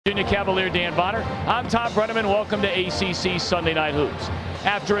Virginia Cavalier Dan Bonner. I'm Tom Brenneman. Welcome to ACC Sunday Night Hoops.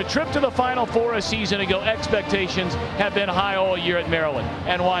 After a trip to the Final Four a season ago, expectations have been high all year at Maryland.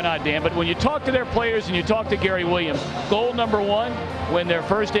 And why not, Dan? But when you talk to their players and you talk to Gary Williams, goal number one, win their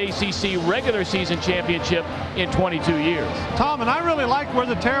first ACC regular season championship in 22 years. Tom, and I really like where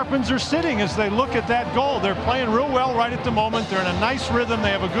the Terrapins are sitting as they look at that goal. They're playing real well right at the moment. They're in a nice rhythm. They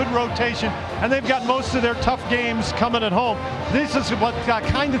have a good rotation, and they've got most of their tough games coming at home. This is what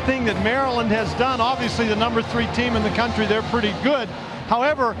kind of thing that Maryland has done. Obviously, the number 3 team in the country, they're pretty good.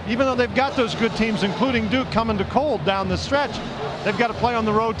 However, even though they've got those good teams, including Duke, coming to cold down the stretch, they've got to play on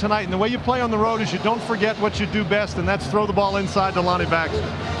the road tonight. And the way you play on the road is you don't forget what you do best, and that's throw the ball inside to Lonnie Baxter.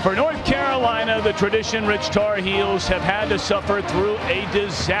 For North Carolina, the tradition-rich Tar Heels have had to suffer through a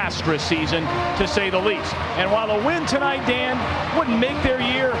disastrous season, to say the least. And while a win tonight, Dan, wouldn't make their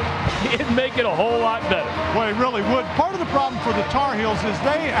year, it'd make it a whole lot better. Well, it really would. Part of the problem for the Tar Heels is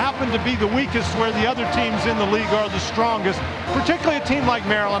they happen to be the weakest where the other teams in the league are the strongest, particularly a team like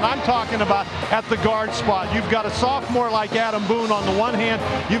Maryland. I'm talking about at the guard spot. You've got a sophomore like Adam Boone on the one hand.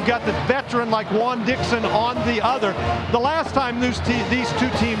 You've got the veteran like Juan Dixon on the other. The last time these two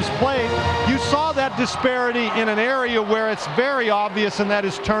teams played, you saw that disparity in an area where it's very obvious, and that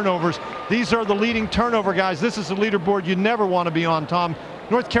is turnovers. These are the leading turnover guys. This is the leaderboard you never want to be on, Tom.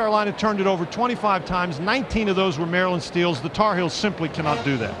 North Carolina turned it over 25 times. 19 of those were Maryland steals. The Tar Heels simply cannot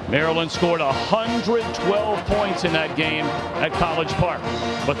do that. Maryland scored 112 points in that game at College Park.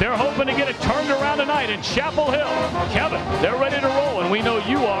 But they're hoping to get it turned around tonight in Chapel Hill. Kevin, they're ready to roll, and we know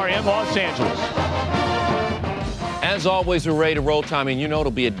you are in Los Angeles. As always, we're ready to roll, Tommy, and you know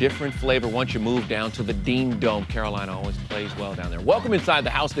it'll be a different flavor once you move down to the Dean Dome. Carolina always plays well down there. Welcome inside the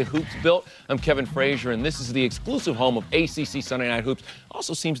house that hoops built. I'm Kevin Frazier, and this is the exclusive home of ACC Sunday Night Hoops.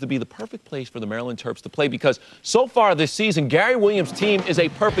 Also seems to be the perfect place for the Maryland Terps to play because so far this season, Gary Williams' team is a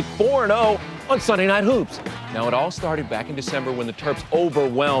perfect 4-0 on Sunday Night Hoops. Now, it all started back in December when the Terps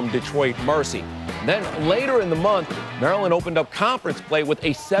overwhelmed Detroit Mercy. Then later in the month, Maryland opened up conference play with a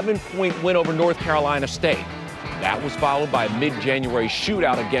 7-point win over North Carolina State. That was followed by a mid-January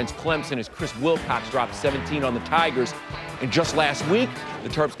shootout against Clemson as Chris Wilcox dropped 17 on the Tigers. And just last week, the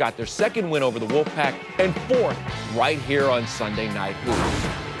Terps got their second win over the Wolfpack and fourth right here on Sunday Night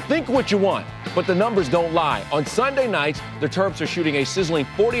Hoops. Think what you want, but the numbers don't lie. On Sunday nights, the Terps are shooting a sizzling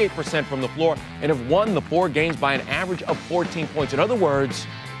 48% from the floor and have won the 4 games by an average of 14 points. In other words,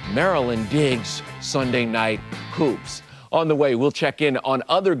 Maryland digs Sunday Night Hoops. On the way, we'll check in on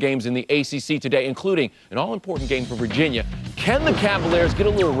other games in the ACC today, including an all-important game for Virginia. Can the Cavaliers get a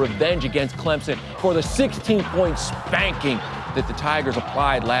little revenge against Clemson for the 16-point spanking that the Tigers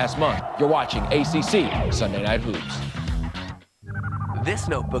applied last month? You're watching ACC Sunday Night Hoops. This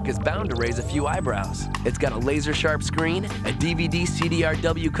notebook is bound to raise a few eyebrows. It's got a laser-sharp screen, a DVD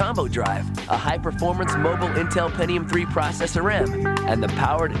CDRW combo drive, a high-performance mobile Intel Pentium 3 processor RAM, and the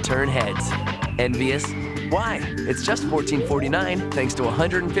power to turn heads. Envious? Why? It's just $14.49 thanks to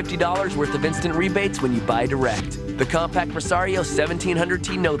 $150 worth of instant rebates when you buy direct. The Compact Presario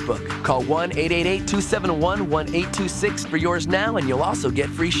 1700T notebook. Call 1-888-271-1826 for yours now, and you'll also get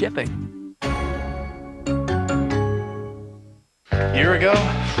free shipping. A year ago,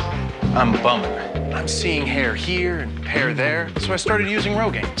 I'm bumming. I'm seeing hair here and hair there, so I started using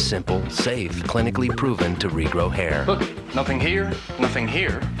Rogaine. Simple, safe, clinically proven to regrow hair. Look, nothing here, nothing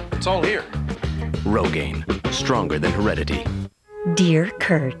here. It's all here. Rogaine, stronger than heredity. Dear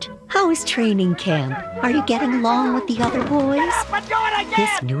Kurt, how is training camp? Are you getting along with the other boys?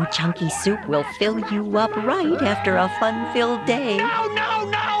 This new chunky soup will fill you up right after a fun-filled day.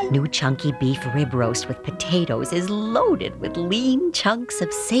 No! New chunky beef rib roast with potatoes is loaded with lean chunks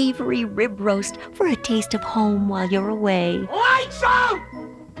of savory rib roast for a taste of home while you're away. Lights out!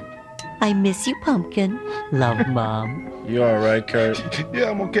 I miss you, Pumpkin. Love, Mom. You all right, Kurt?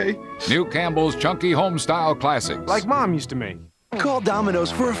 Yeah, I'm okay. New Campbell's Chunky Homestyle Classics. Like Mom used to make. Call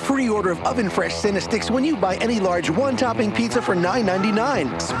Domino's for a free order of oven-fresh Cinnasticks when you buy any large one-topping pizza for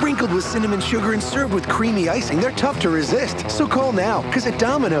 $9.99. Sprinkled with cinnamon sugar and served with creamy icing, they're tough to resist. So call now, because at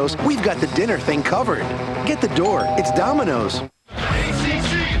Domino's, we've got the dinner thing covered. Get the door. It's Domino's.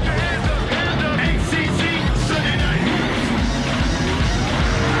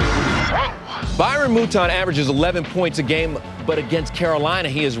 Byron Mouton averages 11 points a game, but against Carolina,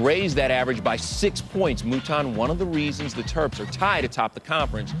 he has raised that average by 6 points. Mouton, one of the reasons the Terps are tied atop the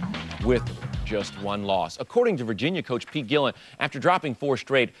conference with just one loss. According to Virginia coach Pete Gillen, after dropping 4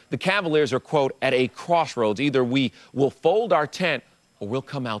 straight, the Cavaliers are, quote, at a crossroads. Either we will fold our tent or we'll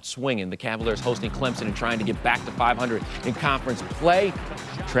come out swinging. The Cavaliers hosting Clemson and trying to get back to 500 in conference play.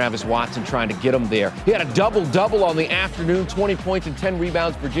 Travis Watson trying to get him there. He had a double-double on the afternoon, 20 points and 10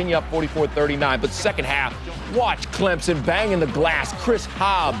 rebounds. Virginia up 44-39. But second half, watch Clemson banging the glass. Chris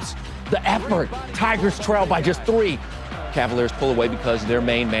Hobbs, the effort. Tigers trail by just 3. Cavaliers pull away because their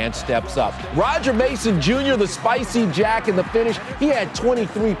main man steps up. Roger Mason Jr., the spicy Jack in the finish. He had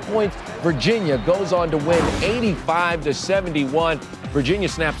 23 points. Virginia goes on to win 85-71. Virginia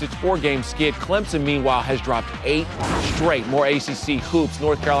snaps its 4-game skid. Clemson, meanwhile, has dropped 8 straight. More ACC hoops.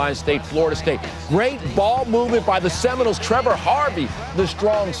 North Carolina State, Florida State. Great ball movement by the Seminoles. Trevor Harvey, the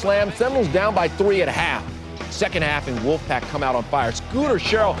strong slam. Seminoles down by 3 at half. Second half, and Wolfpack come out on fire. Scooter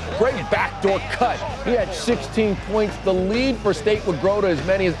Sherrill, great backdoor cut. He had 16 points. The lead for State would grow to as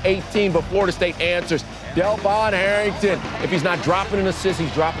many as 18, but Florida State answers. Delvon Harrington, if he's not dropping an assist,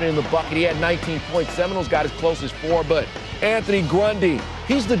 he's dropping it in the bucket. He had 19 points. Seminoles got as close as 4, but Anthony Grundy,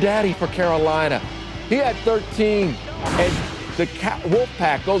 he's the daddy for Carolina. He had 13, and the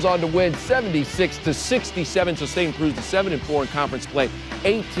Wolfpack goes on to win 76-67, so State improves to 7-4 in conference play,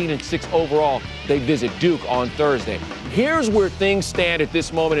 18-6 overall. They visit Duke on Thursday. Here's where things stand at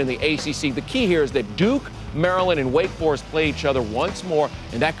this moment in the ACC. The key here is that Duke, Maryland, and Wake Forest play each other once more,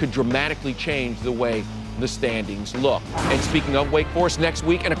 and that could dramatically change the way the standings look. And speaking of Wake Forest, next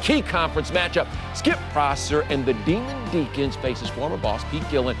week in a key conference matchup, Skip Prosser and the Demon Deacons faces former boss Pete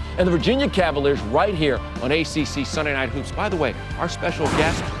Gillen and the Virginia Cavaliers right here on ACC Sunday Night Hoops. By the way, our special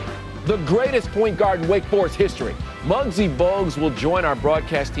guest, the greatest point guard in Wake Forest history, Muggsy Bogues, will join our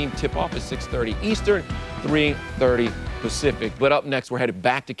broadcast team. Tip-off at 6:30 Eastern, 3:30 Pacific. But up next, we're headed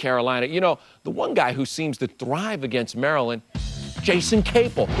back to Carolina. You know, the one guy who seems to thrive against Maryland, Jason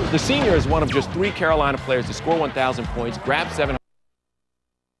Capel. The senior is one of just 3 Carolina players to score 1,000 points, grab 700.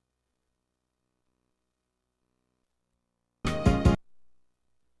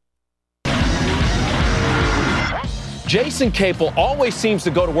 Jason Capel always seems to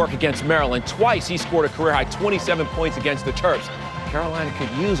go to work against Maryland. Twice he scored a career-high 27 points against the Terps. Carolina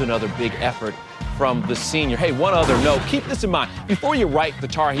could use another big effort from the senior. Hey, one other note, keep this in mind. Before you write the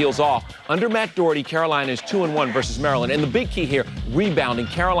Tar Heels off, under Matt Doherty, Carolina is 2-1 versus Maryland. And the big key here, rebounding.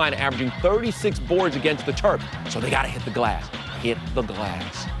 Carolina averaging 36 boards against the Terps. So they got to hit the glass. Hit the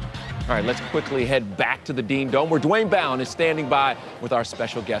glass. All right, let's quickly head back to the Dean Dome, where Dwayne Bowen is standing by with our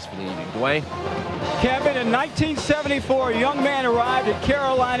special guest for the evening. Dwayne? Kevin, in 1974, a young man arrived at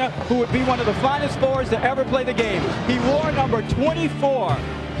Carolina who would be one of the finest forwards to ever play the game. He wore number 24.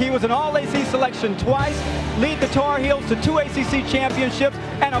 He was an All-AC selection twice, lead the Tar Heels to 2 ACC championships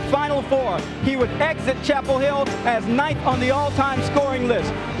and a Final Four. He would exit Chapel Hill as 9th on the all-time scoring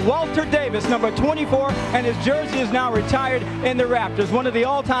list. Walter Davis, number 24, and his jersey is now retired in the Raptors, one of the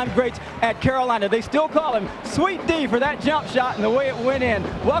all-time greats at Carolina. They still call him Sweet D for that jump shot and the way it went in.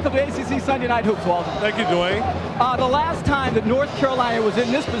 Welcome to ACC Sunday Night Hoops, Walter. Thank you, Dwayne. The last time that North Carolina was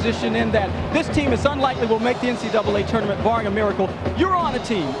in this position, in that this team is unlikely will make the NCAA tournament, barring a miracle, you're on a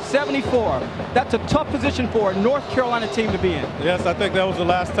team, 74. That's a tough position for a North Carolina team to be in. Yes, I think that was the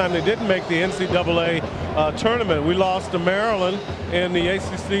last time they didn't make the NCAA tournament. We lost to Maryland in the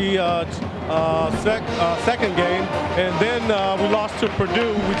ACC second game, and then we lost to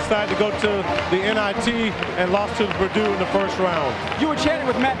Purdue. We decided to go to the NIT and lost to Purdue in the first round. You were chatting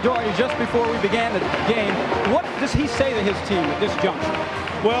with Matt Doherty just before we began the game. What does he say to his team at this juncture?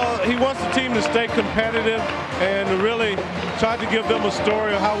 Well, he wants the team to stay competitive and really try to give them a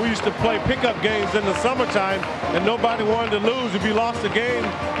story of how we used to play pickup games in the summertime, and nobody wanted to lose. If you lost a game,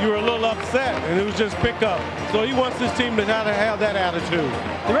 you were a little upset, and it was just pickup. So he wants his team to have that attitude.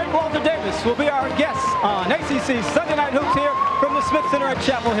 The great Walter Davis will be our guest on ACC Sunday Night Hoops here from the Smith Center at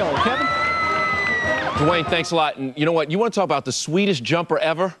Chapel Hill. Kevin? Dwayne, thanks a lot. And you know what? You want to talk about the sweetest jumper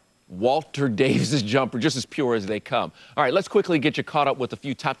ever? Walter Davis's jumper, just as pure as they come. All right, let's quickly get you caught up with a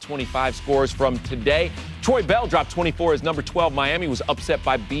few top 25 scores from today. Troy Bell dropped 24 as number 12. Miami was upset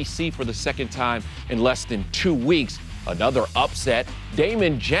by BC for the second time in less than 2 weeks. Another upset.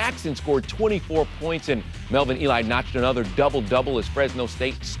 Damon Jackson scored 24 points, and Melvin Ely notched another double-double as Fresno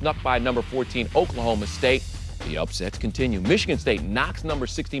State snuck by number 14 Oklahoma State. The upsets continue. Michigan State knocks number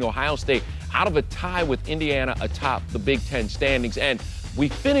 16 Ohio State out of a tie with Indiana atop the Big Ten standings. And we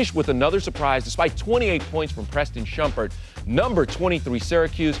finish with another surprise. Despite 28 points from Preston Shumpert, number 23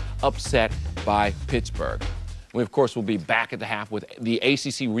 Syracuse upset by Pittsburgh. We, of course, will be back at the half with the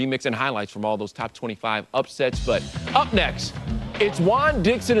ACC remix and highlights from all those top 25 upsets. But up next, it's Juan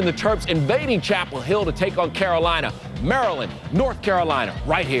Dixon and the Terps invading Chapel Hill to take on Carolina, Maryland, North Carolina,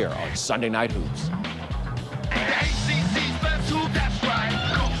 right here on Sunday Night Hoops.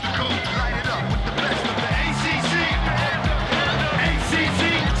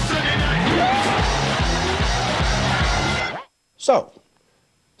 So,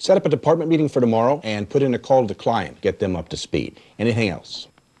 Set up a department meeting for tomorrow and put in a call to the client. Get them up to speed. Anything else?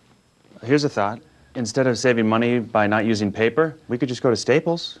 Here's a thought. Instead of saving money by not using paper, we could just go to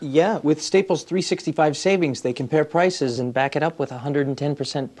Staples. Yeah, with Staples 365 savings, they compare prices and back it up with a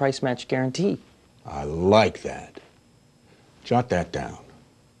 110% price match guarantee. I like that. Jot that down.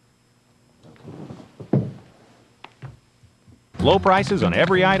 Low prices on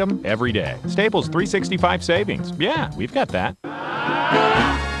every item, every day. Staples 365 savings. Yeah, we've got that.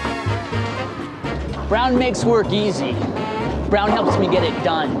 Brown makes work easy. Brown helps me get it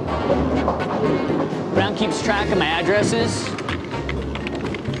done. Brown keeps track of my addresses.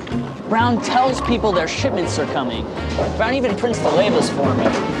 Brown tells people their shipments are coming. Brown even prints the labels for me.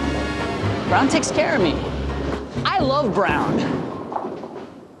 Brown takes care of me. I love Brown.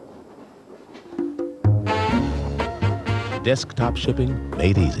 Desktop shipping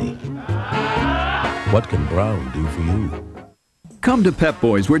made easy. What can Brown do for you? Come to Pep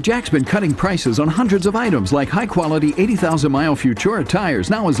Boys, where Jack's been cutting prices on hundreds of items like high-quality 80,000-mile Futura tires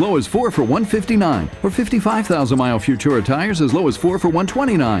now as low as 4 for $159, or 55,000-mile Futura tires as low as 4 for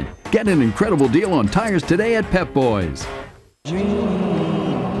 $129. Get an incredible deal on tires today at Pep Boys.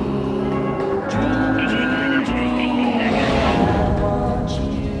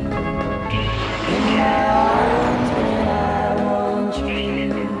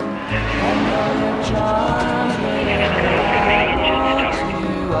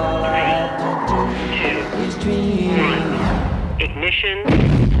 Ignition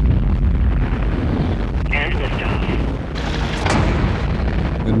and liftoff.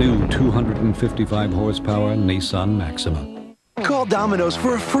 The new 255 horsepower Nissan Maxima. Call Domino's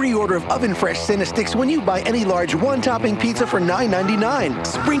for a free order of oven-fresh Cinesticks when you buy any large one-topping pizza for $9.99.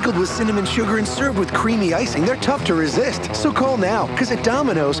 Sprinkled with cinnamon sugar and served with creamy icing, they're tough to resist. So call now, because at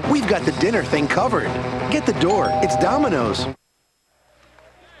Domino's, we've got the dinner thing covered. Get the door. It's Domino's.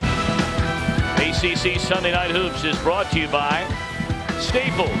 ACC Sunday Night Hoops is brought to you by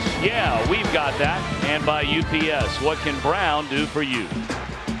Staples. Yeah, we've got that. And by UPS. What can Brown do for you?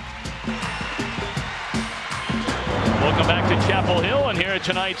 Welcome back to Chapel Hill, and here are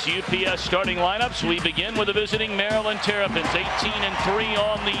tonight's UPS starting lineups. We begin with the visiting Maryland Terrapins, 18-3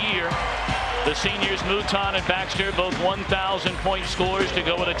 on the year. The seniors Mouton and Baxter, both 1,000-point scorers, to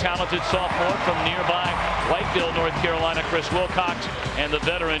go with a talented sophomore from nearby Whiteville, North Carolina, Chris Wilcox, and the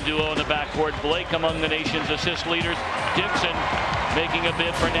veteran duo in the backcourt, Blake among the nation's assist leaders, Dixon making a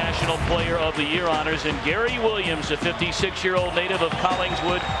bid for National Player of the Year honors, and Gary Williams, a 56-year-old native of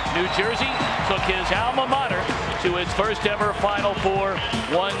Collingswood, New Jersey, took his alma mater to its first ever Final Four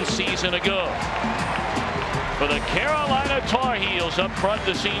 1 season ago. For the Carolina Tar Heels up front,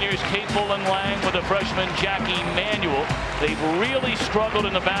 the seniors Capel and Lang with the freshman Jackie Manuel. They've really struggled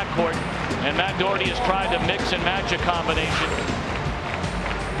in the backcourt, and Matt Doherty has tried to mix and match a combination.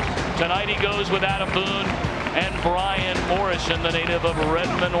 Tonight he goes with Adam Boone and Brian Morrison, the native of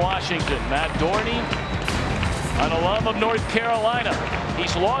Redmond, Washington. Matt Doherty, an alum of North Carolina.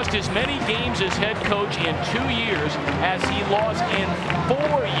 He's lost as many games as head coach in 2 years as he lost in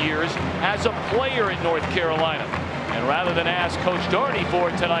 4 years as a player in North Carolina. And rather than ask Coach Doherty for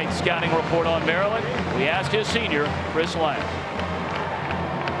tonight's scouting report on Maryland, we asked his senior, Chris Lang.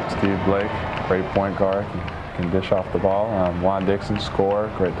 Steve Blake, great point guard, can dish off the ball. Juan Dixon, scorer,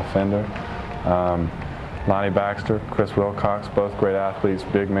 great defender. Lonnie Baxter, Chris Wilcox, both great athletes,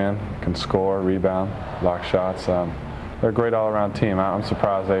 big men, can score, rebound, block shots. They're a great all-around team. I'm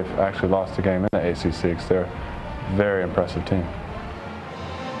surprised they've actually lost a game in the ACC because they're a very impressive team.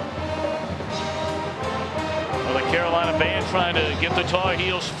 Well, the Carolina band trying to get the Tar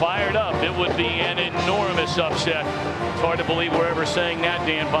Heels fired up. It would be an enormous upset. It's hard to believe we're ever saying that,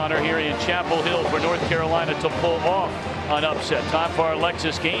 Dan Bonner, here in Chapel Hill, for North Carolina to pull off an upset. Time for our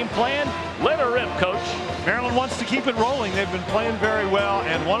Lexus game plan. Let her rip, Coach. Maryland wants to keep it rolling. They've been playing very well,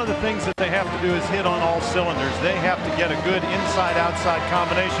 and one of the things that they have to do is hit on all cylinders. They have to get a good inside-outside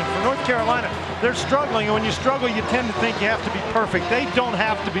combination. For North Carolina, they're struggling, and when you struggle, you tend to think you have to be perfect. They don't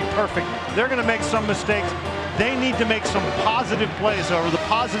have to be perfect. They're going to make some mistakes. They need to make some positive plays, however. The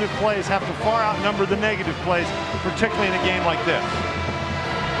positive plays have to far outnumber the negative plays, particularly in a game like this.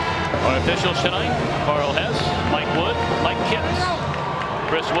 Our officials tonight, Carl Hess, Mike Wood, Mike Kitts,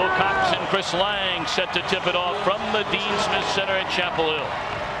 Chris Wilcox, and Chris Lang set to tip it off from the Dean Smith Center at Chapel Hill.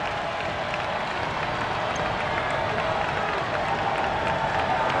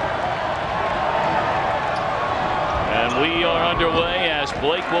 And we are underway as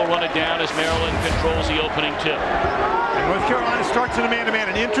Blake will run it down as Maryland controls the opening tip. And North Carolina starts in a man-to-man.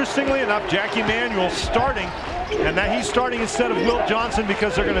 And interestingly enough, Jackie Manuel starting And now he's starting instead of Will Johnson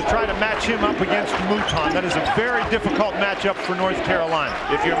because they're going to try to match him up against Mouton. That is a very difficult matchup for North Carolina.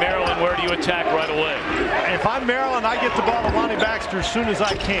 If you're Maryland, where do you attack right away? If I'm Maryland, I get the ball to Lonnie Baxter as soon as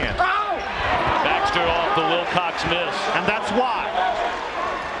I can. Baxter off the Wilcox miss. And that's why.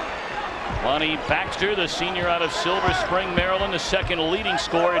 Lonnie Baxter, the senior out of Silver Spring, Maryland, the second leading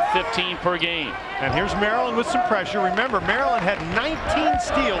scorer at 15 per game. And here's Maryland with some pressure. Remember, Maryland had 19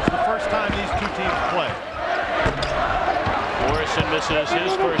 steals the first time these two teams played. Morrison misses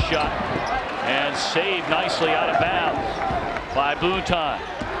his first shot and saved nicely out of bounds by Mouton.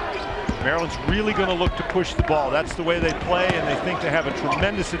 Maryland's really going to look to push the ball. That's the way they play, and they think they have a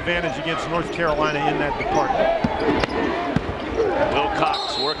tremendous advantage against North Carolina in that department.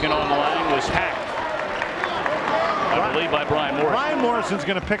 Wilcox working on the line was hacked, I believe, by Brian Morrison. Brian Morrison's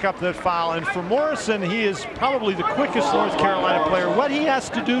going to pick up that foul, and for Morrison, he is probably the quickest North Carolina player. What he has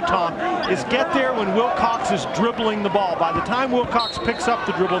to do, Tom, is get there when Wilcox is dribbling the ball. By the time Wilcox picks up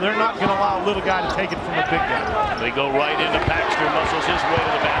the dribble, they're not going to allow a little guy to take it from a big guy. They go right into Baxter, muscles his way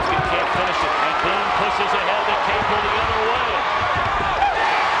to the basket, can't finish it, and Boone pushes ahead to Capel the other way.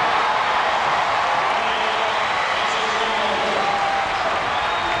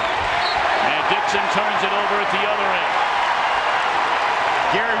 Turns it over at the other end.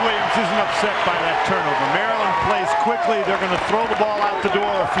 Gary Williams isn't upset by that turnover. Maryland plays quickly. They're going to throw the ball out the door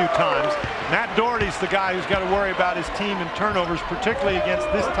a few times. Matt Doherty's the guy who's got to worry about his team in turnovers, particularly against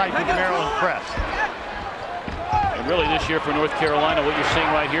this type of Maryland press. And really this year for North Carolina, what you're seeing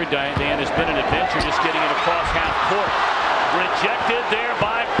right here, Dan, has been an adventure just getting it across half court. Rejected there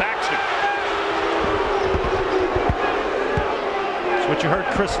by Baxter. What you heard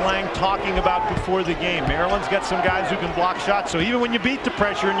Chris Lang talking about before the game. Maryland's got some guys who can block shots, so even when you beat the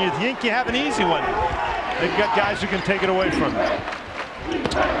pressure and you think you have an easy one, they've got guys who can take it away from them.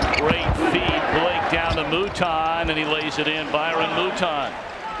 Great feed, Blake down to Mouton, and he lays it in. Byron Mouton,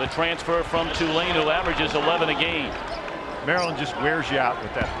 the transfer from Tulane, who averages 11 a game. Maryland just wears you out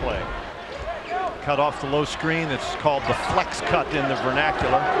with that play. Cut off the low screen. It's called the flex cut in the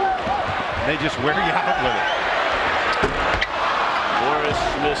vernacular. And they just wear you out with it.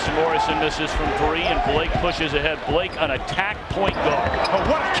 Morrison misses from three, and Blake pushes ahead. Blake, an attack point guard. Oh,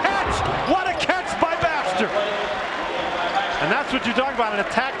 what a catch! What a catch by Baxter! And that's what you're talking about, an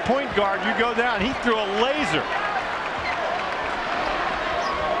attack point guard. You go down, he threw a laser.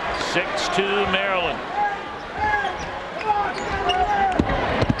 6-2 Maryland.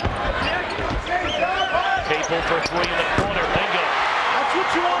 Capel for three in the corner. Bingo. That's what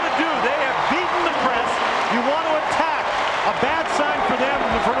you want to do. They have beaten the press. You want to attack. A bad sign for them,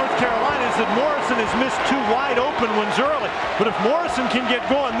 for North Carolina, is that Morrison has missed two wide open ones early. But if Morrison can get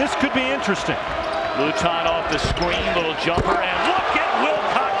going, this could be interesting. Mouton off the screen, little jumper, and look at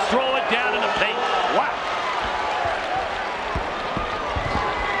Wilcox throw it down in the paint. Wow.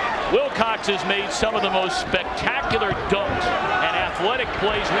 Wilcox has made some of the most spectacular dunks and athletic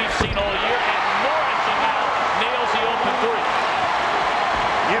plays we've seen all year, and Morrison now nails the open three.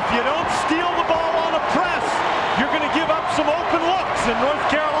 If you don't steal the ball on a press, you're going to give up some open looks, and North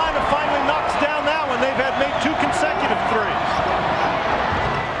Carolina finally knocks down that one. They've had made two consecutive threes.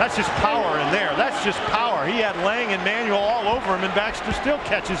 That's just power in there. That's just power. He had Lang and Manuel all over him, and Baxter still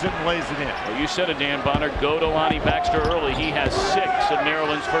catches it and lays it in. Well, you said it, Dan Bonner. Go to Lonnie Baxter early. He has 6 of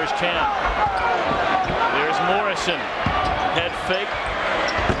Maryland's first 10. There's Morrison. Head fake.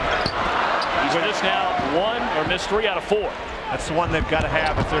 He's just now missed 3 out of 4. That's the one they've got to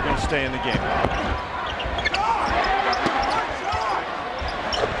have if they're going to stay in the game.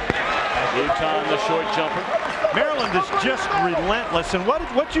 Mouton, the short jumper. Maryland is just relentless, and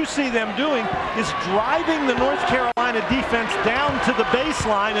what you see them doing is driving the North Carolina defense down to the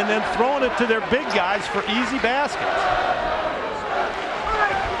baseline and then throwing it to their big guys for easy baskets.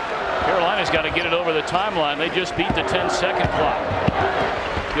 Carolina's got to get it over the timeline. They just beat the 10-second clock.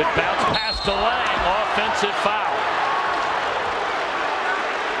 Good bounce pass to Lang. Offensive foul.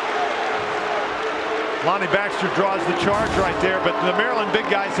 Lonnie Baxter draws the charge right there, but the Maryland big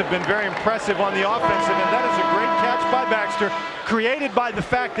guys have been very impressive on the offensive, and that is a great catch by Baxter, created by the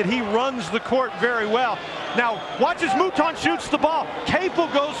fact that he runs the court very well. Now, watch as Mouton shoots the ball. Capel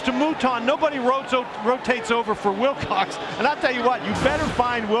goes to Mouton. Nobody rotates over for Wilcox. And I'll tell you what, you better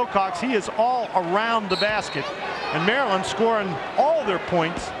find Wilcox. He is all around the basket. And Maryland scoring all their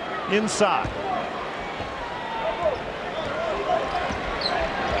points inside.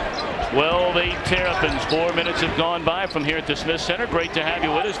 12-8 Terrapins. 4 minutes have gone by from here at the Smith Center. Great to have you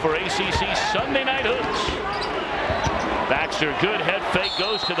with us for ACC Sunday Night Hoops. Baxter, good head fake,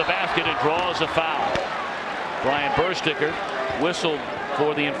 goes to the basket and draws a foul. Brian Bursticker whistled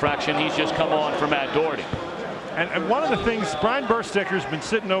for the infraction. He's just come on for Matt Doherty. And one of the things, Brian Bursticker's been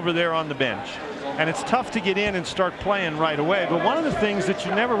sitting over there on the bench, and it's tough to get in and start playing right away. But one of the things that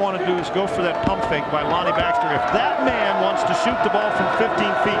you never want to do is go for that pump fake by Lonnie Baxter. If that man wants to shoot the ball from 15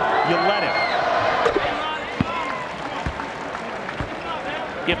 feet, you let him.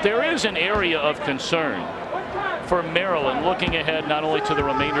 If there is an area of concern for Maryland looking ahead not only to the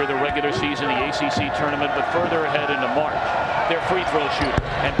remainder of the regular season, the ACC tournament, but further ahead into March, their free throw shooter.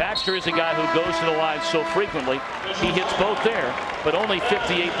 And Baxter is a guy who goes to the line so frequently. He hits both there, but only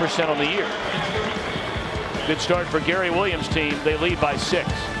 58% on the year. Good start for Gary Williams' team. They lead by 6.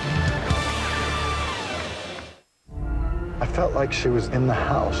 I felt like she was in the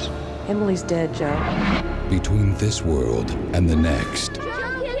house. Emily's dead, Joe. Between this world and the next,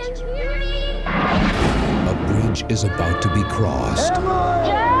 a bridge is about to be crossed.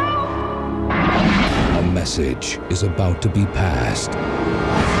 A message is about to be passed.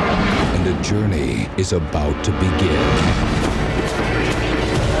 And a journey is about to begin.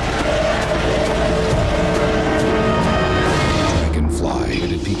 Dragonfly,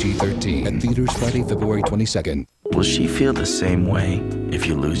 rated PG-13, at theaters Friday, February 22nd. Will she feel the same way if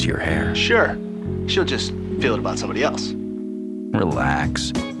you lose your hair? Sure. She'll just feel it about somebody else.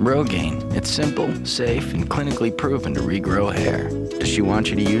 Relax. Rogaine. It's simple, safe, and clinically proven to regrow hair. Does she want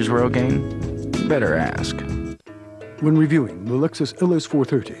you to use Rogaine? You better ask. When reviewing the Lexus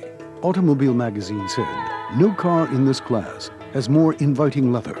LS430, Automobile Magazine said, no car in this class has more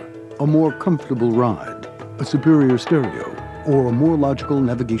inviting leather, a more comfortable ride, a superior stereo, or a more logical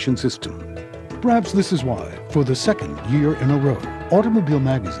navigation system. Perhaps this is why, for the second year in a row, Automobile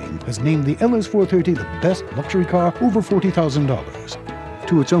Magazine has named the LS430 the best luxury car over $40,000.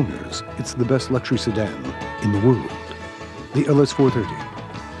 To its owners, it's the best luxury sedan in the world. The LS430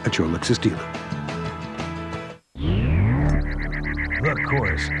 at your Lexus dealer. The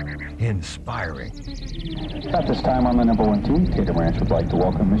course, inspiring. At this time on the #1 team, Tatum Ranch would like to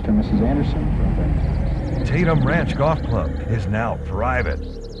welcome Mr. and Mrs. Anderson. Tatum Ranch Golf Club is now private.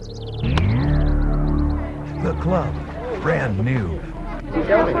 The club, brand new. There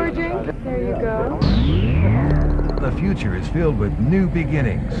you go. The future is filled with new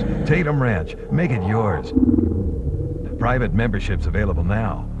beginnings. Tatum Ranch, make it yours. Private memberships available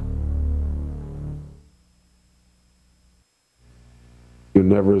now. You're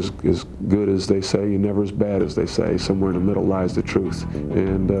never as good as they say, you're never as bad as they say. Somewhere in the middle lies the truth.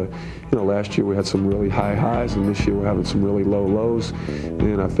 And, you know, last year we had some really high highs, and this year we're having some really low lows.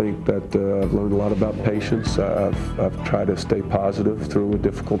 And I think that I've learned a lot about patience. I've tried to stay positive through a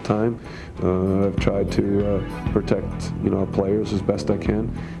difficult time. I've tried to protect, you know, players as best I can,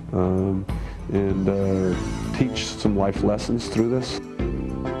 and teach some life lessons through this.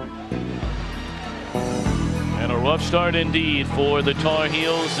 And a rough start indeed for the Tar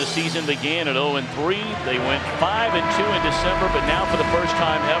Heels. The season began at 0-3. They went 5-2 in December, but now for the first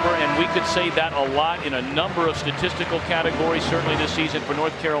time ever, and we could say that a lot in a number of statistical categories, certainly this season for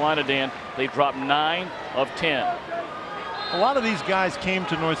North Carolina, Dan. They dropped 9 of 10. A lot of these guys came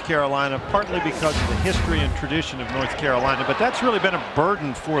to North Carolina partly because of the history and tradition of North Carolina, but that's really been a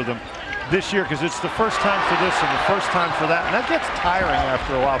burden for them this year because it's the first time for this and the first time for that, and that gets tiring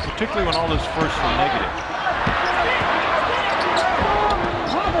after a while, particularly when all those firsts are negative.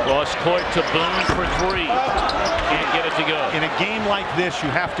 Cross court to Boone for 3. Can't get it to go. In a game like this, you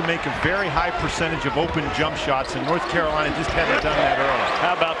have to make a very high percentage of open jump shots, and North Carolina just hadn't done that early.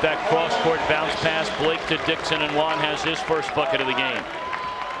 How about that cross-court bounce pass? Blake to Dixon, and Juan has his first bucket of the game.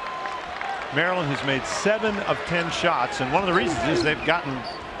 Maryland has made 7 of 10 shots, and one of the reasons is they've gotten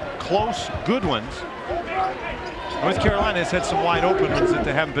close, good ones. North Carolina has had some wide open ones that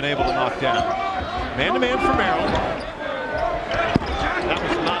they haven't been able to knock down. Man-to-man for Maryland. That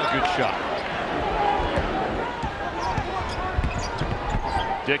was not a good shot.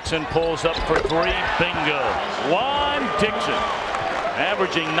 Dixon pulls up for 3. Bingo. Juan Dixon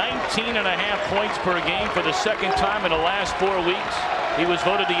averaging 19.5 points per game for the second time in the last 4 weeks. He was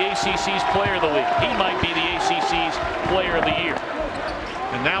voted the ACC's Player of the Week. He might be the ACC's Player of the Year.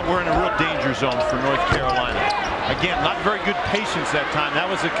 And now we're in a real danger zone for North Carolina. Again, not very good patience that time. That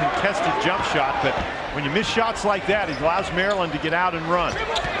was a contested jump shot, but when you miss shots like that, it allows Maryland to get out and run.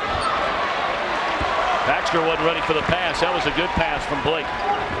 Baxter wasn't ready for the pass. That was a good pass from Blake.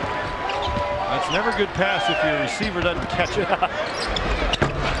 That's never a good pass if your receiver doesn't catch it.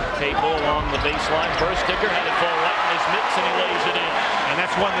 Capel along the baseline. Bursticker had it fall right in his mitts, and he lays it in. And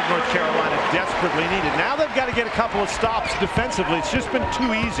that's one that North Carolina desperately needed. Now they've got to get a couple of stops defensively. It's just been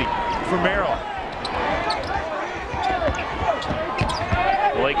too easy for Maryland.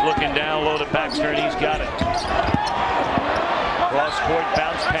 Blake looking down low to Baxter, and he's got it. Cross-court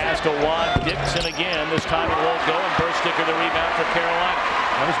bounce pass to Juan Dixon again. This time it won't go, and Bursticker the rebound for Carolina.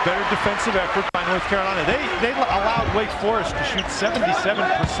 That was better defensive effort by North Carolina. They allowed Wake Forest to shoot 77%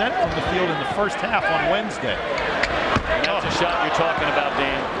 from the field in the first half on Wednesday. And that's a shot you're talking about,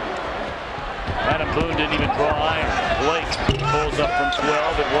 Dan. Adam Boone didn't even draw iron. Blake pulls up from 12.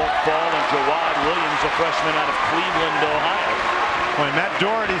 It won't fall, and Jawad Williams, a freshman out of Cleveland, Ohio. When Matt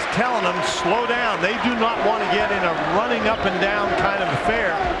Doherty's telling them, slow down. They do not want to get in a running up and down kind of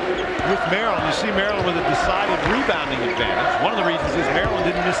affair with Maryland. You see Maryland with a decided rebounding advantage. One of the reasons is Maryland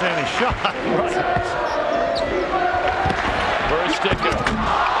didn't miss any shot. Right. Bursticker.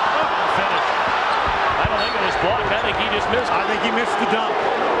 Finish. I don't think it was blocked. I think he just missed it. I think he missed the dunk.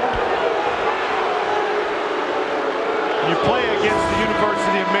 You play against the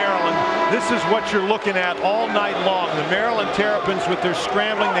University of Maryland. This is what you're looking at all night long. The Maryland Terrapins with their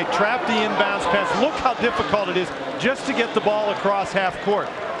scrambling. They trap the inbounds pass. Look how difficult it is just to get the ball across half court.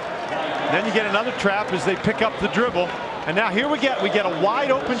 Then you get another trap as they pick up the dribble. And now here we get a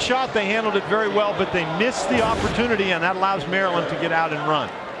wide open shot. They handled it very well, but they missed the opportunity, and that allows Maryland to get out and run.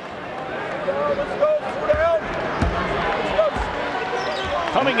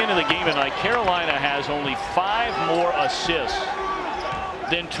 Coming into the game tonight, Carolina has only 5 more assists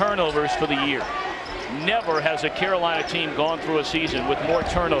than turnovers for the year. Never has a Carolina team gone through a season with more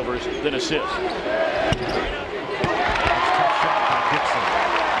turnovers than assists.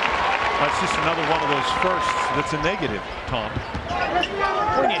 That's just another one of those firsts that's a negative, Tom.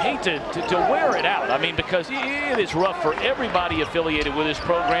 When you hate to wear it out, I mean, because it is rough for everybody affiliated with this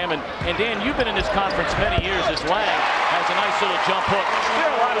program. And Dan, you've been in this conference many years as Lang has a nice little jump hook. There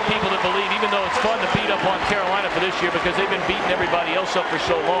are a lot of people that believe, even though it's fun to beat up on Carolina for this year because they've been beating everybody else up for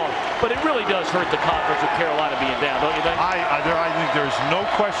so long, but it really does hurt the conference with Carolina being down, don't you think? I think there's no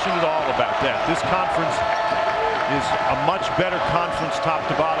question at all about that. This conference is a much better conference top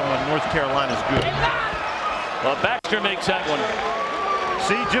to bottom when North Carolina's good. Well, Baxter makes that one.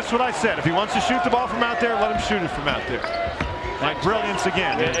 See, just what I said. If he wants to shoot the ball from out there, let him shoot it from out there. My brilliance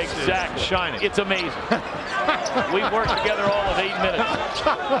again. Yeah, exactly. It's shining. It's amazing. We've worked together all of 8 minutes.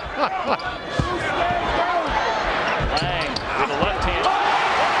 Lang with a left hand.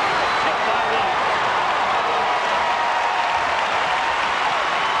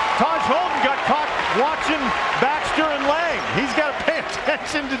 Taj Holden got caught watching Baxter and Lang. He's got to pay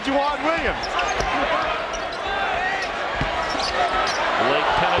attention to Jawad Williams.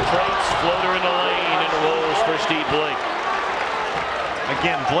 Blake penetrates, floater in the lane, and rolls for Steve Blake.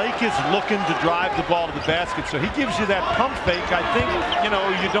 Again, Blake is looking to drive the ball to the basket, so he gives you that pump fake. I think, you know,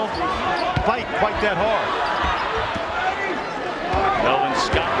 you don't fight quite that hard. Melvin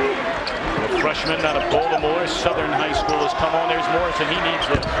Scott, the freshman out of Baltimore Southern High School, has come on. There's Morrison. He needs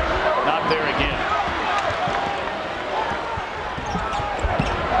this. Not there again.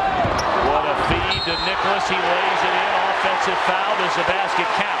 What a feed to Nicholas. He lays it in. Offensive foul. Does the basket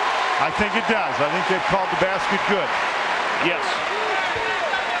count? I think it does. I think they've called the basket good. Yes.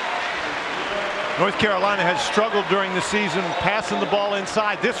 North Carolina has struggled during the season passing the ball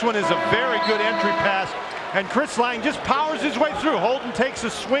inside. This one is a very good entry pass, and Chris Lang just powers his way through. Holden takes a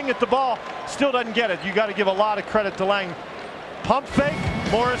swing at the ball, still doesn't get it. You got to give a lot of credit to Lang. Pump fake,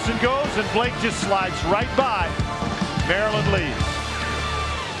 Morrison goes, and Blake just slides right by. Maryland leads.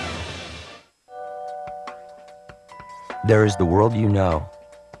 There is the world you know,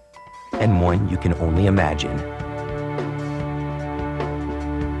 and one you can only imagine,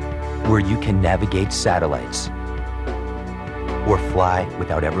 where you can navigate satellites or fly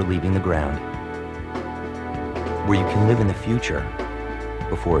without ever leaving the ground, where you can live in the future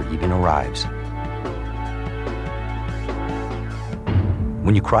before it even arrives.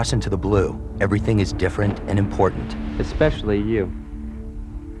 When you cross into the blue, everything is different and important. Especially you.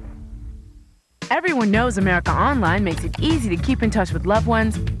 Everyone knows America Online makes it easy to keep in touch with loved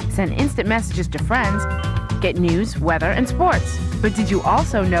ones, send instant messages to friends, get news, weather, and sports. But did you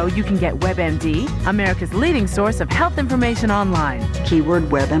also know you can get WebMD, America's leading source of health information online? Keyword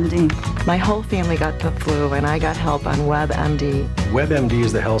WebMD. My whole family got the flu, and I got help on WebMD. WebMD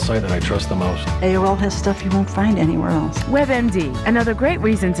is the health site that I trust the most. AOL has stuff you won't find anywhere else. WebMD, another great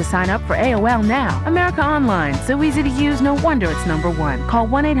reason to sign up for AOL now. America Online, so easy to use, no wonder it's #1. Call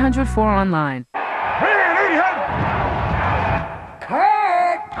 1-800-4ONLINE.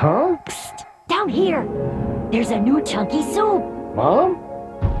 Kurt! Huh? Psst, down here. There's a new chunky soup. Mom?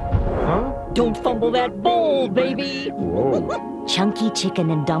 Huh? Don't fumble that bowl, baby. Whoa. Chunky Chicken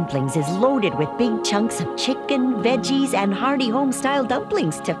and Dumplings is loaded with big chunks of chicken, veggies, and hearty home-style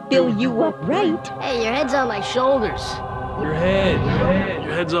dumplings to fill you up right. Hey, your head's on my shoulders. Your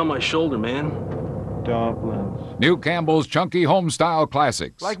head's on my shoulder, man. dumplings. New Campbell's Chunky Homestyle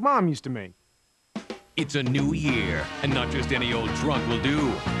Classics. Like Mom used to make. It's a new year, and not just any old truck will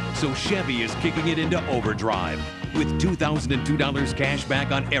do. So Chevy is kicking it into overdrive with $2,002 cash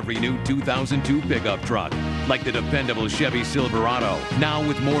back on every new 2002 pickup truck. Like the dependable Chevy Silverado, now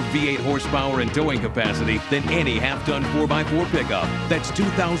with more V8 horsepower and towing capacity than any half-ton 4x4 pickup. That's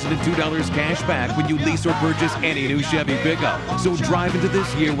 $2,002 cash back when you lease or purchase any new Chevy pickup. So drive into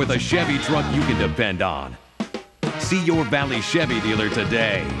this year with a Chevy truck you can depend on. See your Valley Chevy dealer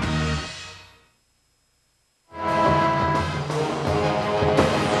today.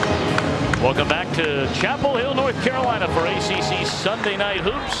 Welcome back to Chapel Hill, North Carolina for ACC Sunday Night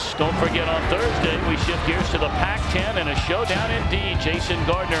Hoops. Don't forget on Thursday we shift gears to the Pac-10 and a showdown indeed. Jason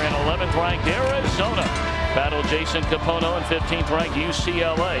Gardner and 11th ranked Arizona battle Jason Capono and 15th ranked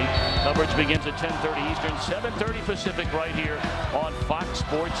UCLA. Coverage begins at 10:30 Eastern, 7:30 Pacific right here on Fox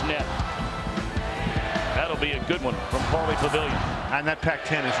Sports Net. That'll be a good one from Pauley Pavilion. And that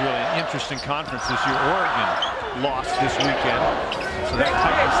Pac-10 is really an interesting conference this year. Oregon lost this weekend, so that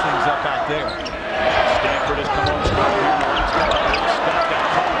tightens things up out there. Stanford has come on strong here. Scott got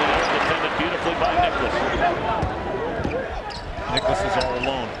caught in the air, defended beautifully by Nicholas. Nicholas is all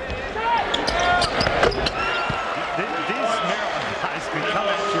alone. These Maryland guys can come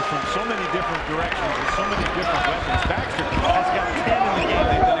at you from so many different directions with so many different weapons. Baxter has got 10 in the game.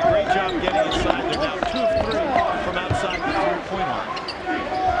 They've done a great job getting inside. They're now 2 of 3 from outside the 3-point arc.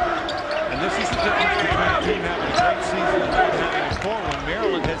 And this is the difference between a team having a great season and having a poor one.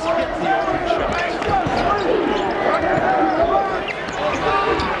 Maryland has hit the open shots.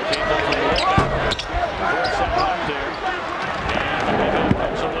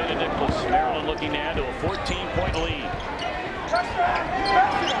 Comes away to Nicholas. Maryland looking now to a 14-point lead.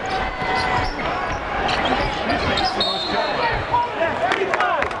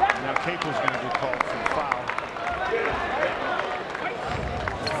 Now Capel's going to get called for the foul.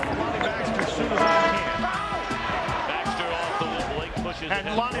 Lonnie Baxter as soon as he can. Baxter off the wall. Blake pushes. And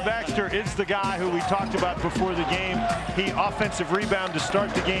Lonnie Baxter is the guy who we talked about before the game. He offensive rebound to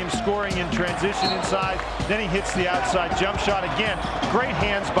start the game, scoring in transition inside. Then he hits the outside jump shot again. Great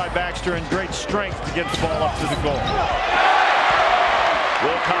hands by Baxter and great strength to get the ball up to the goal.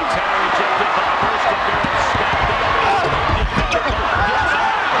 Wilcox had rejected by Bursticker and Scott the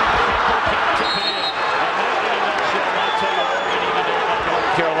other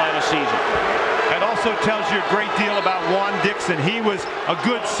Carolina season. It also tells you a great deal about Juan Dixon. He was a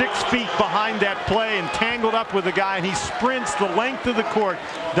good 6 feet behind that play and tangled up with the guy, and he sprints the length of the court.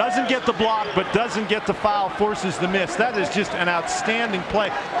 Doesn't get the block, but doesn't get the foul, forces the miss. That is just an outstanding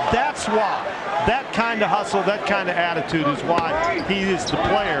play. That's why. That kind of hustle, that kind of attitude is why he is the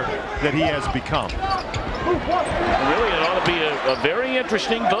player that he has become. Really, it ought to be a very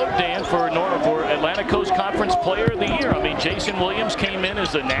interesting vote, Dan, for Atlantic Coast Conference Player of the Year. I mean, Jason Williams came in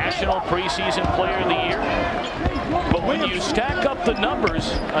as the National Preseason Player of the Year. But when you stack up the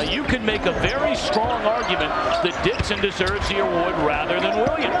numbers, you can make a very strong argument that Dixon deserves the award rather than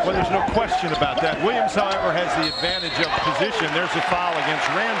Williams. Well, there's no question about that. Williams, however, has the advantage of position. There's a foul against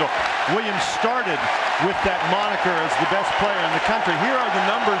Randall. Williams started with that moniker as the best player in the country. Here are the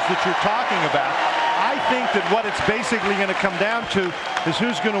numbers that you're talking about. I think that what it's basically going to come down to is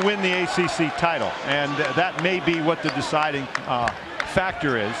who's going to win the ACC title. And that may be what the deciding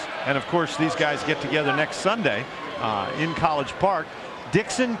factor is. And of course, these guys get together next Sunday in College Park.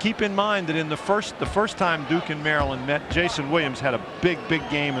 Dixon, keep in mind that in the first time Duke and Maryland met, Jason Williams had a big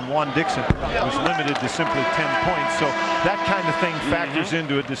game, and Juan Dixon was limited to simply 10 points. So that kind of thing factors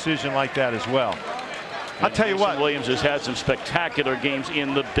into a decision like that as well. I'll tell you what, Williams has had some spectacular games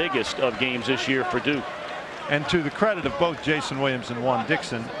in the biggest of games this year for Duke. And to the credit of both Jason Williams and Juan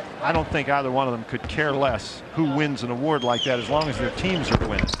Dixon, I don't think either one of them could care less who wins an award like that as long as their teams are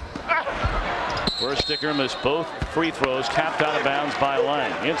winning. Bursticker missed both free throws, tapped out of bounds by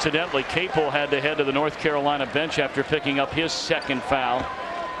Lang. Incidentally, Capel had to head to the North Carolina bench after picking up his second foul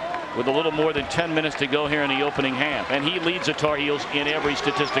with a little more than 10 minutes to go here in the opening half. And he leads the Tar Heels in every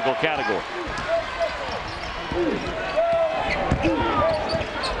statistical category.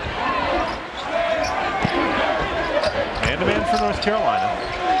 Man-to-man for North Carolina.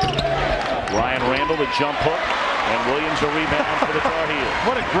 Ryan Randall, the jump hook, and Williams a rebound for the Tar Heels.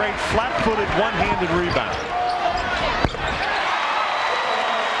 What a great flat-footed, one-handed rebound.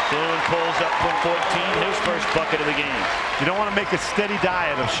 Boone pulls up from 14, his first bucket of the game. You don't want to make a steady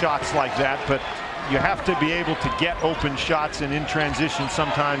diet of shots like that, but you have to be able to get open shots, and in transition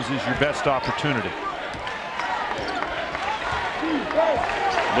sometimes is your best opportunity.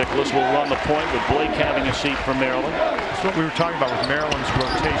 Nicholas will run the point with Blake having a seat for Maryland. That's what we were talking about with Maryland's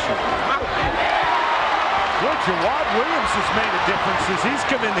rotation. Well, Jawad Williams has made a difference as he's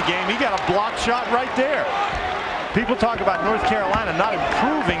come in the game. He got a block shot right there. People talk about North Carolina not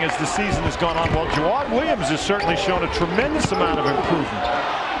improving as the season has gone on. Well, Jawad Williams has certainly shown a tremendous amount of improvement.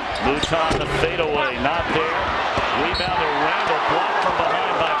 Luton, the fadeaway, not there. Rebounder Randall, blocked from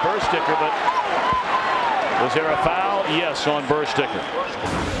behind by Bursticker, but was there a foul? Yes, on Bursticker.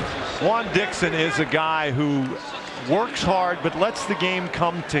 Juan Dixon is a guy who works hard but lets the game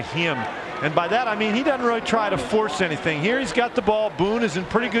come to him. And by that I mean he doesn't really try to force anything. Here he's got the ball. Boone is in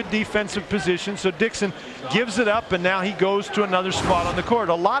pretty good defensive position, so Dixon gives it up, and now he goes to another spot on the court.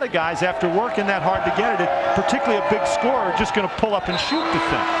 A lot of guys, after working that hard to get it, particularly a big scorer, are just going to pull up and shoot the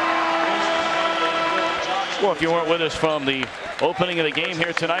thing. Well, if you weren't with us from the opening of the game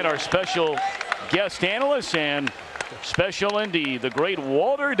here tonight, our special guest analyst and special Indy, the great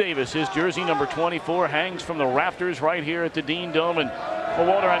Walter Davis. His jersey number 24 hangs from the rafters right here at the Dean Dome. And well,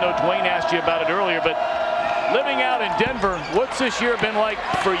 Walter, I know Dwayne asked you about it earlier, but living out in Denver, what's this year been like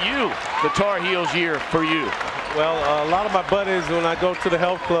for you, the Tar Heels year for you? Well, a lot of my buddies, when I go to the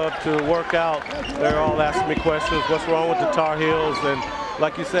health club to work out, they're all asking me questions. What's wrong with the Tar Heels? And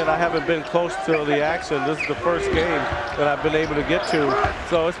like you said, I haven't been close to the action. This is the first game that I've been able to get to.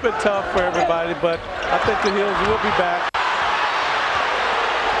 So it's been tough for everybody, but I think the Heels will be back.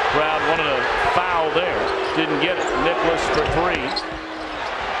 Crowd wanted a foul there. Didn't get it. Nicholas for three.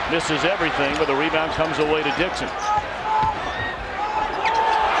 Misses everything, but the rebound comes away to Dixon.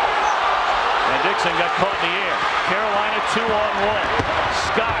 And Dixon got caught in the air. Carolina 2-on-1.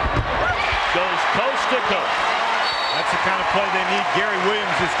 Scott goes coast to coast. That's the kind of play they need. Gary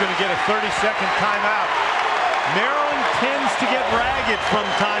Williams is going to get a 30-second timeout. Maryland tends to get ragged from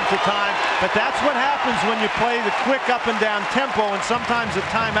time to time, but that's what happens when you play the quick up and down tempo, and sometimes a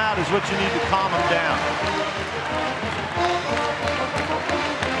timeout is what you need to calm them down.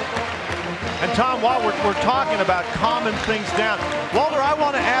 And Tom, while we're talking about calming things down, Walter, I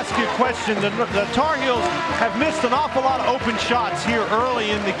want to ask you a question. The Tar Heels have missed an awful lot of open shots here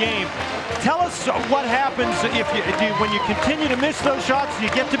early in the game. Tell us what happens if when you continue to miss those shots. Do you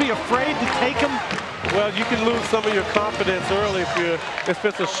get to be afraid to take them? Well, you can lose some of your confidence early if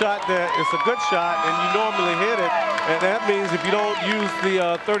it's a shot that it's a good shot and you normally hit it. And that means if you don't use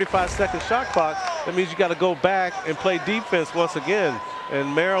the 35-second shot clock, that means you got to go back and play defense once again.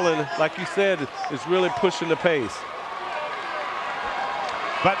 And Maryland, like you said, is really pushing the pace.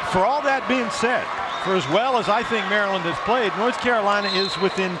 But for all that being said, for as well as I think Maryland has played, North Carolina is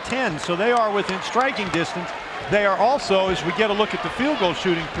within 10, so they are within striking distance. They are also, as we get a look at the field goal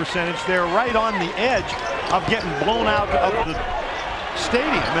shooting percentage, they're right on the edge of getting blown out of the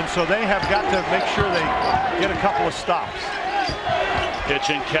stadium, and so they have got to make sure they get a couple of stops.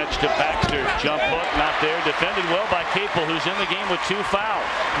 Pitch and catch to Baxter. Jump hook, not there. Defended well by Capel, who's in the game with 2 fouls.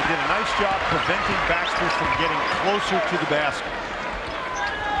 He did a nice job preventing Baxter from getting closer to the basket.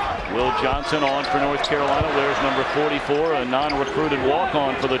 Will Johnson on for North Carolina, wears number 44, a non-recruited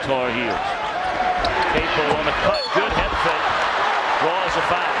walk-on for the Tar Heels. Capel on the cut, good head fake, draws a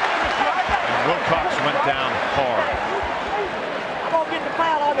foul. And Wilcox went down hard. I'm gonna get the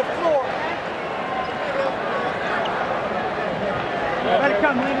foul on the floor. Better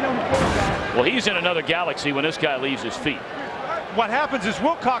come leave it on the floor, guys. Well, he's in another galaxy when this guy leaves his feet. What happens is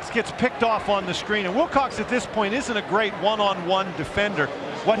Wilcox gets picked off on the screen, and Wilcox at this point isn't a great one-on-one defender.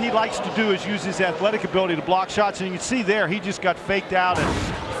 What he likes to do is use his athletic ability to block shots, and you can see there he just got faked out and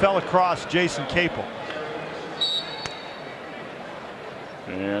fell across Jason Capel.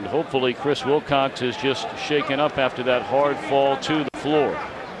 And hopefully Chris Wilcox is just shaken up after that hard fall to the floor.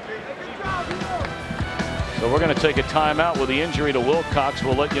 So we're going to take a timeout with the injury to Wilcox.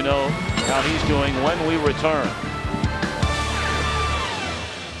 We'll let you know how he's doing when we return.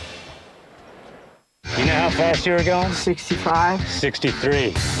 You know how fast you were going? 65.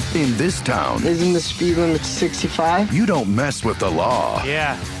 63. In this town, Isn't the speed limit 65? you don't mess with the law.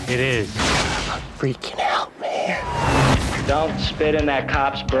 Yeah, it is. Freaking out, man. Don't spit in that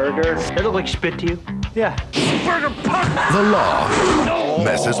cop's burger. It look like spit to you? Yeah. Burger pop! The law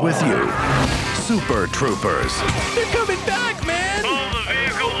messes with you. Super Troopers. They're coming back, man! Pull the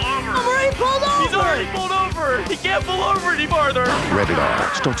vehicle over! I'm already pulled over! He's already pulled over! He can't pull over any farther! Rated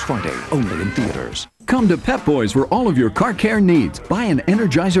R. Starts Friday, only in theaters. Come to Pep Boys for all of your car care needs. Buy an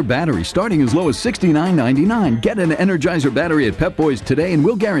Energizer battery starting as low as $69.99. Get an Energizer battery at Pep Boys today and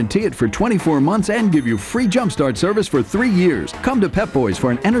we'll guarantee it for 24 months and give you free jumpstart service for 3 years. Come to Pep Boys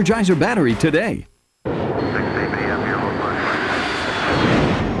for an Energizer battery today.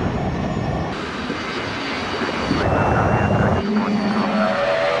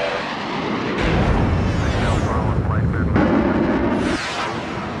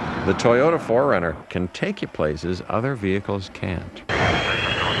 The Toyota 4Runner can take you places other vehicles can't,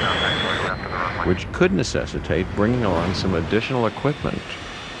 which could necessitate bringing along some additional equipment.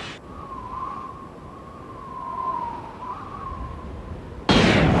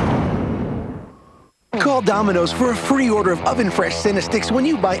 Call Domino's for a free order of oven-fresh Cinesticks when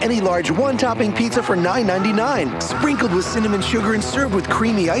you buy any large one-topping pizza for $9.99. Sprinkled with cinnamon sugar and served with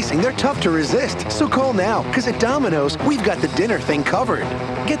creamy icing, they're tough to resist. So call now, because at Domino's, we've got the dinner thing covered.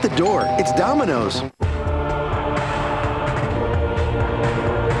 Get the door. It's Domino's.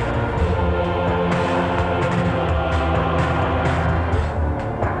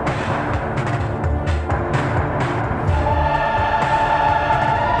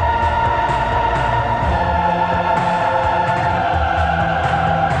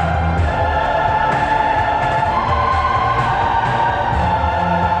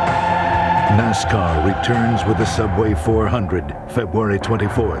 NASCAR returns with the Subway 400, February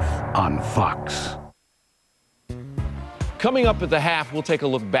 24th on Fox. Coming up at the half, we'll take a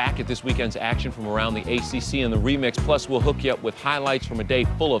look back at this weekend's action from around the ACC and the Remix. Plus, we'll hook you up with highlights from a day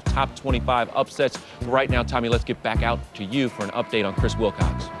full of top 25 upsets. But right now, Tommy, let's get back out to you for an update on Chris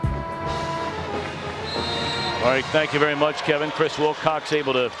Wilcox. All right, thank you very much, Kevin. Chris Wilcox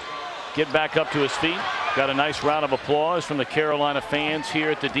able to get back up to his feet. Got a nice round of applause from the Carolina fans here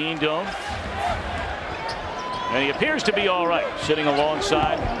at the Dean Dome. And he appears to be all right, sitting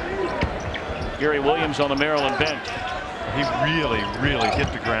alongside Gary Williams on the Maryland bench. He really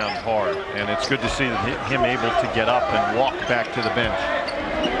hit the ground hard, and it's good to see him able to get up and walk back to the bench.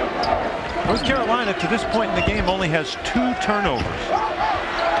 North Carolina, to this point in the game, only has 2 turnovers.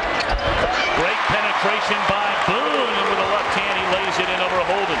 Great penetration by Boone, and with a left hand, he lays it in over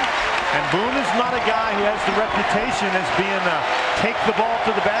Holden. And Boone is not a guy who has the reputation as being a take the ball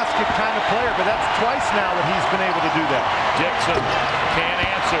to the basket kind of player, but that's twice now that he's been able to do that. Dixon can't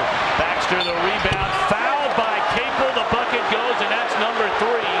answer. Baxter the rebound, fouled by Capel. The bucket goes, and that's number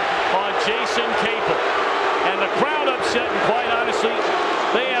 3 on Jason Capel. And the crowd upset, and quite honestly,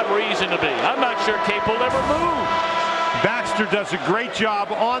 they have reason to be. I'm not sure Capel ever moved. Baxter does a great job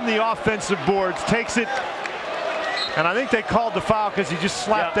on the offensive boards, takes it. And I think they called the foul because he just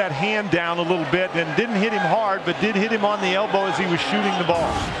slapped that hand down a little bit and didn't hit him hard, but did hit him on the elbow as he was shooting the ball.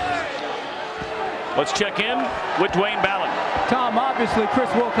 Let's check in with Dwayne Ballard. Tom, obviously Chris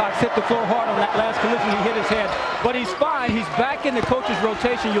Wilcox hit the floor hard on that last collision. He hit his head, but he's fine. He's back in the coach's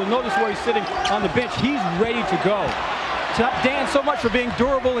rotation. You'll notice where he's sitting on the bench. He's ready to go. Dan, so much for being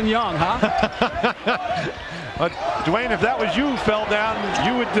durable and young, huh? Dwayne, if that was you who fell down,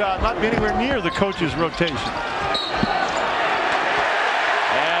 you would not be anywhere near the coach's rotation.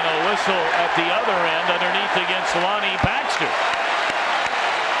 And a whistle at the other end underneath against Lonnie Baxter.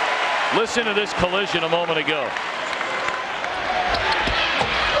 Listen to this collision a moment ago.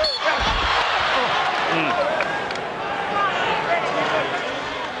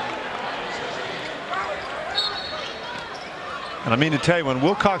 And I mean to tell you, when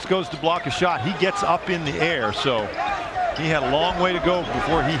Wilcox goes to block a shot, he gets up in the air, so he had a long way to go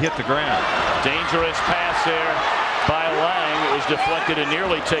before he hit the ground. Dangerous pass there by Lang. It was deflected and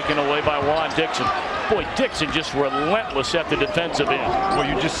nearly taken away by Juan Dixon. Boy, Dixon just relentless at the defensive end. Well,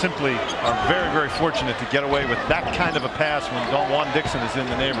 you just simply are very fortunate to get away with that kind of a pass when Juan Dixon is in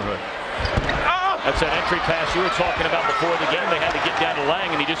the neighborhood. That's that entry pass you were talking about before the game. They had to get down to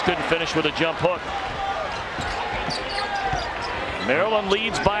Lang, and he just couldn't finish with a jump hook. Maryland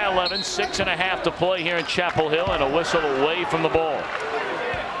leads by 11, 6.5 to play here in Chapel Hill, and a whistle away from the ball.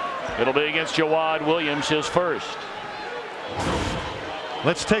 It'll be against Jawad Williams, his first.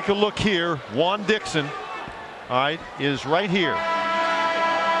 Let's take a look here. Juan Dixon, all right, is right here. All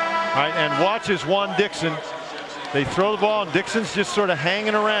right, and watch as Juan Dixon, they throw the ball, and Dixon's just sort of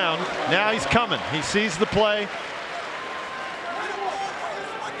hanging around. Now he's coming. He sees the play.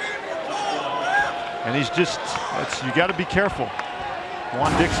 And he's just, you got to be careful.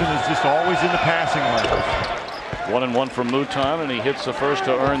 Juan Dixon is just always in the passing lane. 1-1 from Mouton, and he hits the first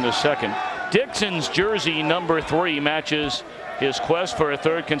to earn the second. Dixon's jersey number 3 matches his quest for a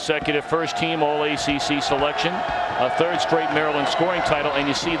 3rd consecutive first-team All-ACC selection, a 3rd straight Maryland scoring title, and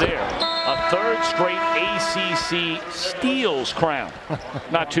you see there, a 3rd straight ACC steals crown.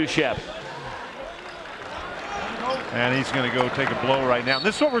 Not too shabby. And he's going to go take a blow right now.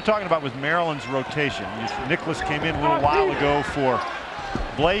 This is what we're talking about with Maryland's rotation. Nicholas came in a little while ago for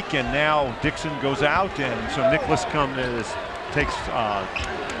Blake, and now Dixon goes out, and so Nicholas takes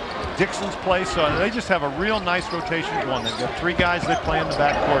Dixon's place. So they just have a real nice rotation going. They've got 3 guys that play in the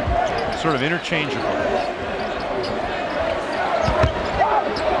backcourt, sort of interchangeable.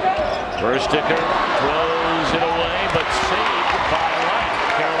 Versticker throws it away, but saved by Lang.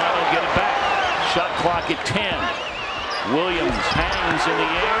 Carolina will get Shot clock at 10. Williams hangs in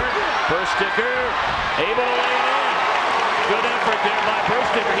the air. Bursticker able to lay it in. Good effort there by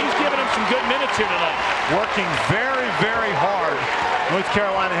Bursticker. He's given him some good minutes here tonight. Working very, very hard. North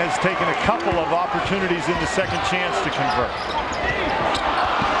Carolina has taken a couple of opportunities in the second chance to convert.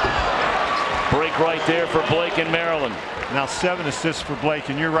 Break right there for Blake in Maryland. Now 7 assists for Blake,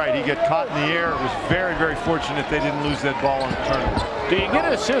 and you're right, he got caught in the air. It was very, very fortunate they didn't lose that ball on the turnover. Do you get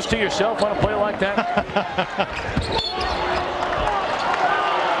an assist to yourself on a play like that?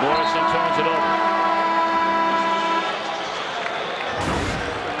 Morrison turns it over.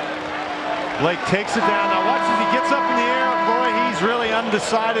 Blake takes it down. Now watch as he gets up in the air. Boy, he's really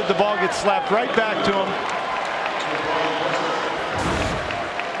undecided. The ball gets slapped right back to him.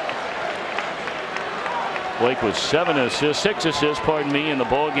 Blake with 6 assists, pardon me, in the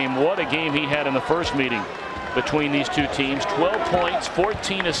ball game. What a game he had in the first meeting between these two teams. 12 points,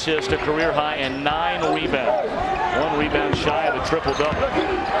 14 assists, a career high, and 9 rebounds. 1 rebound shy of a triple-double.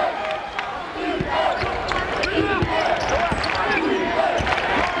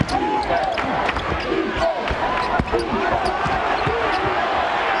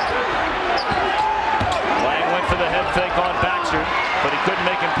 Lang went for the head fake on Baxter, but he couldn't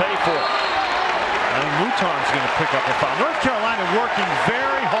make him pay for it. And Mouton's going to pick up a foul. North Carolina working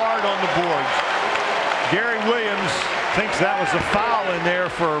very hard on the boards. Gary Williams thinks that was a foul in there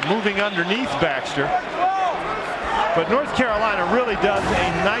for moving underneath Baxter. But North Carolina really does a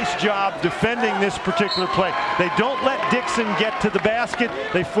nice job defending this particular play. They don't let Dixon get to the basket.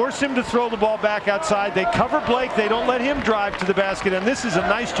 They force him to throw the ball back outside. They cover Blake. They don't let him drive to the basket. And this is a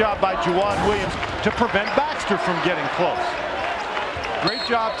nice job by Jawad Williams to prevent Baxter from getting close. Great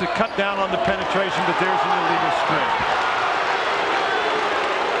job to cut down on the penetration, but there's an illegal screen.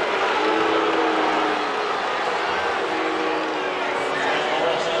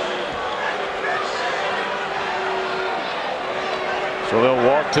 So they'll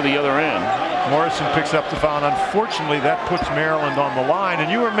walk to the other end. Morrison picks up the foul, and unfortunately that puts Maryland on the line.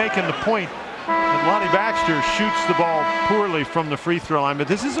 And you were making the point that Lonnie Baxter shoots the ball poorly from the free throw line, but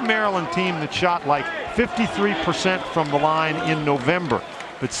this is a Maryland team that shot like 53% from the line in November.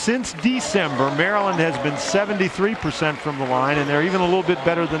 But since December, Maryland has been 73% from the line, and they're even a little bit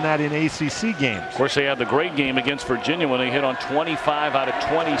better than that in ACC games. Of course, they had the great game against Virginia when they hit on 25 out of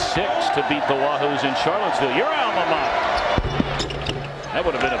 26 to beat the Wahoos in Charlottesville. Your alma mater. That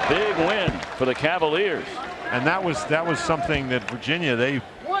would have been a big win for the Cavaliers. And that was something that Virginia, they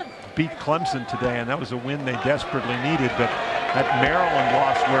beat Clemson today, and that was a win they desperately needed. But that Maryland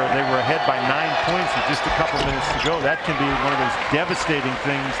loss where they were ahead by 9 points with just a couple minutes to go, that can be one of those devastating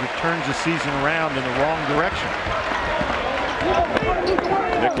things that turns the season around in the wrong direction.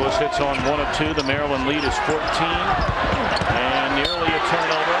 Nicholas hits on 1 of 2. The Maryland lead is 14. And nearly a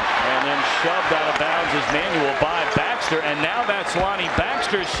turnover. And then shoved out of bounds is Manuel by Baxter. And now that's Lonnie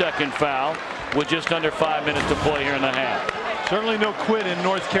Baxter's second foul with just under 5 minutes to play here in the half. Certainly no quit in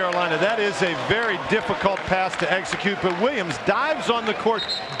North Carolina. That is a very difficult pass to execute, but Williams dives on the court,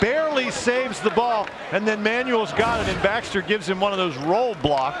 barely saves the ball, and then Manuel's got it, and Baxter gives him one of those roll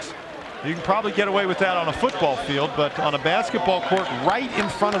blocks. You can probably get away with that on a football field, but on a basketball court right in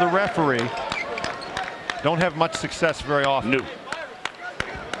front of the referee, don't have much success very often. No.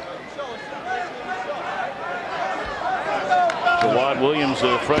 Jawad Williams,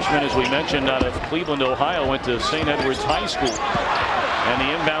 a freshman, as we mentioned, out of Cleveland, Ohio, went to St. Edward's High School. And the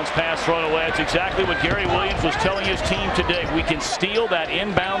inbounds pass thrown away. That's exactly what Gary Williams was telling his team today. We can steal that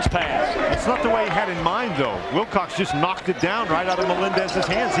inbounds pass. It's not the way he had in mind, though. Wilcox just knocked it down right out of Melendez's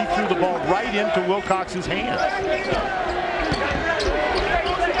hands. He threw the ball right into Wilcox's hands.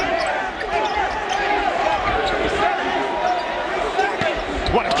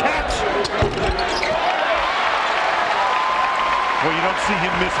 What a catch! Well, you don't see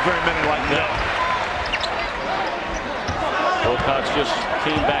him miss very many like that. Wilcox just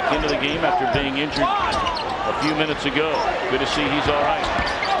came back into the game after being injured a few minutes ago. Good to see he's all right.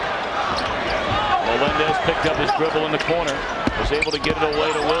 Melendez picked up his dribble in the corner. Was able to get it away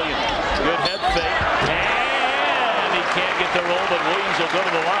to Williams. Good head fake. And he can't get the roll, but Williams will go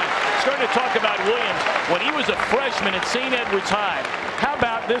to the line. Starting to talk about Williams when he was a freshman at St. Edward's High. How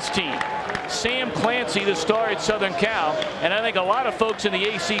about this team? Sam Clancy, the star at Southern Cal, and I think a lot of folks in the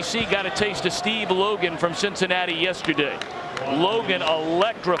ACC got a taste of Steve Logan from Cincinnati yesterday. Logan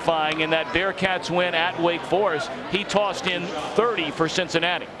electrifying in that Bearcats win at Wake Forest. He tossed in 30 for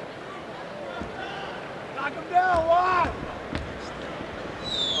Cincinnati. Knock him down,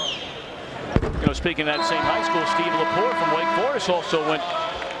 You know, speaking of that same high school, Steve Lepore from Wake Forest also went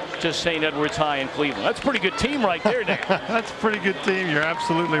to St. Edward's High in Cleveland. That's a pretty good team right there, Nick. That's a pretty good team. You're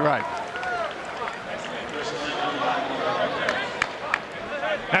absolutely right.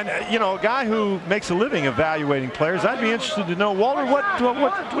 And, you know, a guy who makes a living evaluating players, I'd be interested to know, Walter, what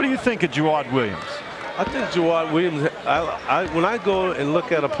do you think of Jawad Williams? I think Jawad Williams, when I go and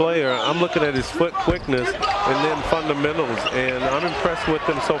look at a player, I'm looking at his foot quickness and then fundamentals, and I'm impressed with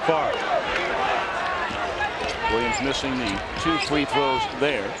him so far. Williams missing the 2 free throws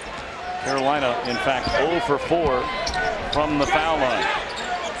there. Carolina, in fact, 0 for 4 from the foul line.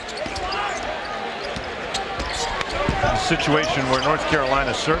 A situation where North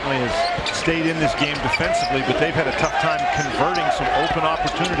Carolina certainly has stayed in this game defensively, but they've had a tough time converting some open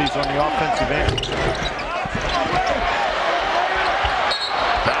opportunities on the offensive end.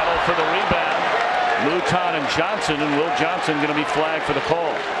 Battle for the rebound. Mouton and Johnson, and Will Johnson going to be flagged for the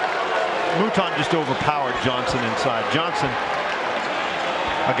call. Mouton just overpowered Johnson inside. Johnson,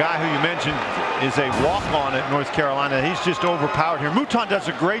 a guy who you mentioned is a walk-on at North Carolina. He's just overpowered here. Mouton does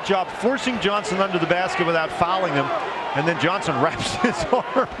a great job forcing Johnson under the basket without fouling him, and then Johnson wraps his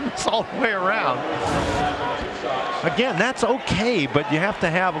arms all the way around. Again, that's okay, but you have to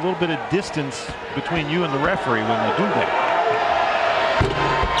have a little bit of distance between you and the referee when you do that.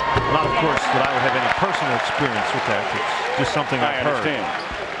 Not, of course, that I would have any personal experience with that. It's just something I've heard.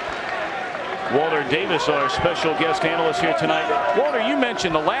 Walter Davis, our special guest analyst here tonight. Walter, you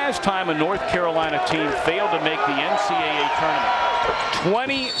mentioned the last time a North Carolina team failed to make the NCAA tournament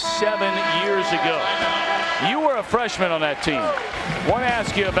 27 years ago. You were a freshman on that team. I want to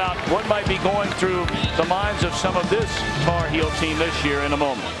ask you about what might be going through the minds of some of this Tar Heel team this year in a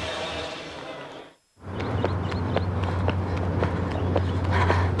moment.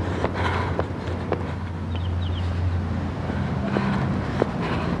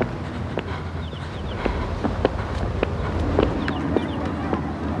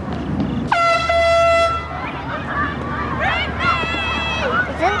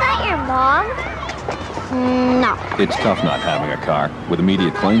 It's tough not having a car. With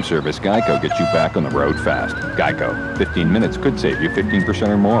immediate claim service, Geico gets you back on the road fast. Geico. 15 minutes could save you 15%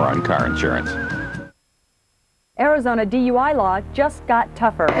 or more on car insurance. Arizona DUI law just got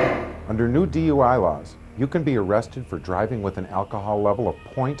tougher. Under new DUI laws, you can be arrested for driving with an alcohol level of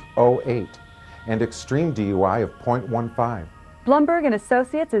 0.08 and extreme DUI of 0.15. Blumberg and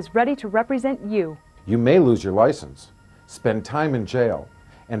Associates is ready to represent you. You may lose your license, spend time in jail,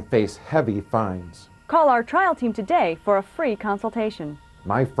 and face heavy fines. Call our trial team today for a free consultation.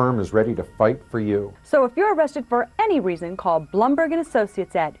 My firm is ready to fight for you. So if you're arrested for any reason, call Blumberg and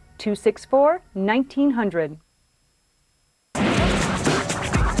Associates at 264-1900.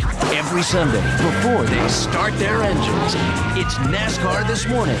 Every Sunday before they start their engines, it's NASCAR This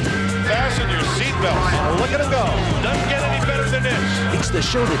Morning. Fasten your seatbelts. Look at them go. Doesn't get any better than this. It's the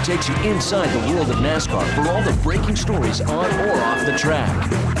show that takes you inside the world of NASCAR for all the breaking stories on or off the track.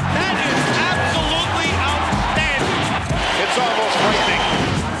 That is absolutely outstanding. It's almost frightening.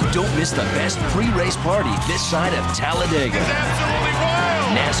 Don't miss the best pre-race party this side of Talladega. It's absolutely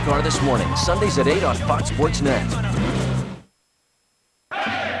wild. NASCAR This Morning, Sundays at 8 on Fox Sports Net.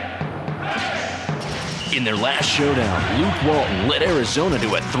 In their last showdown, Luke Walton led Arizona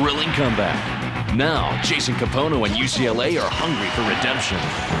to a thrilling comeback. Now, Jason Capono and UCLA are hungry for redemption.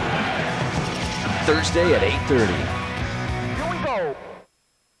 Thursday at 8:30. Here we go.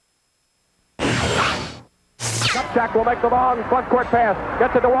 Kupchak will make the long front court pass.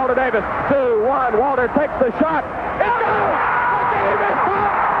 Gets it to Walter Davis. 2-1. Walter takes the shot. It goes! The game is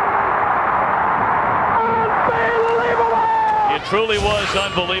up! It truly was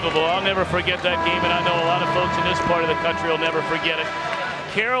unbelievable. I'll never forget that game, and I know a lot of folks in this part of the country will never forget it.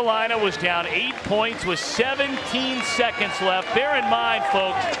 Carolina was down 8 points with 17 seconds left. Bear in mind,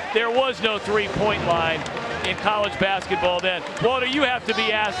 folks, there was no three-point line in college basketball then. Walter, you have to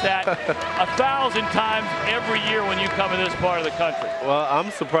be asked that 1,000 times every year when you come to this part of the country. Well,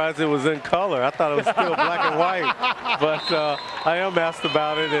 I'm surprised it was in color. I thought it was still black and white. But I am asked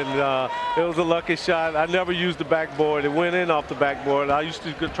about it, and it was a lucky shot. I never used the backboard. It went in off the backboard. I used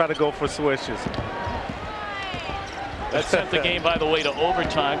to try to go for swishes. That sent the game, by the way, to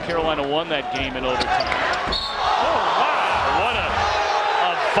overtime. Carolina won that game in overtime. Oh, wow. What a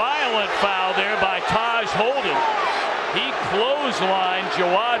violent foul there by Taj Holden. He clotheslined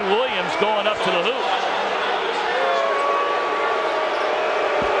Jawad Williams going up to the hoop.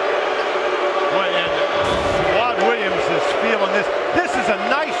 And Jawad Williams is feeling this. This is a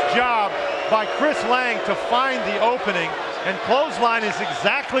nice job by Chris Lang to find the opening. And clothesline is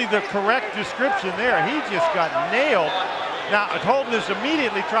exactly the correct description there. He just got nailed. Now, Holden is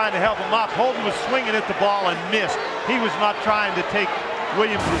immediately trying to help him up. Holden was swinging at the ball and missed. He was not trying to take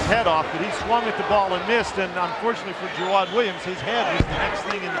Williams' head off, but he swung at the ball and missed. And unfortunately for Jawad Williams, his head was the next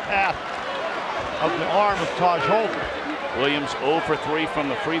thing in the path of the arm of Taj Holden. Williams 0 for 3 from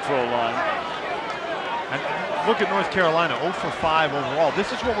the free throw line. And look at North Carolina, 0 for 5 overall.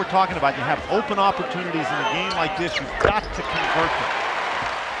 This is what we're talking about. You have open opportunities in a game like this. You've got to convert them.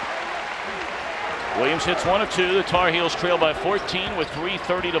 Williams hits 1 of 2. The Tar Heels trail by 14 with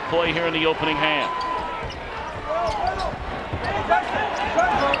 3:30 to play here in the opening half.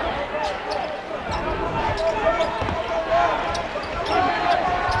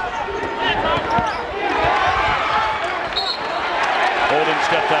 Holden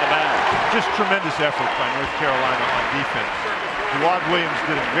stepped out of bounds. Just tremendous effort by North Carolina on defense. Jawad Williams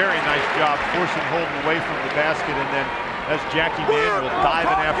did a very nice job forcing Holden away from the basket, and then as Jackie Manuel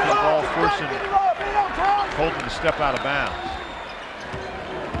diving after the ball, forcing Holden to step out of bounds.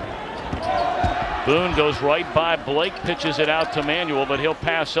 Boone goes right by Blake, pitches it out to Manuel, but he'll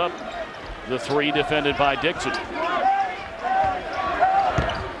pass up the 3 defended by Dixon.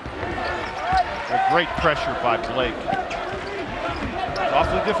 A great pressure by Blake. It's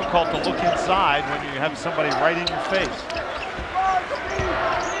awfully difficult to look inside when you have somebody right in your face.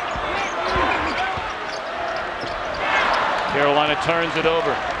 Carolina turns it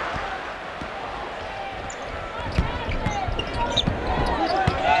over.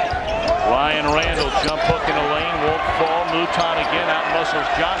 Ryan Randall jump hook in the lane, won't fall. Mouton again out-muscles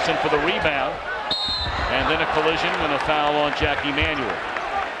Johnson for the rebound. And then a collision and a foul on Jackie Manuel.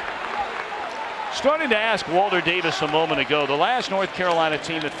 Starting to ask Walter Davis a moment ago, the last North Carolina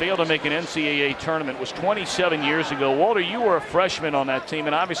team that failed to make an NCAA tournament was 27 years ago. Walter, you were a freshman on that team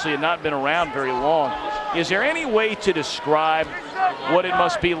and obviously had not been around very long. Is there any way to describe what it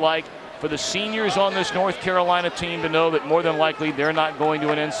must be like for the seniors on this North Carolina team to know that more than likely they're not going to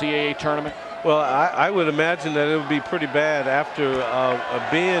an NCAA tournament? Well, I would imagine that it would be pretty bad after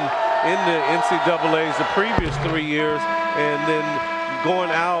being in the NCAAs the previous 3 years and then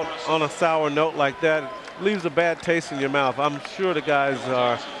going out on a sour note like that. Leaves a bad taste in your mouth. I'm sure the guys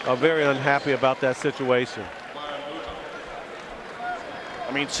are very unhappy about that situation.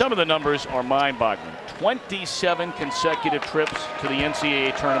 I mean, some of the numbers are mind-boggling. 27 consecutive trips to the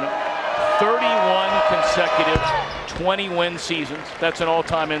NCAA tournament, 31 consecutive 20-win seasons. That's an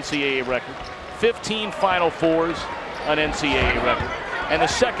all-time NCAA record. 15 Final Fours, an NCAA record. And the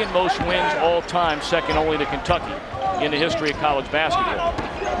second most wins all-time, second only to Kentucky in the history of college basketball.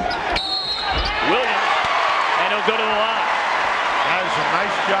 Williams, and he'll go to the line. That is a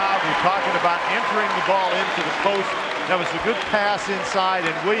nice job. We're talking about entering the ball into the post. That was a good pass inside,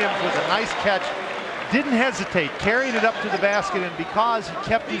 and Williams with a nice catch. Didn't hesitate, carried it up to the basket, and because he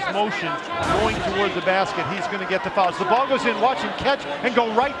kept his motion going toward the basket, he's going to get the foul. As the ball goes in, watch him catch and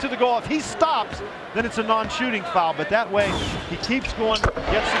go right to the goal. If he stops, then it's a non-shooting foul, but that way he keeps going,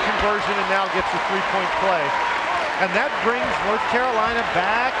 gets the conversion, and now gets the three-point play. And that brings North Carolina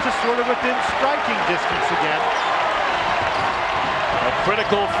back to sort of within striking distance again. A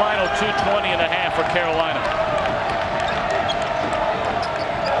critical final 2:20 and a half for Carolina.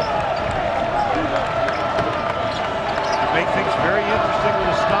 Make things very interesting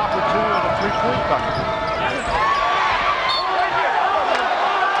with a stop or two and a three-point bucket.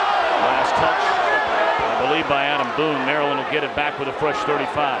 Last touch, I believe, by Adam Boone. Maryland will get it back with a fresh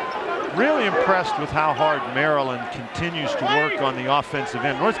 35. Really impressed with how hard Maryland continues to work on the offensive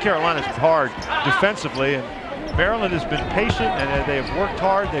end. North Carolina's hard defensively, and Maryland has been patient, and they have worked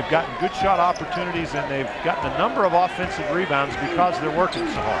hard. They've gotten good shot opportunities, and they've gotten a number of offensive rebounds because they're working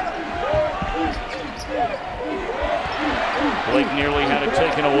so hard. Blake nearly had it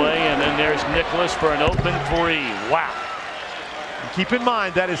taken away, and then there's Nicholas for an open 3. Wow. And keep in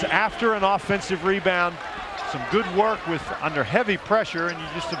mind, that is after an offensive rebound. Some good work with under heavy pressure, and you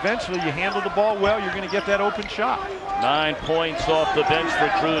just eventually you handle the ball well, you're going to get that open shot. 9 points off the bench for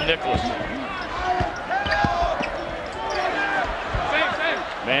Drew Nicholas.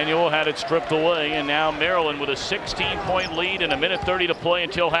 Manuel had it stripped away, and now Maryland with a 16-point lead and a minute 30 to play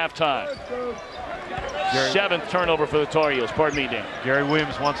until halftime. 7th turnover for the Tar Heels. Pardon me, Dan. Gary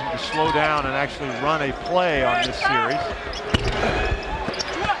Williams wants him to slow down and actually run a play on this series.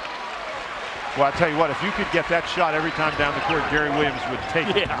 Well, I tell you what, if you could get that shot every time down the court, Gary Williams would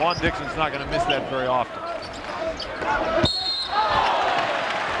take it. Juan Dixon's not going to miss that very often.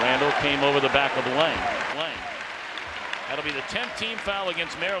 Randall came over the back of Lang. That'll be the 10th team foul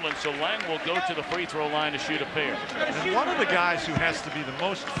against Maryland, so Lang will go to the free throw line to shoot a pair. And one of the guys who has to be the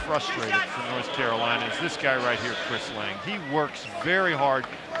most frustrated for North Carolina is this guy right here, Chris Lang. He works very hard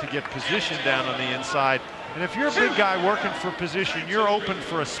to get position down on the inside. And if you're a big guy working for position, you're open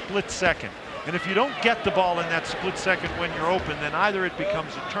for a split second. And if you don't get the ball in that split second when you're open, then either it becomes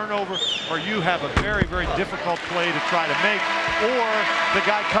a turnover or you have a very, very difficult play to try to make, or the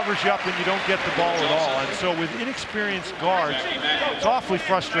guy covers you up and you don't get the ball at all. And so with inexperienced guards, it's awfully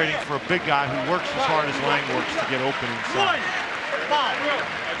frustrating for a big guy who works as hard as Lang works to get open inside.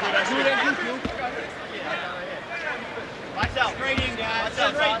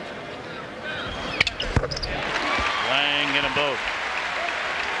 Lang in them both.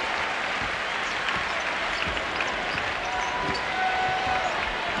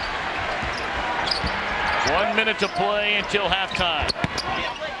 One minute to play until halftime.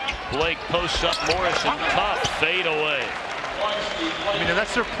 Blake posts up Morrison. Tough fade away. I mean,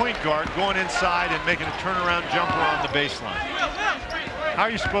 that's their point guard going inside and making a turnaround jumper on the baseline. How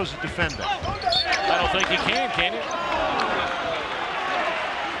are you supposed to defend that? I don't think you can you?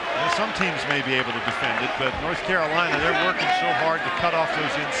 Well, some teams may be able to defend it, but North Carolina, they're working so hard to cut off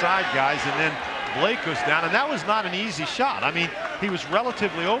those inside guys, and then Blake goes down, and that was not an easy shot. I mean, he was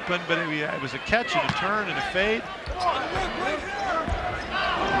relatively open, but it was a catch and a turn and a fade.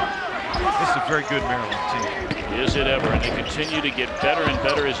 This is a very good Maryland team. Is it ever? And they continue to get better and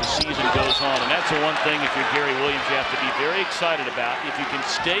better as the season goes on. And that's the one thing, if you're Gary Williams, you have to be very excited about. If you can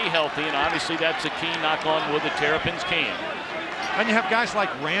stay healthy, and obviously that's a key, knock on wood, the Terrapins can. And you have guys like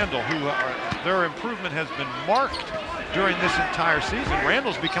Randall, who their improvement has been marked during this entire season.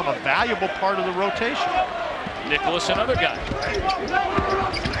 Randall's become a valuable part of the rotation. Nicholas, another guy.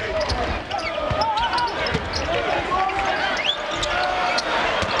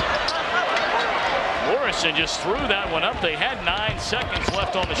 Morrison just threw that one up. They had 9 seconds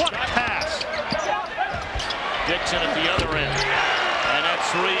left on the shot. Pass. Dixon at the other end. And that's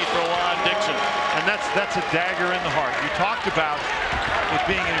 3 for Juan Dixon. And that's a dagger in the heart. You talked about it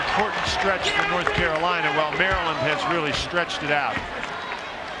being an important stretch for North Carolina, while Maryland has really stretched it out.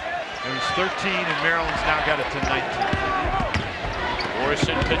 It was 13, and Maryland's now got it to 19.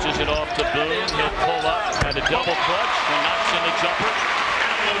 Morrison pitches it off to Boone. He'll pull up, and a double clutch, and knocks in the jumper.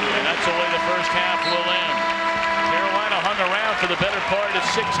 And that's the way the first half will end. Carolina hung around for the better part of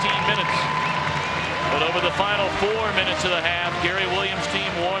 16 minutes. But over the final 4 minutes of the half, Gary Williams' team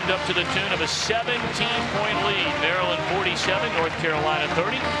warmed up to the tune of a 17-point lead. Maryland 47, North Carolina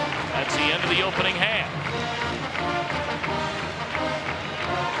 30. That's the end of the opening half.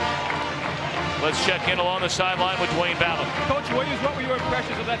 Let's check in along the sideline with Dwayne Ballard. Coach Williams, what were your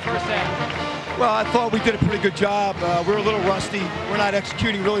impressions of that first half? Well, I thought we did a pretty good job. We're a little rusty. We're not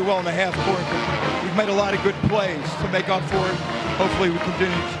executing really well in the half court, but we've made a lot of good plays to make up for it. Hopefully we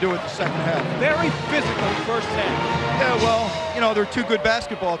continue to do it the second half. Very physical first half. Yeah, well, you know, they're two good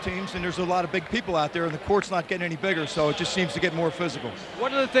basketball teams, and there's a lot of big people out there, and the court's not getting any bigger, so it just seems to get more physical.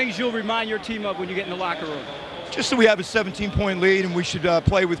 What are the things you'll remind your team of when you get in the locker room? Just that we have a 17-point lead, and we should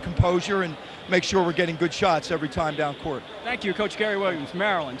play with composure and make sure we're getting good shots every time down court. Thank you, Coach Gary Williams.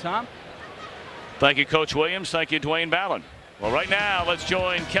 Maryland, Tom? Thank you, Coach Williams. Thank you, Dwayne Ballard. Well, right now, let's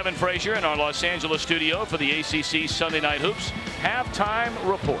join Kevin Frazier in our Los Angeles studio for the ACC Sunday Night Hoops Halftime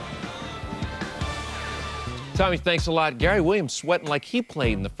Report. Tommy, thanks a lot. Gary Williams sweating like he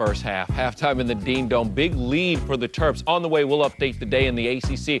played in the first half. Halftime in the Dean Dome. Big lead for the Terps. On the way, we'll update the day in the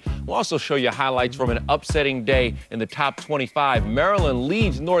ACC. We'll also show you highlights from an upsetting day in the top 25. Maryland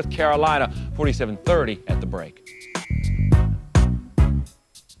leads North Carolina 47-30 at the break.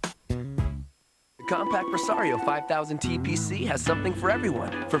 Compact Presario 5000 TPC has something for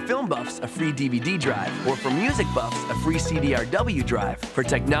everyone. For film buffs, a free DVD drive, or for music buffs, a free CDRW drive. For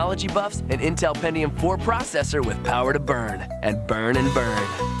technology buffs, an Intel Pentium 4 processor with power to burn. And burn and burn.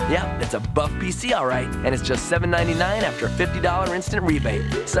 Yep, it's a buff PC all right, and it's just $7.99 after a $50 instant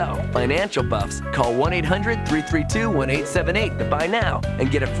rebate. So, financial buffs, call 1-800-332-1878 to buy now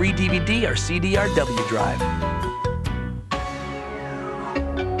and get a free DVD or CDRW drive.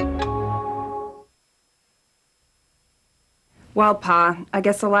 Well, Pa, I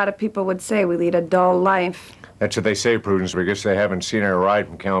guess a lot of people would say we lead a dull life. That's what they say, Prudence, because they haven't seen our ride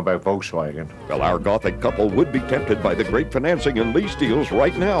from Camelback Volkswagen. Well, our Gothic couple would be tempted by the great financing and lease deals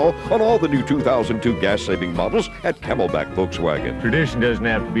right now on all the new 2002 gas-saving models at Camelback Volkswagen. Tradition doesn't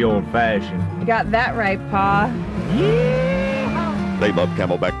have to be old-fashioned. You got that right, Pa. They love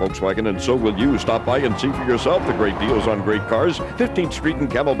Camelback Volkswagen, and so will you. Stop by and see for yourself the great deals on great cars. 15th Street in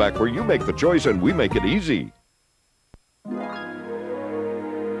Camelback, where you make the choice and we make it easy.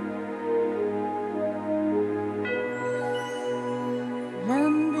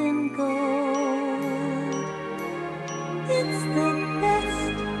 London gold, it's the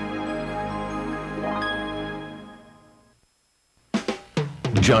best.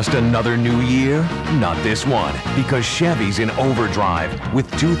 Just another new year? Not this one, because Chevy's in overdrive with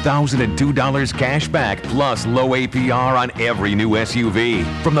 $2,002 cash back plus low APR on every new SUV.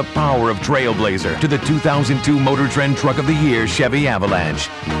 From the power of Trailblazer to the 2002 Motor Trend Truck of the Year Chevy Avalanche.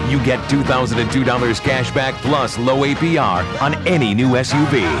 You get $2,002 cash back plus low APR on any new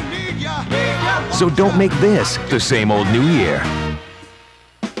SUV. So don't make this the same old new year.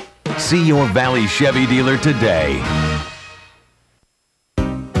 See your Valley Chevy dealer today.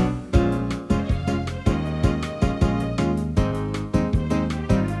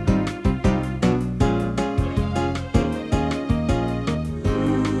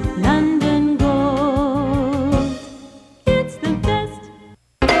 London Gold, it's the best.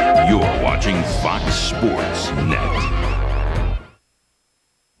 You're watching Fox Sports Net.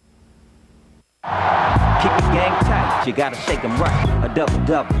 Keep the game tight, you gotta shake them right. A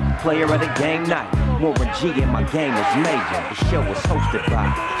double-double, player of the game night. Warren G and my game is major. The show was hosted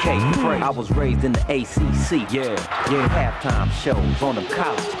by K. Frey. I was raised in the ACC. Yeah. Halftime shows on the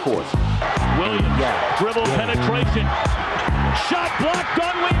college course. Williams, dribble penetration. Shot blocked,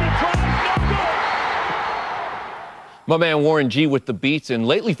 Dunleavy tries, no good. My man Warren G with the beats, and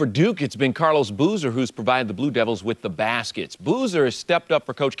lately for Duke, it's been Carlos Boozer who's provided the Blue Devils with the baskets. Boozer has stepped up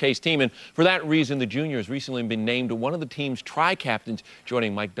for Coach K's team, and for that reason, the junior has recently been named one of the team's tri-captains,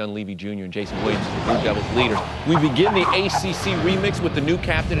 joining Mike Dunleavy Jr. and Jason Williams as the Blue Devils leaders. We begin the ACC remix with the new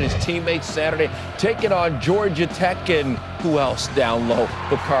captain and his teammates Saturday, taking on Georgia Tech, and who else down low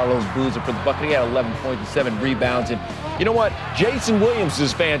but Carlos Boozer for the Bucket. He had 11 points and 7 rebounds, and you know what? Jason Williams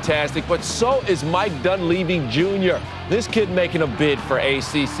is fantastic, but so is Mike Dunleavy Jr. This kid making a bid for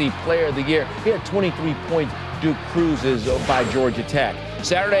ACC Player of the Year. He had 23 points. Duke cruises by Georgia Tech.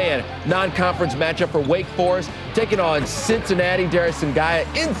 Saturday, a non-conference matchup for Wake Forest, taking on Cincinnati. Darius Ngaya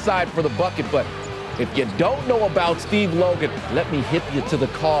inside for the bucket, but if you don't know about Steve Logan, let me hit you to the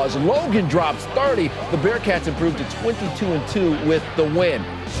cause. Logan drops 30. The Bearcats improved to 22-2 with the win.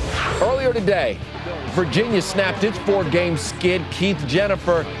 Earlier today, Virginia snapped its 4-game skid. Keith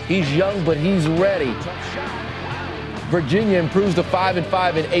Jennifer, he's young, but he's ready. Virginia improves to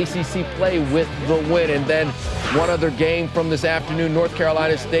 5-5 in ACC play with the win. And then one other game from this afternoon, North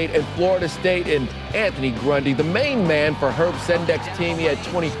Carolina State and Florida State, and Anthony Grundy, the main man for Herb Sendek's team. He had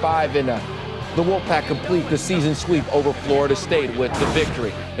 25 in the Wolfpack complete the season sweep over Florida State with the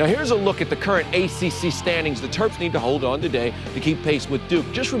victory. Now here's a look at the current ACC standings. The Terps need to hold on today to keep pace with Duke.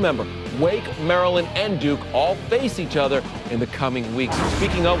 Just remember, Wake, Maryland, and Duke all face each other in the coming weeks.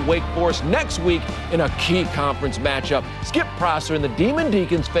 Speaking of Wake Forest, next week in a key conference matchup, Skip Prosser and the Demon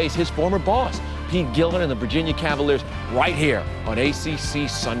Deacons face his former boss, Pete Gillen and the Virginia Cavaliers, right here on ACC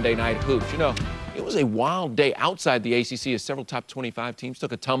Sunday Night Hoops. You know, it was a wild day outside the ACC as several top 25 teams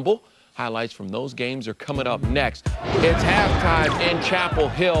took a tumble. Highlights from those games are coming up next. It's halftime in Chapel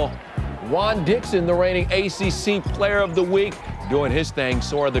Hill. Juan Dixon, the reigning ACC Player of the Week, doing his thing.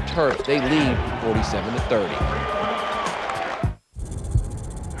 So are the Terps. They lead 47-30.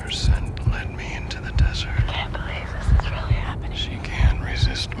 Her scent led me into the desert. I can't believe this is really happening. She can't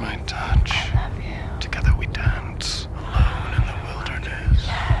resist my touch. I love you. Together we dance, alone in the wilderness.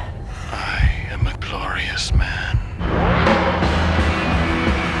 Yes. I am a glorious man.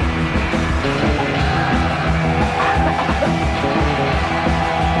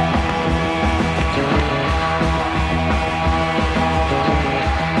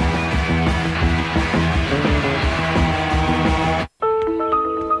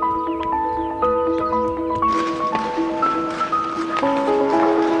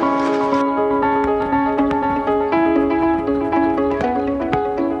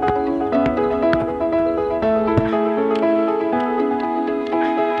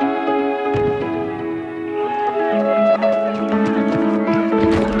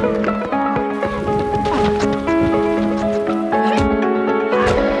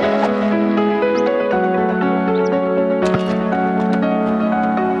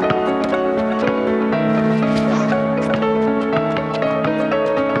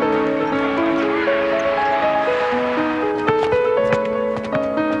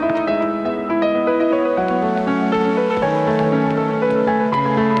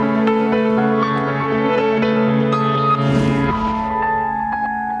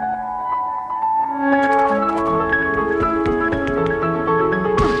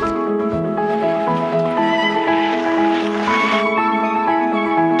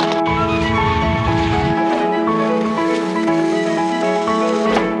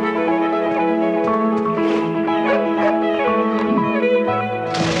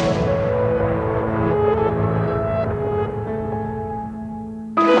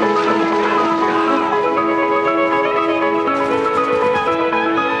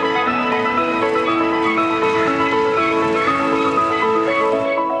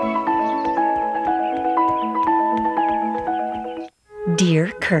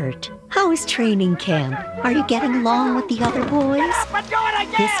 Dear Kurt, how is training camp? Are you getting along with the other boys?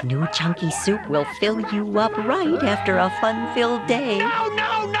 This new chunky soup will fill you up right after a fun-filled day.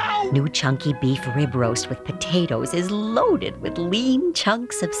 No! New chunky beef rib roast with potatoes is loaded with lean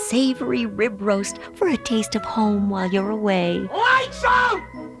chunks of savory rib roast for a taste of home while you're away. Lights out!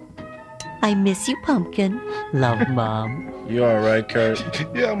 I miss you, Pumpkin. Love, Mom. You all right, Kurt?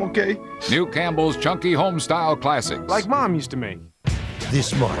 Yeah, I'm okay. New Campbell's Chunky Homestyle Classics. Like Mom used to make.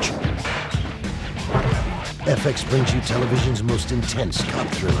 This March, FX brings you television's most intense cop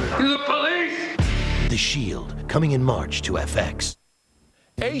thriller. The police! The Shield, coming in March to FX.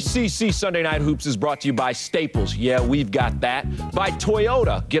 ACC Sunday Night Hoops is brought to you by Staples. Yeah, we've got that. By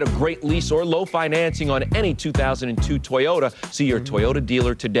Toyota. Get a great lease or low financing on any 2002 Toyota. See your Toyota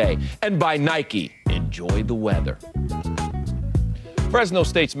dealer today. And by Nike. Enjoy the weather. Fresno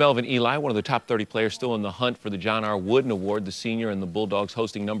State's Melvin Ely, one of the top 30 players still in the hunt for the John R. Wooden Award, the senior, and the Bulldogs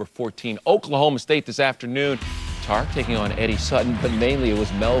hosting number 14 Oklahoma State this afternoon. Tar taking on Eddie Sutton, but mainly it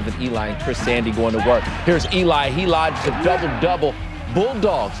was Melvin Ely and Chris Sandy going to work. Here's Ely. He lodged a double-double.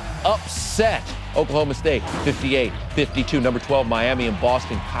 Bulldogs upset Oklahoma State 58-52. Number 12 Miami and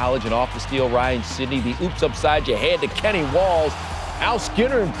Boston College, and off the steal Ryan Sidney. The oops upside your head to Kenny Walls. Al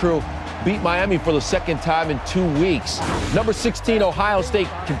Skinner and crew beat Miami for the second time in 2 weeks. Number 16 Ohio State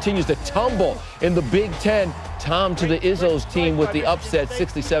continues to tumble in the Big Ten. Tom to the Izzo's team with the upset,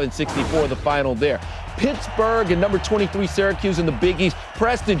 67-64 the final there. Pittsburgh and number 23 Syracuse in the Big East.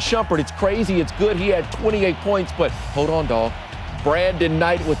 Preston Shumpert, it's crazy, it's good. He had 28 points, but hold on, dog. Brandon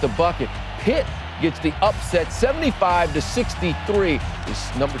Knight with the bucket. Pitt gets the upset, 75-63.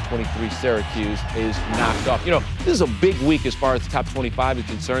 This number 23 Syracuse is knocked off. You know, this is a big week as far as the top 25 is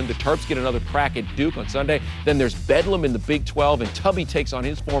concerned. The Terps get another crack at Duke on Sunday. Then there's Bedlam in the Big 12, and Tubby takes on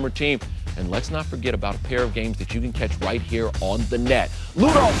his former team. And let's not forget about a pair of games that you can catch right here on the net.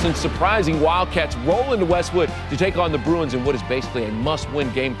 Ludolfson's surprising Wildcats roll into Westwood to take on the Bruins in what is basically a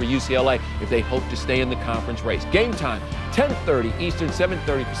must-win game for UCLA if they hope to stay in the conference race. Game time, 10:30 Eastern,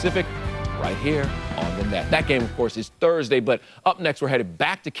 7:30 Pacific, right here on the net. That game, of course, is Thursday, but up next, we're headed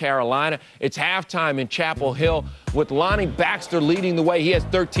back to Carolina. It's halftime in Chapel Hill with Lonnie Baxter leading the way. He has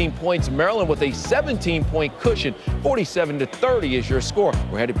 13 points. Maryland with a 17-point cushion. 47-30 is your score.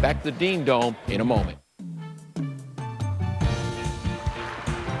 We're headed back to the Dean Dome in a moment.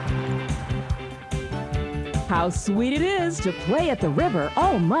 How sweet it is to play at the river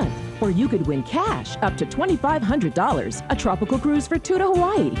all month. Or you could win cash up to $2,500, a tropical cruise for 2 to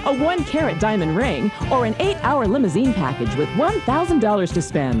Hawaii, a 1-carat diamond ring, or an 8-hour limousine package with $1,000 to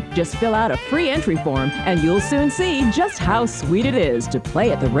spend. Just fill out a free entry form and you'll soon see just how sweet it is to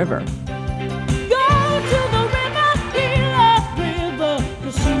play at the river. Go to the river, Gila River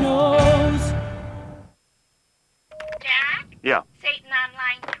Casinos. Jack? Yeah. Satan on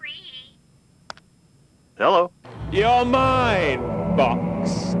line 3. Hello. You're mine,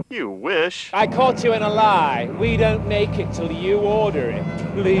 Box. You wish. I caught you in a lie. We don't make it till you order it,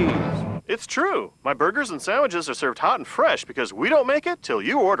 please. It's true. My burgers and sandwiches are served hot and fresh because we don't make it till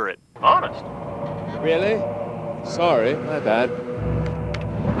you order it. Honest. Really? Sorry, my bad.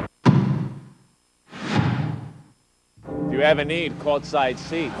 If you ever need courtside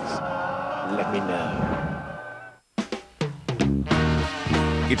seats, let me know.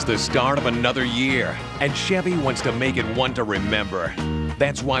 It's the start of another year, and Chevy wants to make it one to remember.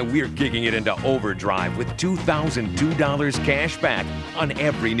 That's why we're kicking it into overdrive with $2,002 cash back on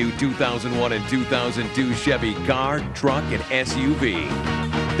every new 2001 and 2002 Chevy car, truck, and SUV.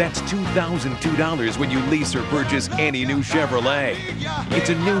 That's $2,002 when you lease or purchase any new Chevrolet.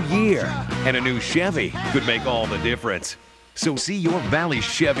 It's a new year, and a new Chevy could make all the difference. So see your Valley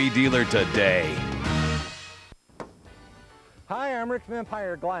Chevy dealer today. Hi, I'm Rick from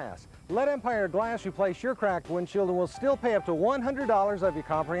Empire Glass. Let Empire Glass replace your cracked windshield and we'll still pay up to $100 of your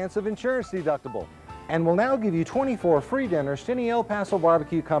comprehensive insurance deductible. And we'll now give you 24 free dinners to any El Paso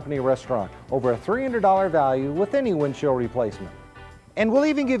Barbecue Company restaurant, over a $300 value with any windshield replacement. And we'll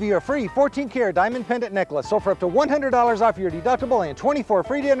even give you a free 14-karat diamond pendant necklace, so for up to $100 off your deductible and 24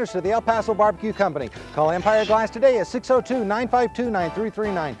 free dinners to the El Paso Barbecue Company. Call Empire Glass today at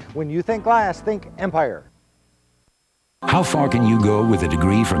 602-952-9339. When you think glass, think Empire. How far can you go with a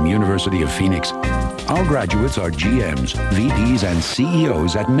degree from University of Phoenix? Our graduates are GMs, VPs, and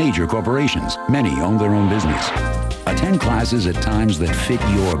CEOs at major corporations. Many own their own business. Attend classes at times that fit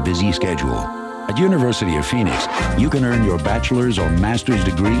your busy schedule. At University of Phoenix, you can earn your bachelor's or master's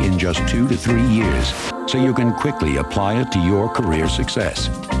degree in just 2 to 3 years, so you can quickly apply it to your career success.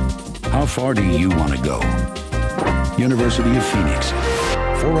 How far do you want to go? University of Phoenix,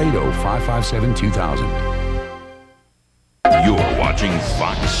 480-557-2000. You're watching watching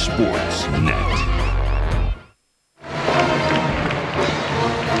Fox Sports Net.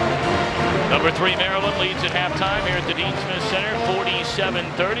 Number 3, Maryland leads at halftime here at the Dean Smith Center,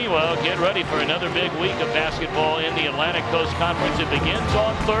 47-30. Well, get ready for another big week of basketball in the Atlantic Coast Conference. It begins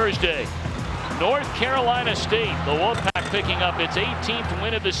on Thursday. North Carolina State, the Wolfpack picking up its 18th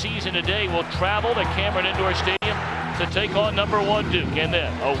win of the season today, will travel to Cameron Indoor Stadium to take on number 1 Duke. And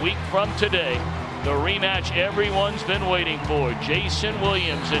then a week from today, the rematch everyone's been waiting for. Jason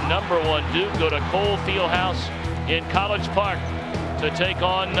Williams and number 1 Duke go to Cole Fieldhouse in College Park to take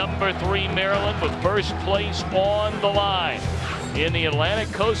on number 3 Maryland with first place on the line in the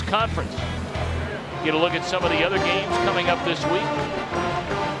Atlantic Coast Conference. Get a look at some of the other games coming up this week.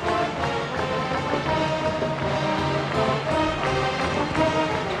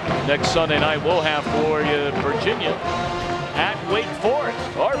 Next Sunday night we'll have for you Virginia at Wake Forest.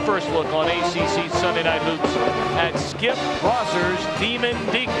 Our first look on ACC Sunday Night Hoops at Skip Prosser's Demon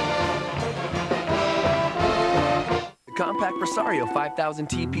Deacon. The Compact Presario 5000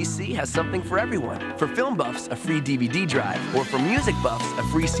 TPC has something for everyone. For film buffs, a free DVD drive, or for music buffs, a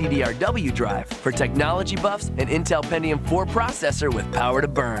free CDRW drive. For technology buffs, an Intel Pentium 4 processor with power to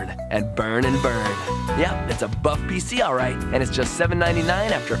burn and burn and burn. Yep, it's a buff PC, all right, and it's just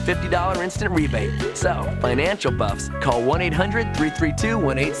 $7.99 after a $50 instant rebate. So, financial buffs, call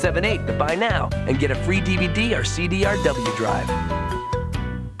 1-800-332-1878 to buy now and get a free DVD or CDRW drive.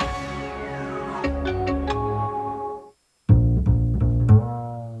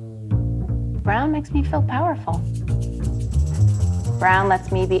 Brown makes me feel powerful. Brown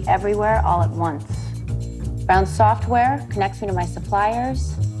lets me be everywhere all at once. Brown software connects me to my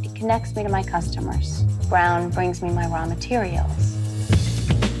suppliers. It connects me to my customers. Brown brings me my raw materials.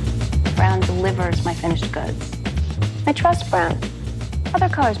 Brown delivers my finished goods. I trust Brown. Other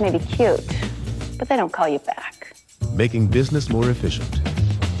colors may be cute, but they don't call you back. Making business more efficient.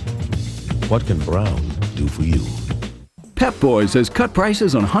 What can Brown do for you? Pep Boys has cut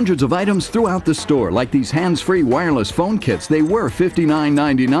prices on hundreds of items throughout the store, like these hands-free wireless phone kits. They were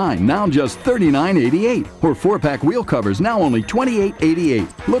 $59.99, now just $39.88. Or 4-pack wheel covers, now only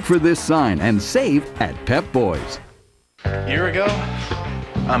 $28.88. Look for this sign and save at Pep Boys. A year ago,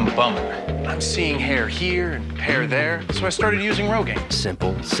 I'm bumming. I'm seeing hair here and hair there, so I started using Rogaine.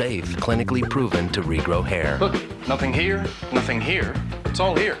 Simple, safe, clinically proven to regrow hair. Look, nothing here, nothing here. It's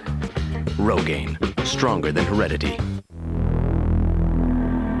all here. Rogaine, stronger than heredity.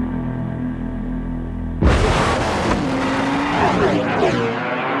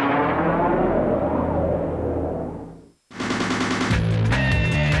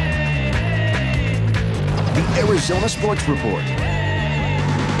 The Arizona Sports Report.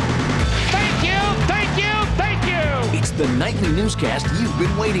 Thank you, thank you, thank you! It's the nightly newscast you've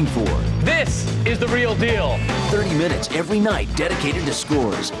been waiting for. This is the real deal. 30 minutes every night dedicated to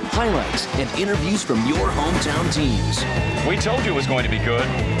scores, highlights, and interviews from your hometown teams. We told you it was going to be good.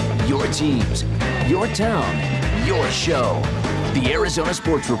 Your teams, your town, your show. The Arizona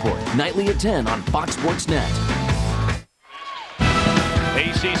Sports Report, nightly at 10 on Fox Sports Net.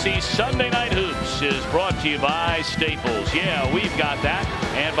 ACC Sunday Night Hoops is brought to you by Staples. Yeah, we've got that.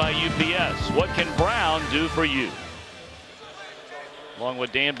 And by UPS. What can Brown do for you? Along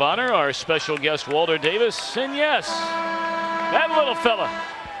with Dan Bonner, our special guest Walter Davis. And yes, that little fella.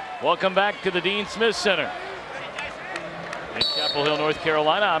 Welcome back to the Dean Smith Center. In Chapel Hill, North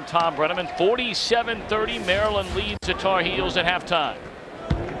Carolina, I'm Tom Brenneman. 47-30, Maryland leads the Tar Heels at halftime.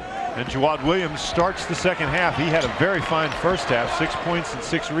 And Jawad Williams starts the second half. He had a very fine first half, 6 points and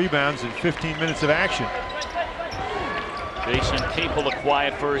 6 rebounds in 15 minutes of action. Jason Capel, a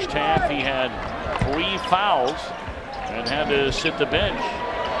quiet first half. He had 3 fouls and had to sit the bench.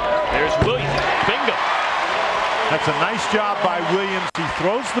 There's Williams. Bingo. That's a nice job by Williams. He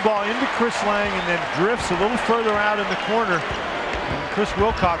throws the ball into Chris Lang and then drifts a little further out in the corner. And Chris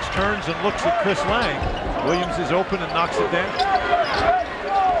Wilcox turns and looks at Chris Lang. Williams is open and knocks it down.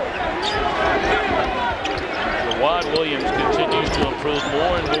 Jawad Williams continues to improve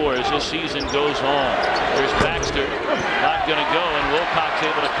more and more as this season goes on. There's Baxter, not going to go, and Wilcox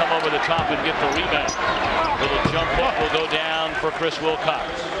able to come over the top and get the rebound. Little jump hook will go down for Chris Wilcox.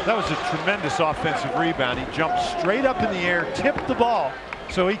 That was a tremendous offensive rebound. He jumped straight up in the air, tipped the ball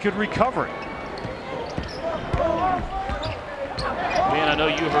so he could recover it. Man, I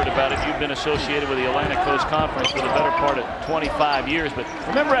know you heard about it. You've been associated with the Atlantic Coast Conference for the better part of 25 years. But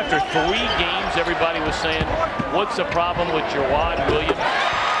remember, after 3 games, everybody was saying, what's the problem with Jawad Williams?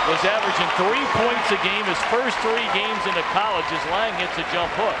 Was averaging 3 points a game his first 3 games into college as Lang hits a jump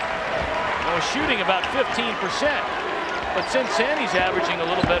hook. And was shooting about 15%. But since then, he's averaging a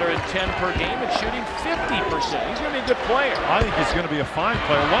little better at 10 per game and shooting 50%. He's going to be a good player. I think he's going to be a fine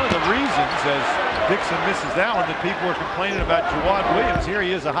player. One of the reasons, as Dixon misses that one, that people were complaining about Jawad Williams. Here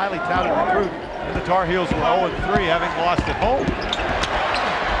he is, a highly touted recruit, and the Tar Heels were 0-3, having lost at home.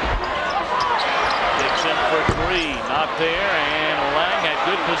 Dixon for three, not there, and Lang had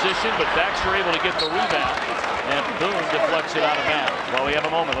good position, but Baxter able to get the rebound, and Boone deflects it out of bounds. While we have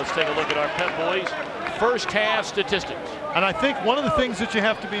a moment, let's take a look at our Pep Boys first half statistics. And I think one of the things that you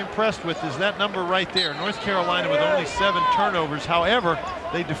have to be impressed with is that number right there. North Carolina with only 7 turnovers. However,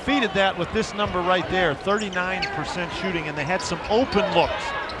 they defeated that with this number right there, 39% shooting, and they had some open looks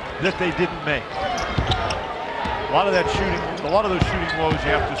that they didn't make. A lot of those shooting woes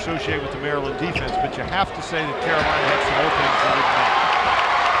you have to associate with the Maryland defense, but you have to say that Carolina had some openings they didn't make.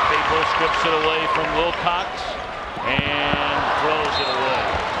 Capel strips it away from Wilcox and throws it away.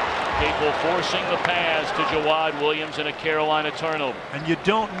 Capel forcing the pass to Jawad Williams and a Carolina turnover. And you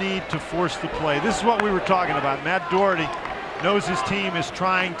don't need to force the play. This is what we were talking about. Matt Doherty knows his team is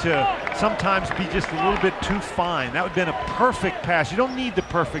trying to sometimes be just a little bit too fine. That would have been a perfect pass. You don't need the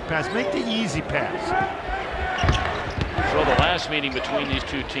perfect pass. Make the easy pass. So the last meeting between these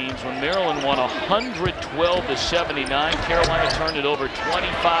two teams, when Maryland won 112-79, Carolina turned it over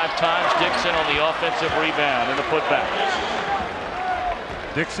 25 times. Dixon on the offensive rebound and the putback.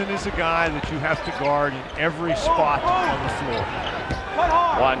 Dixon is a guy that you have to guard in every spot on the floor.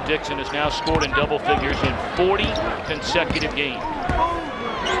 Juan Dixon has now scored in double figures in 40 consecutive games.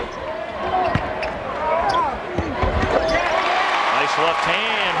 Nice left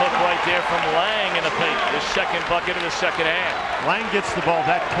hand hook right there from Lang in the paint. His second bucket of the second half. Lang gets the ball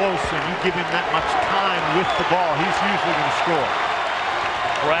that close and you give him that much time with the ball, he's usually going to score.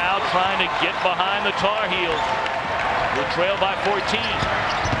 Crowd trying to get behind the Tar Heels. We trail by 14.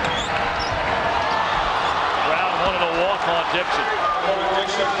 Brown wanted to walk on Dixon.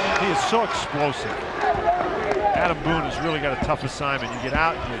 He is so explosive. Adam Boone has really got a tough assignment. You get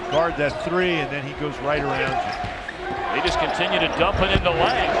out, you guard that three, and then he goes right around you. They just continue to dump it into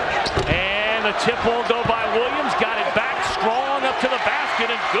Lang. And the tip won't go by Williams. Got it back strong up to the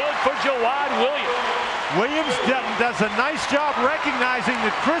basket, and good for Jawad Williams. Williams does a nice job recognizing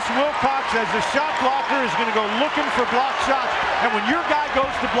that Chris Wilcox, as the shot blocker, is going to go looking for block shots. And when your guy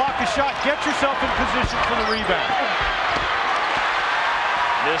goes to block a shot, get yourself in position for the rebound.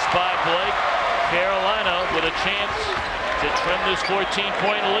 Missed by Blake. Carolina with a chance to trim this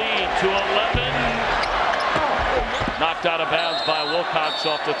 14-point lead to 11. Knocked out of bounds by Wilcox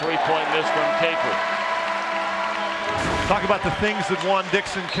off the three-point miss from Capel. Talk about the things that Juan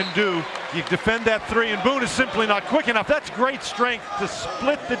Dixon can do. You defend that three, and Boone is simply not quick enough. That's great strength to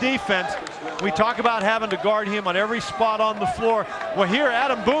split the defense. We talk about having to guard him on every spot on the floor. Well, here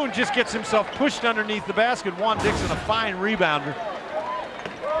Adam Boone just gets himself pushed underneath the basket. Juan Dixon, a fine rebounder.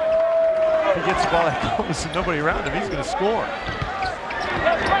 If he gets the ball that close and nobody around him, he's going to score.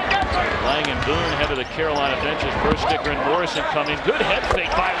 Lang and Boone head to the Carolina benches. Versticker and Morrison come in. Good head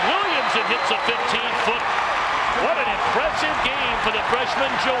fake by Williams, and hits a 15-foot. What an impressive game for the freshman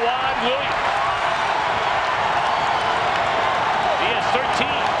Jawad Williams. He has 13.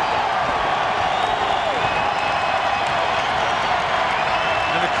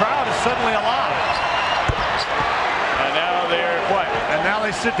 And the crowd is suddenly alive. And now they're quiet. And now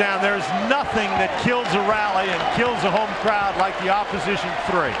they sit down. There's nothing that kills a rally and kills a home crowd like the opposition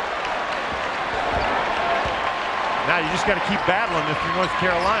three. Now you just got to keep battling if you're North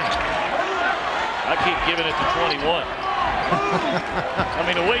Carolina. I keep giving it to 21. I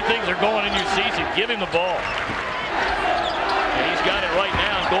mean, the way things are going in your season, give him the ball. And he's got it right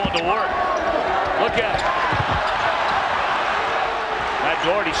now and going to work. Look at it. Matt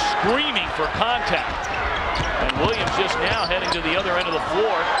Doherty screaming for contact. And Williams just now heading to the other end of the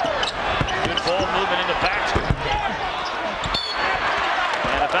floor. Good ball movement into Baxter.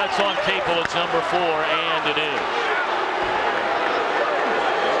 And if that's on Capel, it's number 4, and it is.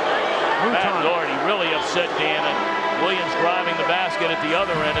 Matt Doherty really upset Dan, and Williams driving the basket at the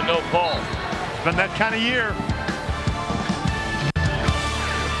other end and no call. It's been that kind of year.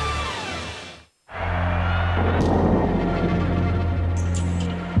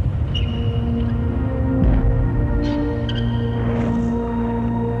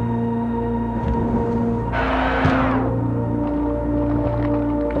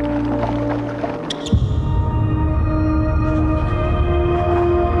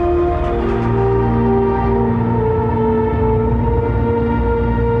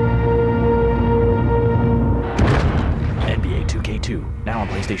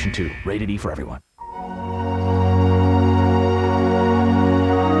 PlayStation 2, rated E for everyone.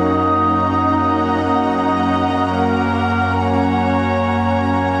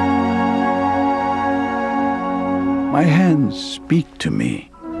 My hands speak to me.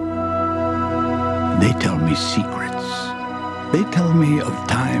 They tell me secrets. They tell me of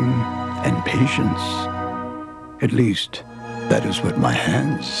time and patience. At least, that is what my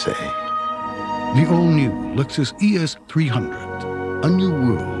hands say. The all-new Lexus ES 300, a new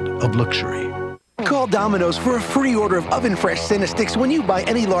world of luxury. Call Domino's for a free order of oven-fresh Cinnasticks when you buy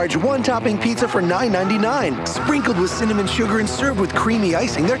any large one-topping pizza for $9.99. Sprinkled with cinnamon sugar and served with creamy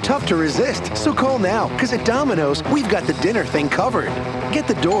icing, they're tough to resist. So call now, because at Domino's, we've got the dinner thing covered. Get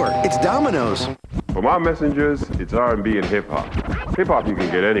the door. It's Domino's. For my messengers, it's R&B and hip-hop. Hip-hop you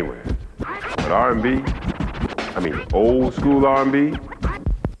can get anywhere. But R&B, I mean old school R&B,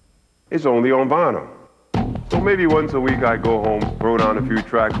 it's only on vinyl. So maybe once a week I go home, throw down a few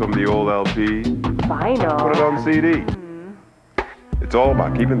tracks from the old LP, vinyl, put it on CD. It's all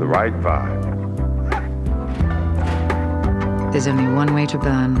about keeping the right vibe. There's only one way to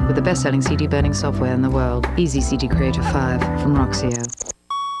burn with the best-selling CD burning software in the world, Easy CD Creator 5 from Roxio.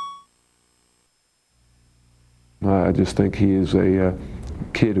 I just think he is a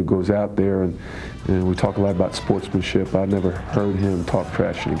kid who goes out there and we talk a lot about sportsmanship. I never heard him talk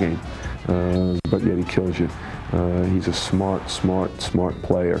trash in a game, but yet he kills you. He's a smart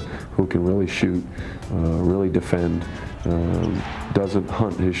player who can really shoot, really defend, doesn't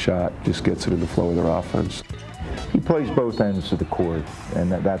hunt his shot, just gets it in the flow of their offense. He plays both ends of the court, and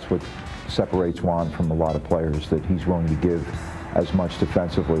that's what separates Juan from a lot of players, that he's willing to give as much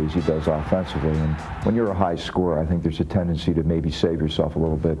defensively as he does offensively. And when you're a high scorer, I think there's a tendency to maybe save yourself a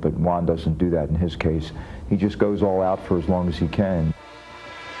little bit, but Juan doesn't do that in his case. He just goes all out for as long as he can.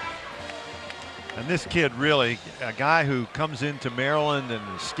 And this kid really, a guy who comes into Maryland and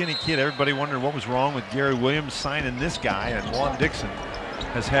a skinny kid, everybody wondered what was wrong with Gary Williams signing this guy, and Juan Dixon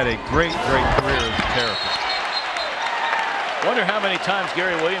has had a great career as a Terrapin. Wonder how many times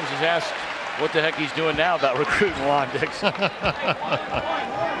Gary Williams has asked what the heck he's doing now about recruiting Juan Dixon. Juan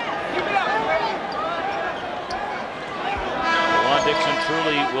Dixon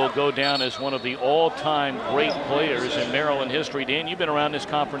truly will go down as one of the all-time great players in Maryland history. Dan, you've been around this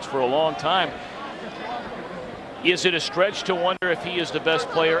conference for a long time. Is it a stretch to wonder if he is the best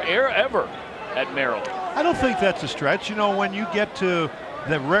player ever at Maryland? I don't think that's a stretch. You know, when you get to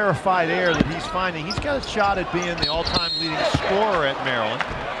the rarefied air that he's finding, he's got a shot at being the all-time leading scorer at Maryland.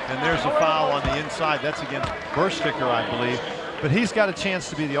 And there's a foul on the inside. That's against Bursticker, I believe. But he's got a chance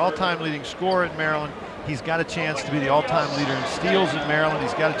to be the all-time leading scorer at Maryland. He's got a chance to be the all-time leader in steals at Maryland.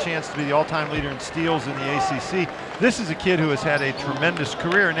 He's got a chance to be the all-time leader in steals in the ACC. This is a kid who has had a tremendous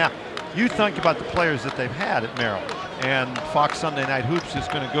career. Now, you think about the players that they've had at Maryland. And Fox Sunday Night Hoops is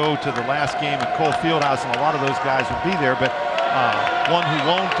going to go to the last game at Cole Fieldhouse, and a lot of those guys will be there. But one who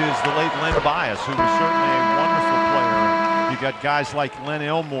won't is the late Len Bias, who was certainly a wonderful player. You got guys like Len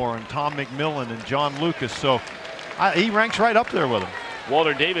Elmore and Tom McMillan and John Lucas. So he ranks right up there with them.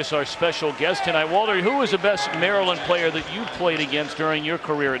 Walter Davis, our special guest tonight. Walter, who was the best Maryland player that you played against during your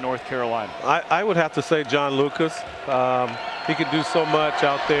career at North Carolina? I would have to say John Lucas. He could do so much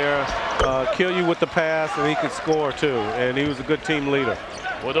out there, kill you with the pass, and he could score too. And he was a good team leader.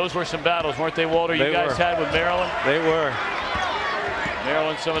 Well, those were some battles, weren't they, Walter? You guys had with Maryland? They were.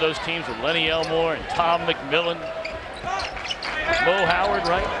 Maryland, some of those teams with Lenny Elmore and Tom McMillan. Mo Howard,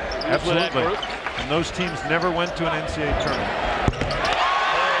 right? Absolutely. And those teams never went to an NCAA tournament.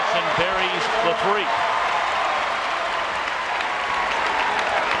 Harrison buries the three.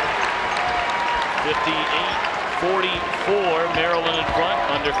 58-44, Maryland in front.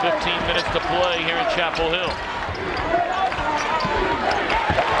 Under 15 minutes to play here in Chapel Hill.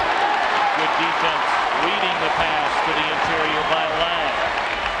 Good defense, leading the pass to the interior by Lang.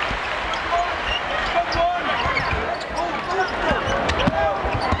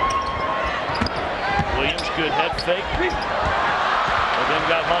 Williams, good head fake. But then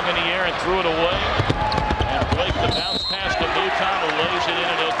got hung in the air and threw it away. And Blake, the bounce pass to Mouton, who lays it in,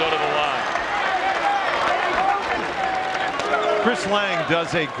 and he'll go to the line. Chris Lang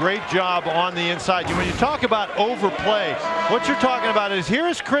does a great job on the inside. When you talk about overplay, what you're talking about is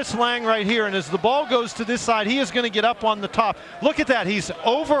here's Chris Lang right here, and as the ball goes to this side, he is going to get up on the top. Look at that. He's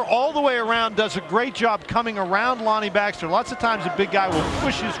over all the way around, does a great job coming around Lonnie Baxter. Lots of times a big guy will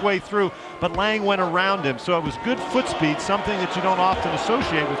push his way through, but Lang went around him. So it was good foot speed, something that you don't often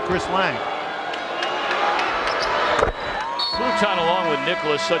associate with Chris Lang. Mouton, along with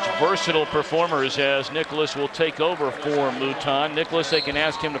Nicholas, such versatile performers, as Nicholas will take over for Mouton. Nicholas, they can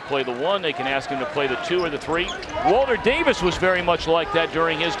ask him to play the 1, they can ask him to play the 2 or the 3. Walter Davis was very much like that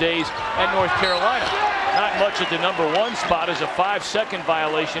during his days at North Carolina. not much at the #1 spot as a 5-second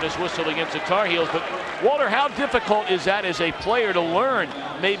violation is whistled against the Tar Heels. But Walter, how difficult is that as a player to learn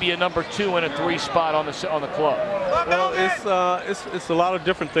maybe a #2 and a 3 spot on the club? Well, it's a lot of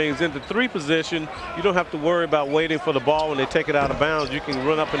different things. In the 3 position, you don't have to worry about waiting for the ball when they take it out of bounds. You can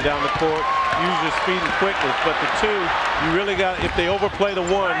run up and down the court, use your speed and quickness. But the 2, you really got, if they overplay the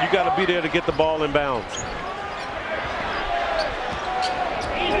 1, you got to be there to get the ball in bounds.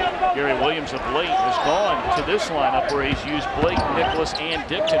 Gary Williams of late has gone to this lineup where he's used Blake, Nicholas, and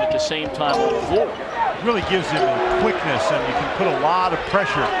Dixon at the same time on the floor. Really gives him quickness, and you can put a lot of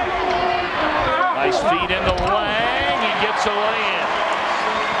pressure. Nice feed into Lang. He gets a lay-in.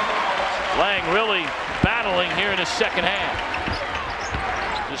 Lang really battling here in his second half.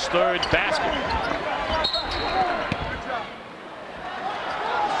 His 3rd basket.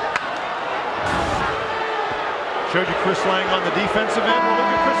 Showed you Chris Lang on the defensive end. Well,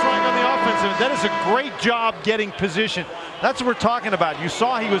 look at Chris Lang on the offensive end. That is a great job getting position. That's what we're talking about. You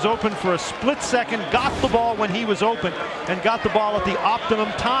saw he was open for a split second, got the ball when he was open, and got the ball at the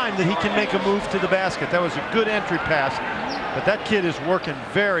optimum time that he can make a move to the basket. That was a good entry pass, but that kid is working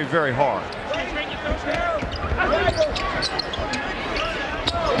very, very hard.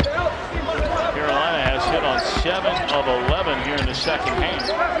 Carolina has hit on 7 of 11 here in the second half.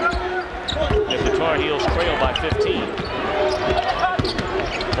 If the Tar Heels trail by 15.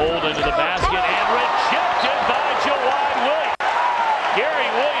 Hold into the basket and rejected by Jawad Williams. Gary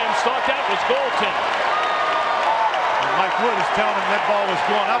Williams thought that was goaltending. And Mike Wood is telling him that ball was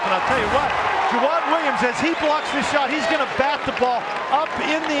going up, and I'll tell you what, Jawad Williams, as he blocks this shot, he's going to bat the ball up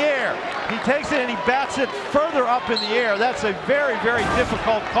in the air. He takes it and he bats it further up in the air. That's a very, very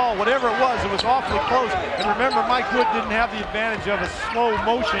difficult call. Whatever it was awfully close. And remember, Mike Wood didn't have the advantage of a slow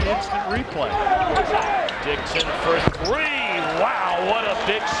motion instant replay. Dixon for 3. Wow, what a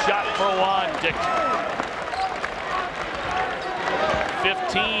big shot for Juan Dixon.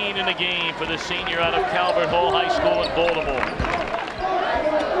 15 in the game for the senior out of Calvert Hall High School in Baltimore.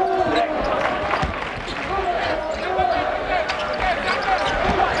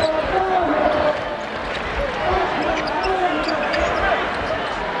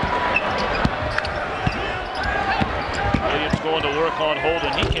 Going to work on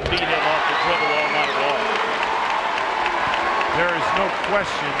Holden. He can beat him off the dribble all night long. There is no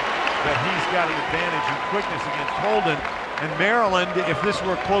question that he's got an advantage in quickness against Holden. And Maryland, if this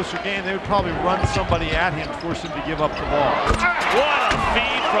were a closer game, they would probably run somebody at him, force him to give up the ball. What a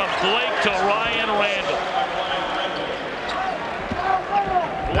feed from Blake to Ryan Randall.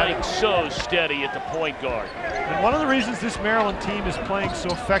 Blake so steady at the point guard. And one of the reasons this Maryland team is playing so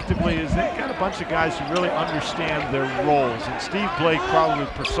effectively is they've got a bunch of guys who really understand their roles, and Steve Blake probably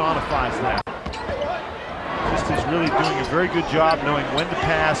personifies that. Just is really doing a very good job knowing when to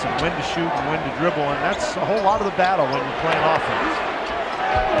pass and when to shoot and when to dribble, and that's a whole lot of the battle when you're playing offense.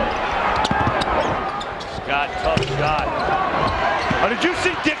 Scott, tough shot. Oh, did you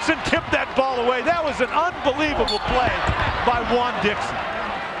see Dixon tip that ball away? That was an unbelievable play by Juan Dixon.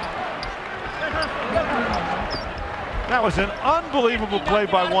 That was an unbelievable play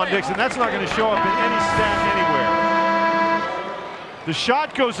by Juan Dixon. That's not going to show up in any stat anywhere. The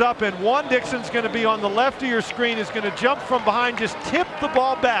shot goes up, and Juan Dixon's going to be on the left of your screen, is going to jump from behind, just tip the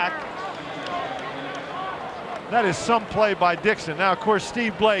ball back. That is some play by Dixon. Now, of course,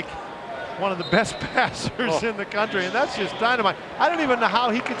 Steve Blake, one of the best passers in the country, and that's just dynamite. I don't even know how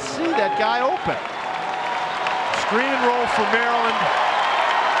he could see that guy open. Screen and roll for Maryland.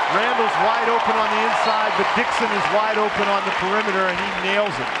 Randall's wide open on the inside, but Dixon is wide open on the perimeter, and he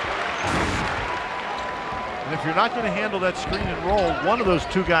nails it. And if you're not going to handle that screen and roll, one of those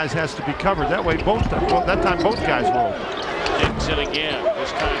 2 guys has to be covered. That way, that time both guys roll. Dixon again.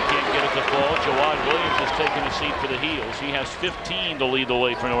 This time can't get it to fall. Jawad Williams has taken a seat for the Heels. He has 15 to lead the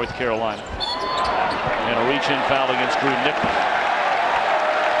way for North Carolina. And a reach-in foul against Drew Nicholas.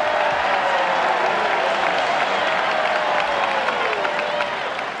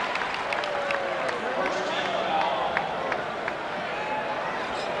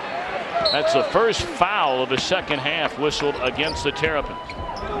 That's the first foul of the second half whistled against the Terrapins.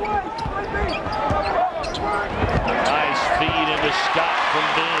 Nice feed into Scott from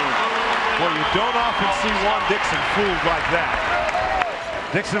Boone. Well, you don't often see Juan Dixon fooled like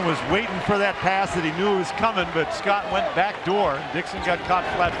that. Dixon was waiting for that pass that he knew was coming, but Scott went back door, and Dixon got caught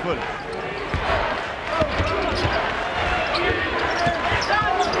flat-footed.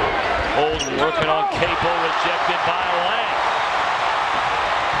 Holden working on Capo, rejected by Lang.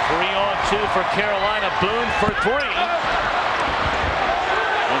 3-on-2 for Carolina. Boone for 3.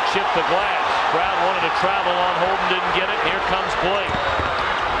 And chip the glass. Crowd wanted to travel on Holden, didn't get it. Here comes Blake.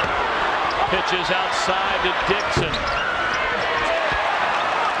 Pitches outside to Dixon.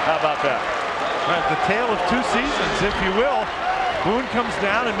 How about that? Right, the tale of two seasons, if you will. Boone comes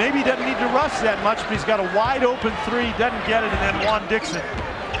down, and maybe he doesn't need to rush that much, but he's got a wide open three, doesn't get it, and then Juan Dixon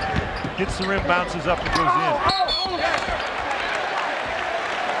hits the rim, bounces up, and goes in.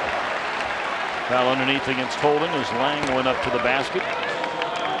 Foul underneath against Holden as Lang went up to the basket.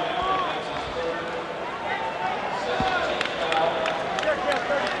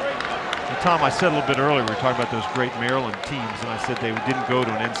 Tom, I said a little bit earlier, we were talking about those great Maryland teams, and I said they didn't go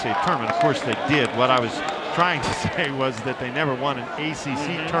to an NCAA tournament. Of course they did. What I was trying to say was that they never won an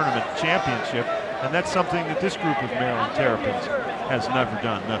ACC tournament championship, and that's something that this group of Maryland Terrapins has never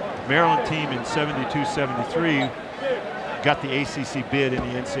done. The Maryland team in 72-73 got the ACC bid in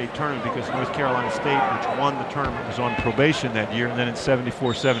the NCAA tournament because North Carolina State, which won the tournament, was on probation that year, and then in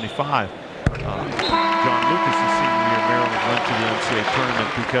 74-75, John Lucas' senior year, Maryland went to the NCAA tournament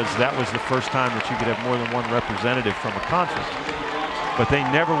because that was the first time that you could have more than one representative from a conference. But they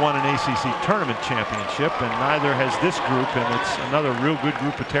never won an ACC tournament championship, and neither has this group, and it's another real good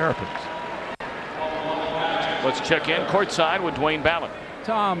group of Terrapins. Let's check in courtside with Dwayne Ballard.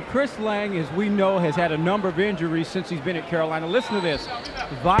 Tom, Chris Lang, as we know, has had a number of injuries since he's been at Carolina. Listen to this.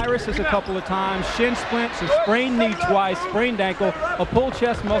 Viruses a couple of times, shin splints, a sprained knee twice, sprained ankle, a pulled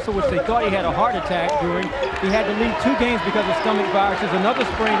chest muscle, which they thought he had a heart attack during. He had to leave 2 games because of stomach viruses, another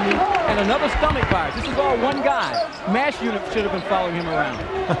sprained knee, and another stomach virus. This is all one guy. MASH unit should have been following him around.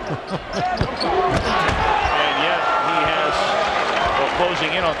 And yet he has,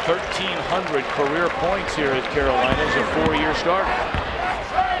 closing in on 1,300 career points here at Carolina as a 4-year starter.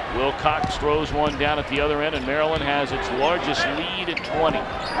 Wilcox throws one down at the other end, and Maryland has its largest lead at 20.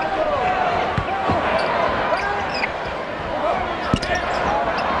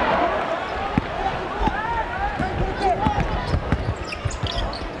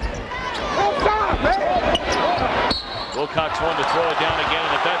 Wilcox wanted to throw it down again,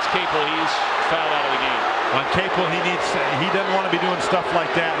 and if that's Capel, he's fouled out of the game. On Capel, he doesn't want to be doing stuff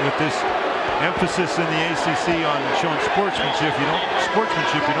like that with this emphasis in the ACC on showing sportsmanship. You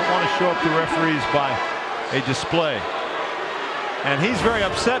don't want to show up the referees by a display. And he's very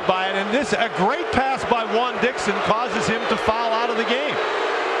upset by it. And this, a great pass by Juan Dixon causes him to foul out of the game.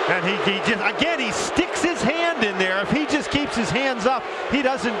 And he just, again, he sticks his hand in there. If he just keeps his hands up, he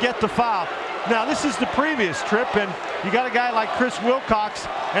doesn't get the foul. Now, this is the previous trip, and you got a guy like Chris Wilcox,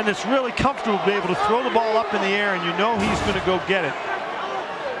 and it's really comfortable to be able to throw the ball up in the air, and you know he's going to go get it.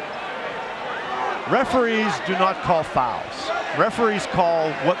 Referees do not call fouls. Referees call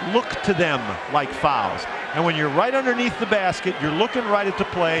what look to them like fouls. And when you're right underneath the basket, you're looking right at the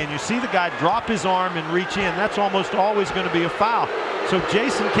play, and you see the guy drop his arm and reach in, that's almost always going to be a foul. So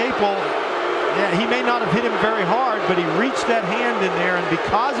Jason Capel, yeah, he may not have hit him very hard, but he reached that hand in there, and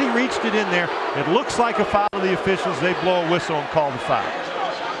because he reached it in there, it looks like a foul to the officials. They blow a whistle and call the foul.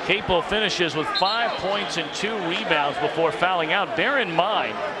 Capel finishes with 5 points and 2 rebounds before fouling out. Bear in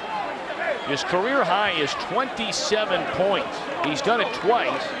mind, his career high is 27 points. He's done it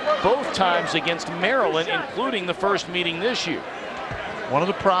twice, both times against Maryland, including the first meeting this year. One of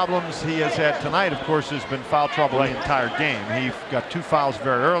the problems he has had tonight, of course, has been foul trouble the entire game. He got 2 fouls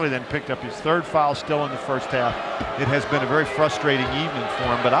very early, then picked up his 3rd foul still in the first half. It has been a very frustrating evening for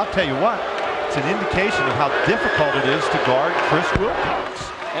him, but I'll tell you what, it's an indication of how difficult it is to guard Chris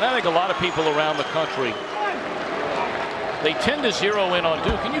Wilcox. And I think a lot of people around the country, they tend to zero in on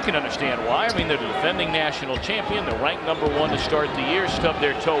Duke, and you can understand why. I mean, they're the defending national champion. They're ranked #1 to start the year, stubbed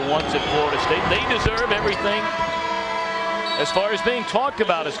their toe once at Florida State. They deserve everything as far as being talked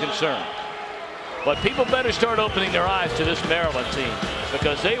about is concerned. But people better start opening their eyes to this Maryland team,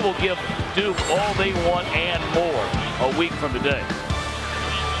 because they will give Duke all they want and more a week from today.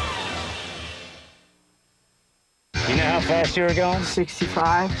 You know how fast you were going?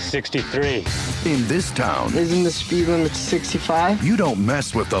 65. 63. In this town, Isn't the speed limit 65? you don't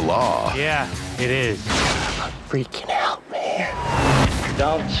mess with the law. Yeah, it is. Freaking out, man.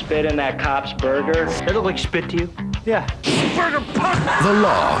 Don't spit in that cop's burger. It look like spit to you? Yeah. Burger pop! The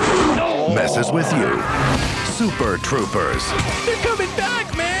law messes with you. Super Troopers. They're coming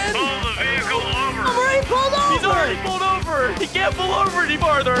back, man! Pull the vehicle over! I'm already pulled over! He's already pulled over! He can't pull over any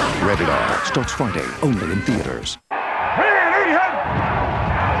farther! Rated R. Starts Friday, only in theaters.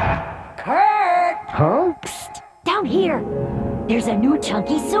 Kurt! Huh? Psst! Down here. There's a new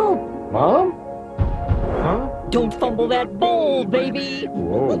chunky soup. Mom? Huh? Don't fumble that bowl, baby!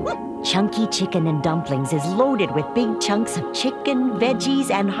 Whoa. Chunky Chicken and Dumplings is loaded with big chunks of chicken,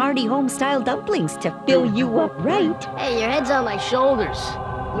 veggies, and hearty home-style dumplings to fill you up right. Hey, your head's on my shoulders.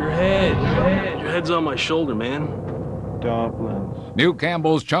 Your head's on my shoulder, man. dumplings. New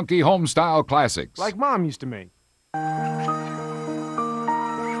Campbell's Chunky Home-Style Classics. Like Mom used to make.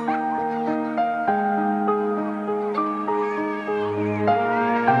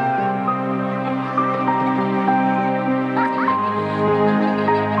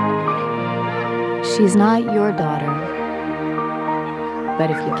 She's not your daughter,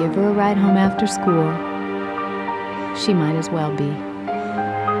 but if you give her a ride home after school, she might as well be.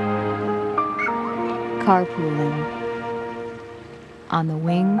 Carpooling on the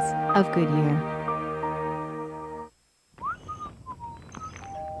wings of Goodyear.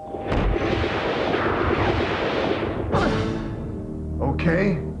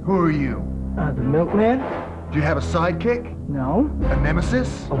 Okay, who are you? The milkman? Do you have a sidekick? No. A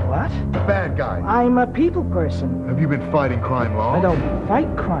nemesis? A what? A bad guy? I'm a people person. Have you been fighting crime long? I don't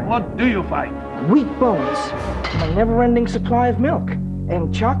fight crime. What do you fight? Weak bones. My never-ending supply of milk.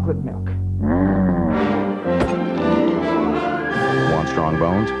 And chocolate milk. Want strong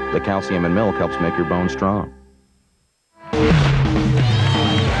bones? The calcium in milk helps make your bones strong.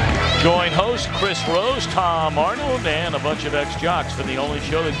 Join host Chris Rose, Tom Arnold, and a bunch of ex-jocks for the only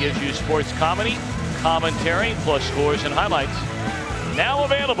show that gives you sports comedy, commentary, plus scores and highlights. Now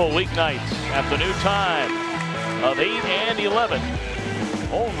available weeknights at the new time of 8 and 11,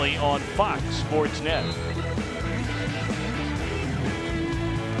 only on Fox Sports Net.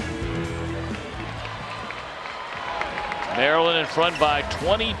 Maryland in front by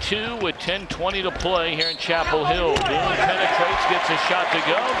 22 with 10:20 to play here in Chapel Hill. Boone penetrates, gets a shot to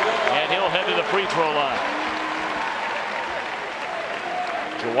go, and he'll head to the free throw line.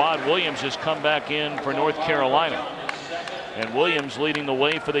 Jawad Williams has come back in for North Carolina. And Williams leading the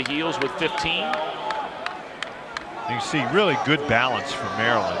way for the Heels with 15. You see really good balance from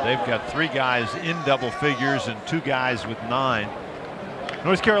Maryland. They've got 3 guys in double figures and 2 guys with 9.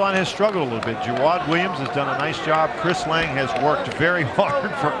 North Carolina has struggled a little bit. Jawad Williams has done a nice job. Chris Lang has worked very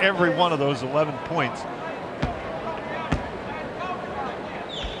hard for every one of those 11 points.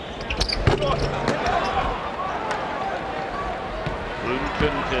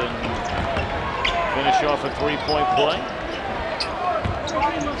 Luton can finish off a 3-point play.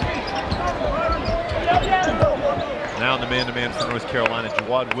 Now in the man-to-man for North Carolina,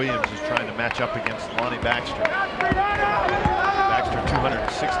 Jawad Williams is trying to match up against Lonnie Baxter. Baxter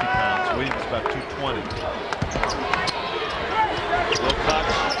 260 pounds, Williams about 220. Wilcox,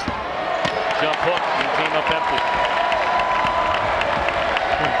 jump hook, and came up empty.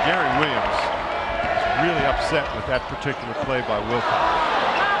 Gary Williams is really upset with that particular play by Wilcox.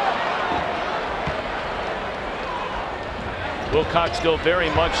 Wilcox still very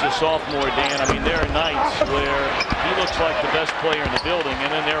much the sophomore, Dan. I mean, there are nights where he looks like the best player in the building,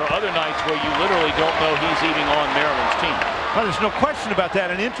 and then there are other nights where you literally don't know he's even on Maryland's team. Well, there's no question about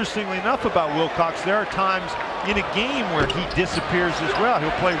that, and interestingly enough about Wilcox, there are times in a game where he disappears as well.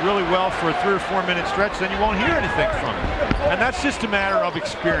 He'll play really well for a 3 or 4 minute stretch, then you won't hear anything from him. And that's just a matter of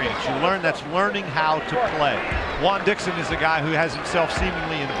experience. You learn, that's learning how to play. Juan Dixon is a guy who has himself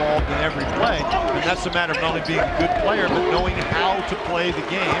seemingly involved in every play, and that's a matter of not only being a good player, but knowing how to play the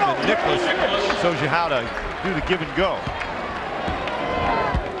game. And Nicholas shows you how to do the give and go.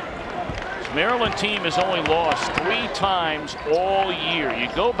 The Maryland team has only lost 3 times all year. You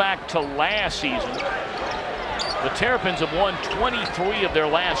go back to last season, the Terrapins have won 23 of their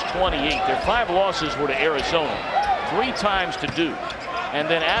last 28. Their 5 losses were to Arizona, 3 times to Duke, and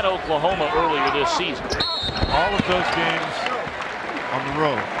then at Oklahoma earlier this season. All of those games on the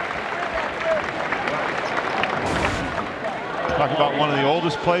road. Talk about one of the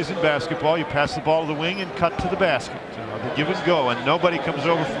oldest plays in basketball. You pass the ball to the wing and cut to the basket. The give and go, and nobody comes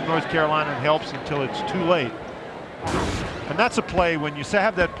over from North Carolina and helps until it's too late. And that's a play, when you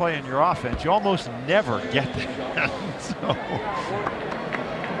have that play in your offense, you almost never get that.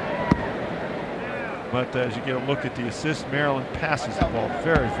 But as you get a look at the assist, Maryland passes the ball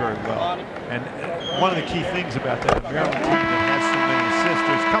very, very well. And one of the key things about that Maryland team that has so many assists,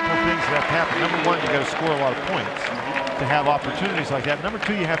 there's a couple of things that have to happen. Number one, you got to score a lot of points to have opportunities like that. Number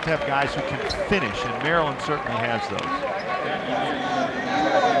two, you have to have guys who can finish, and Maryland certainly has those.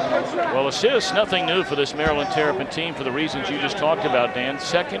 Well, assists, nothing new for this Maryland Terrapin team for the reasons you just talked about, Dan.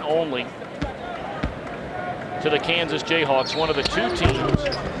 Second only to the Kansas Jayhawks, one of the 2 teams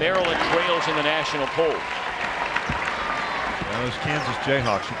Maryland trails in the national poll. Those Kansas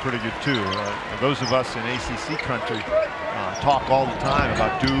Jayhawks are pretty good too. Those of us in ACC country talk all the time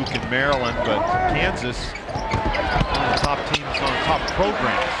about Duke and Maryland, but Kansas, one of the top teams, one of the top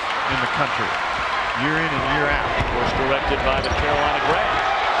programs in the country, year in and year out. Of course, directed by the Carolina grad,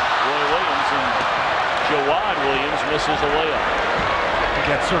 Roy Williams, and Jawad Williams misses a layup. He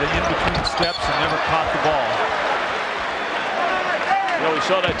got sort of in between steps and never caught the ball. You know, we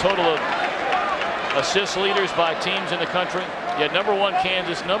saw that total of assist leaders by teams in the country. You had number 1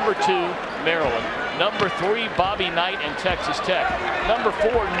 Kansas, number 2 Maryland, number 3 Bobby Knight and Texas Tech, number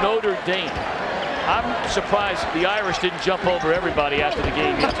 4 Notre Dame. I'm surprised the Irish didn't jump over everybody after the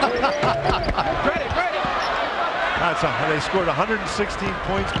game. They scored 116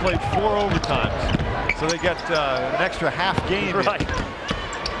 points, played 4 overtimes, so they got an extra half game. Right.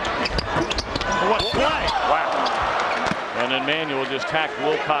 What play! Wow. And then Manuel just tacked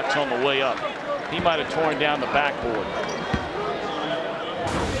Wilcox on the way up. He might have torn down the backboard.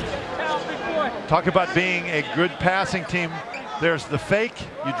 Talk about being a good passing team. There's the fake,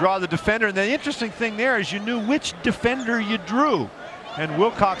 you draw the defender, and the interesting thing there is you knew which defender you drew. And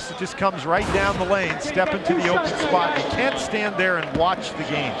Wilcox just comes right down the lane, step into the open spot. You can't stand there and watch the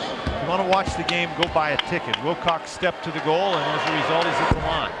game. If you want to watch the game, go buy a ticket. Wilcox stepped to the goal, and as a result, he's at the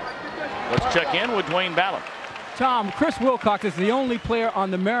line. Let's check in with Dwayne Ballard. Tom, Chris Wilcox is the only player on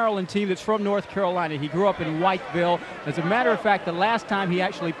the Maryland team that's from North Carolina. He grew up in Whiteville. As a matter of fact, the last time he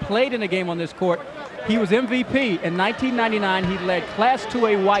actually played in a game on this court, he was MVP. In 1999, he led Class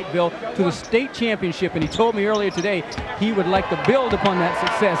 2A Whiteville to the state championship, and he told me earlier today he would like to build upon that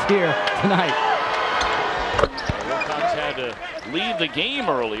success here tonight. Wilcox had to leave the game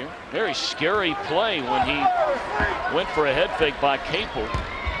earlier. Very scary play when he went for a head fake by Capel.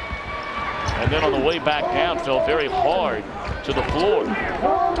 And then on the way back down, fell very hard to the floor.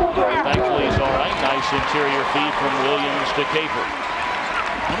 Thankfully, he's all right. Nice interior feed from Williams to Capel.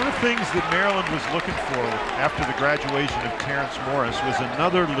 One of the things that Maryland was looking for after the graduation of Terrence Morris was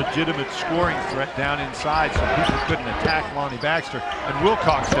another legitimate scoring threat down inside so people couldn't attack Lonnie Baxter. And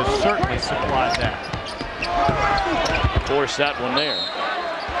Wilcox has certainly supplied that. Force that one there.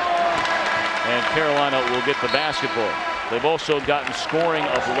 And Carolina will get the basketball. They've also gotten scoring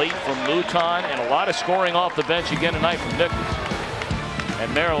of late from Luton and a lot of scoring off the bench again tonight from Nichols.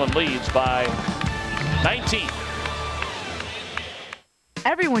 And Maryland leads by 19.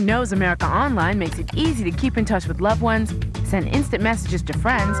 Everyone knows America Online makes it easy to keep in touch with loved ones, send instant messages to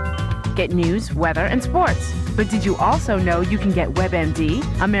friends, get news, weather, and sports. But did you also know you can get WebMD,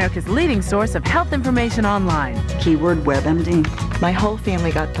 America's leading source of health information online? Keyword WebMD. My whole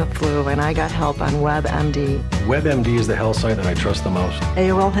family got the flu, and I got help on WebMD. WebMD is the health site that I trust the most.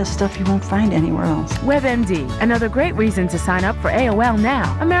 AOL has stuff you won't find anywhere else. WebMD, another great reason to sign up for AOL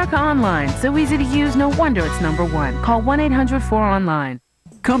now. America Online, so easy to use, no wonder it's #1. Call 1-800-4ONLINE.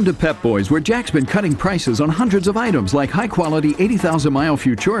 Come to Pep Boys, where Jack's been cutting prices on hundreds of items like high-quality 80,000-mile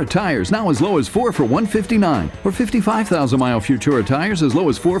Futura tires now as low as 4 for $159, or 55,000-mile Futura tires as low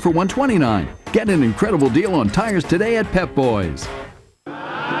as 4 for $129. Get an incredible deal on tires today at Pep Boys.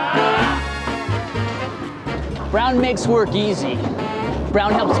 Brown makes work easy.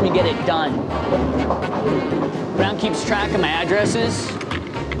 Brown helps me get it done. Brown keeps track of my addresses.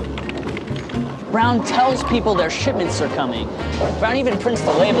 Brown tells people their shipments are coming. Brown even prints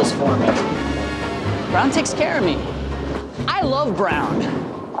the labels for me. Brown takes care of me. I love Brown.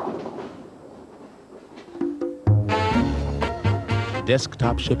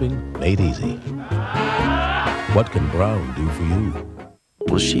 Desktop shipping made easy. What can Brown do for you?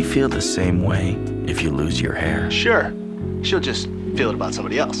 Will she feel the same way if you lose your hair? Sure. She'll just feel it about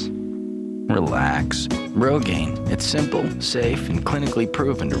somebody else. Relax. Rogaine. It's simple, safe, and clinically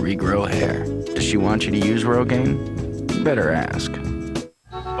proven to regrow hair. Does she want you to use Rogaine? You better ask.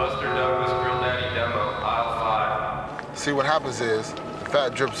 Buster Douglas Grill Daddy demo, aisle 5. See, what happens is the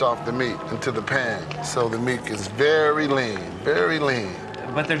fat drips off the meat into the pan, so the meat is very lean, very lean.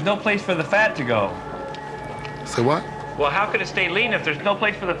 But there's no place for the fat to go. Say what? Well, how could it stay lean if there's no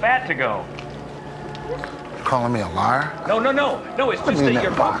place for the fat to go? You're calling me a liar? No, it's just that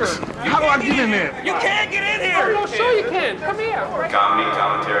your box. poker. How do I get in there? You can't get in here! Oh, no, sure you can. Come here. Comedy,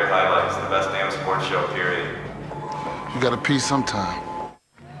 commentary, highlights, the best damn sports show, period. You got a piece sometime.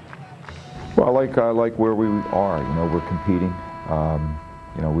 Well, I like where we are. You know, we're competing.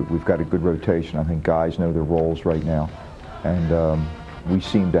 You know, we've got a good rotation. I think guys know their roles right now. And we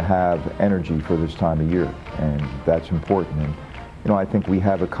seem to have energy for this time of year, and that's important. And, you know, I think we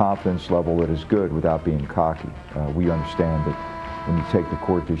have a confidence level that is good without being cocky. We understand that when you take the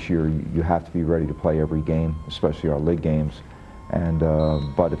court this year, you have to be ready to play every game, especially our league games. And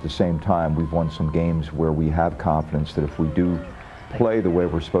but at the same time, we've won some games where we have confidence that if we do play the way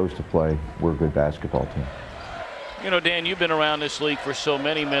we're supposed to play, we're a good basketball team. You know, Dan, you've been around this league for so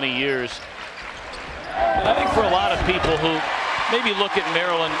many years. And I think for a lot of people who maybe look at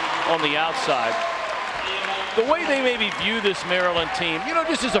Maryland on the outside, the way they maybe view this Maryland team, you know,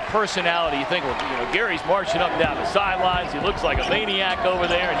 just as a personality, you think, well, you know, Gary's marching up and down the sidelines. He looks like a maniac over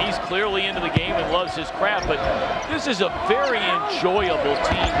there, and he's clearly into the game and loves his craft. But this is a very enjoyable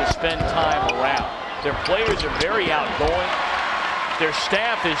team to spend time around. Their players are very outgoing. Their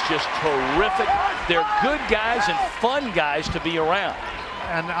staff is just terrific. They're good guys and fun guys to be around.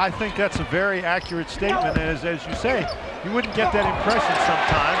 And I think that's a very accurate statement. And as you say, you wouldn't get that impression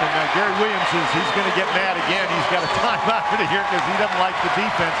sometime. And Gary Williams he's going to get mad again. He's got a timeout here because he doesn't like the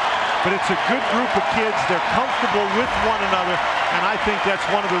defense. But it's a good group of kids. They're comfortable with one another. And I think that's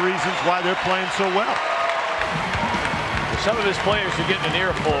one of the reasons why they're playing so well. Some of his players are getting an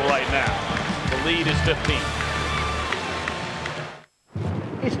earful right now. The lead is 15.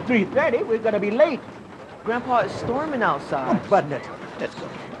 It's 3:30. We're going to be late. Grandpa, it's storming outside. Oh, button it. Let's go.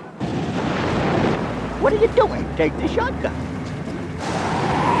 What are you doing? Take the shotgun.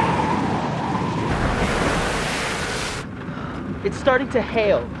 It's starting to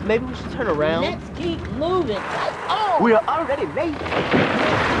hail. Maybe we should turn around. Let's keep moving. Oh, we're already late.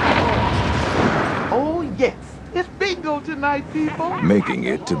 Oh, yes. It's bingo tonight, people. Making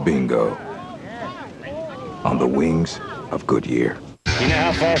it to bingo. On the wings of Goodyear. You know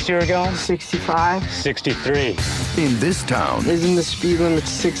how fast you were going? 65. 63. In this town, Isn't the speed limit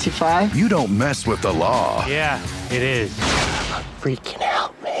 65? you don't mess with the law. Yeah, it is. Freaking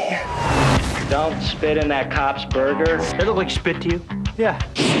out, man. Don't spit in that cop's burger. It look like spit to you? Yeah.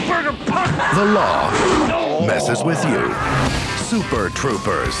 Burger pop! The law messes with you. Super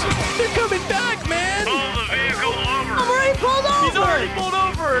Troopers. They're coming back, man! Pull the vehicle over. I'm already pulled over! He's already pulled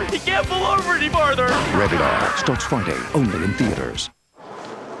over. He can't pull over any farther. Rated R. Starts Friday, only in theaters.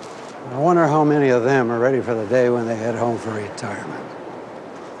 I wonder how many of them are ready for the day when they head home for retirement.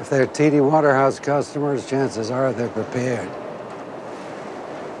 If they're TD Waterhouse customers, chances are they're prepared.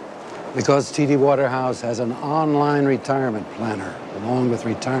 Because TD Waterhouse has an online retirement planner along with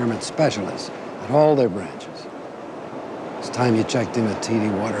retirement specialists at all their branches. It's time you checked in with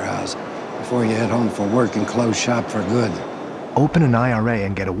TD Waterhouse before you head home for work and close shop for good. Open an IRA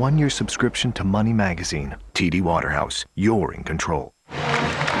and get a 1-year subscription to Money Magazine. TD Waterhouse, you're in control.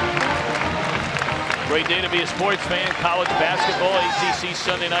 Great day to be a sports fan. College basketball, ACC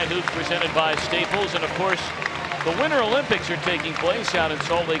Sunday Night Hoops presented by Staples. And of course, the Winter Olympics are taking place out in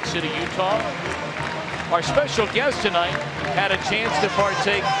Salt Lake City, Utah. Our special guest tonight had a chance to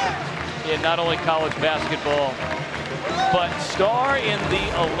partake in not only college basketball, but star in the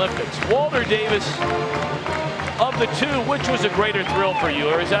Olympics. Walter Davis, of the two, which was a greater thrill for you,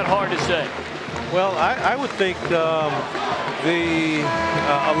 or is that hard to say? Well, I would think the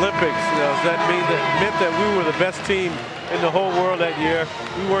Olympics, that meant that we were the best team in the whole world that year.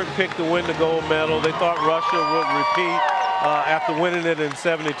 We weren't picked to win the gold medal. They thought Russia would repeat after winning it in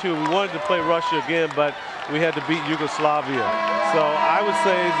 '72. We wanted to play Russia again, but we had to beat Yugoslavia. So I would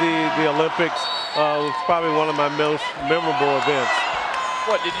say the Olympics was probably one of my most memorable events.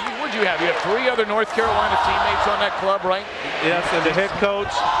 What did you have? You have 3 other North Carolina teammates on that club, right? Yes, and the head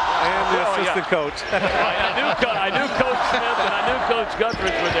coach and the assistant coach. I knew Coach Smith and I knew Coach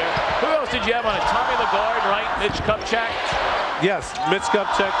Guthridge were there. Who else did you have on it? Tommy Lagarde, right? Mitch Kupchak? Yes, Mitch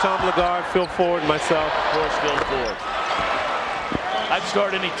Kupchak, Tom Lagarde, Phil Ford, myself. Of course, Phil Ford. I'd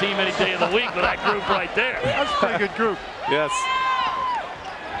start any team any day of the week with that group right there. That's a pretty good group. Yes.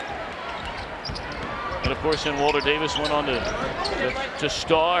 And of course, then Walter Davis went on to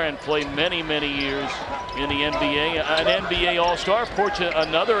star and play many, many years in the NBA. An NBA All-Star.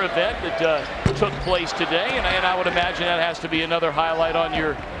 Another event that took place today, and I would imagine that has to be another highlight on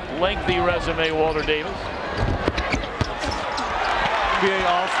your lengthy resume, Walter Davis. NBA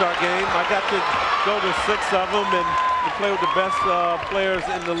All-Star game. I got to go to 6 of them and to play with the best players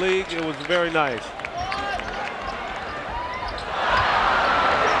in the league. It was very nice.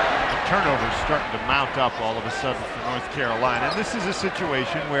 Turnovers starting to mount up all of a sudden for North Carolina. And this is a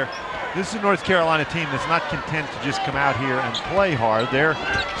situation where this is a North Carolina team that's not content to just come out here and play hard. They're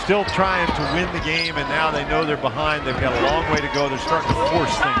still trying to win the game, and now they know they're behind. They've got a long way to go. They're starting to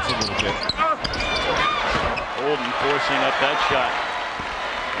force things a little bit. Holden forcing up that shot.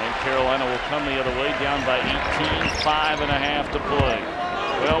 And Carolina will come the other way, down by 18, 5.5 to play.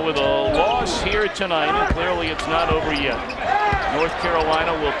 Well, with a loss here tonight, and clearly it's not over yet. North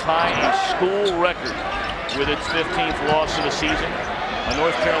Carolina will tie a school record with its 15th loss of the season. A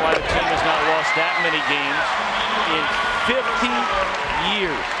North Carolina team has not lost that many games in 50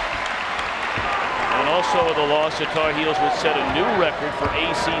 years. And also with a loss, the Tar Heels would set a new record for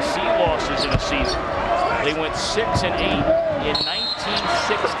ACC losses in a season. They went 6-8 in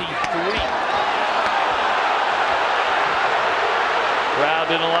 1963. Crowd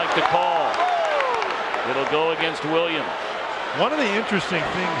didn't like the call. It'll go against Williams. One of the interesting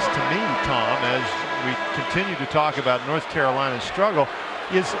things to me, Tom, as we continue to talk about North Carolina's struggle,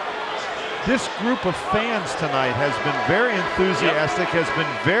 is this group of fans tonight has been very enthusiastic, has been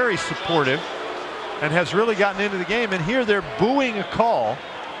very supportive, and has really gotten into the game. And here they're booing a call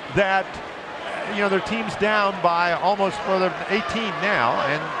that, you know, their team's down by almost, well, they're 18 now,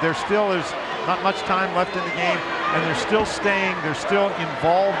 and there's not much time left in the game, and they're still staying, they're still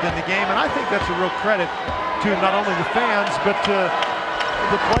involved in the game. And I think that's a real credit to not only the fans, but to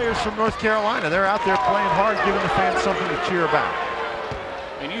the players from North Carolina. They're out there playing hard, giving the fans something to cheer about.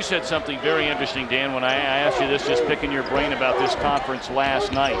 And you said something very interesting, Dan, when I asked you this, just picking your brain about this conference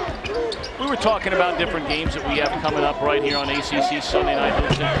last night. We were talking about different games that we have coming up right here on ACC Sunday Night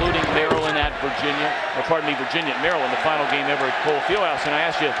Hoops, including Maryland at Virginia, Virginia at Maryland, the final game ever at Cole Fieldhouse. And I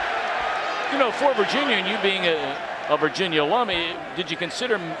asked you, you know, for Virginia, and you being a Virginia alum, did you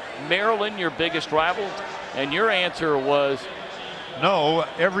consider Maryland your biggest rival? And your answer was, no,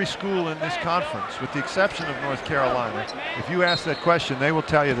 every school in this conference, with the exception of North Carolina, if you ask that question, they will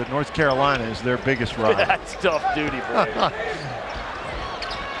tell you that North Carolina is their biggest rival. That's tough duty, boy.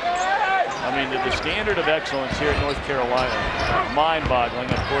 I mean, the standard of excellence here at North Carolina,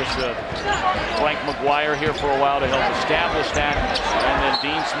 mind-boggling. Of course, Frank McGuire here for a while to help establish that, and then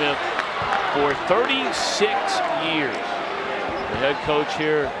Dean Smith for 36 years. The head coach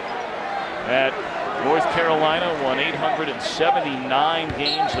here at North Carolina won 879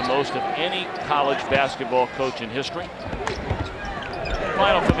 games, the most of any college basketball coach in history.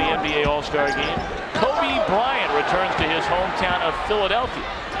 Final from the NBA All-Star game. Kobe Bryant returns to his hometown of Philadelphia.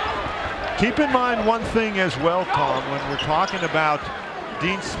 Keep in mind one thing as well, Tom, when we're talking about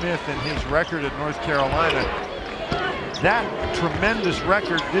Dean Smith and his record at North Carolina. That tremendous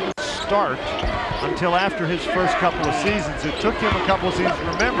record didn't start until after his first couple of seasons. It took him a couple of seasons.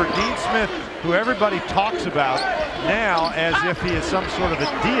 Remember, Dean Smith, who everybody talks about now as if he is some sort of a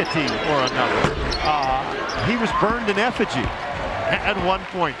deity or another, he was burned in effigy at one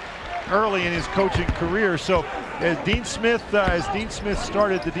point early in his coaching career. So as Dean Smith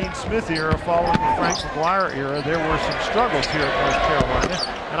started the Dean Smith era following the Frank McGuire era, there were some struggles here at North Carolina.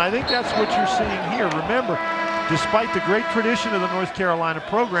 And I think that's what you're seeing here. Remember, despite the great tradition of the North Carolina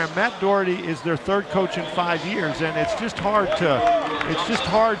program, Matt Doherty is their third coach in 5 years, and it's just hard to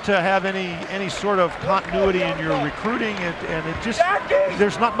have any sort of continuity in your recruiting, and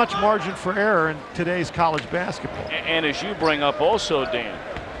there's not much margin for error in today's college basketball. And as you bring up also, Dan,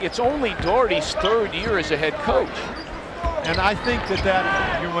 it's only Doherty's third year as a head coach. And I think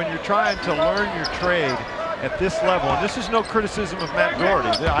that when you're trying to learn your trade at this level, and this is no criticism of Matt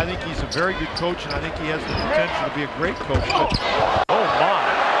Doherty. I think he's a very good coach, and I think he has the potential to be a great coach. But, oh my!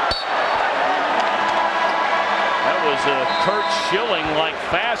 That was a Curt Schilling-like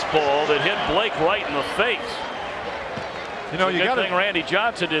fastball that hit Blake right in the face. You know, good thing Randy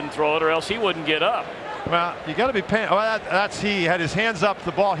Johnson didn't throw it, or else he wouldn't get up. Well, you got to be paying. Oh, he had his hands up.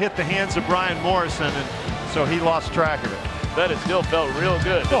 The ball hit the hands of Brian Morrison, and so he lost track of it. Bet it still felt real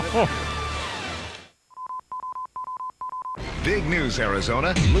good. Big news,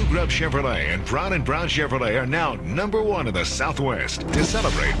 Arizona. Lou Grubb Chevrolet and Brown & Brown Chevrolet are now #1 in the Southwest. To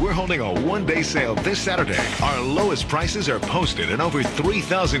celebrate, we're holding a one-day sale this Saturday. Our lowest prices are posted in over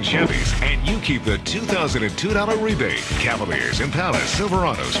 3,000 Chevys, and you keep the $2,002 rebate. Cavaliers, Impalas,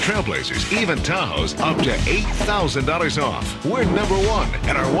 Silverados, Trailblazers, even Tahoes, up to $8,000 off. We're #1,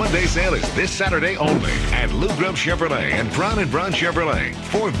 and our one-day sale is this Saturday only at Lou Grubb Chevrolet and Brown & Brown Chevrolet,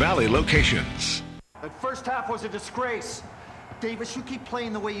 4 Valley locations. That first half was a disgrace. Davis, you keep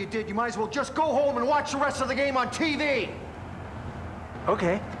playing the way you did. You might as well just go home and watch the rest of the game on TV.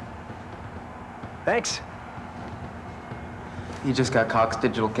 Okay. Thanks. He just got Cox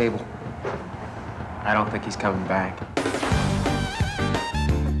Digital Cable. I don't think he's coming back.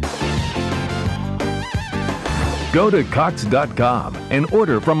 Go to Cox.com and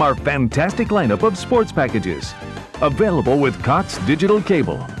order from our fantastic lineup of sports packages. Available with Cox Digital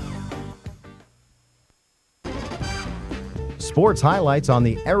Cable. Sports highlights on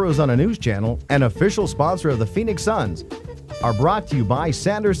the Arizona News Channel, an official sponsor of the Phoenix Suns, are brought to you by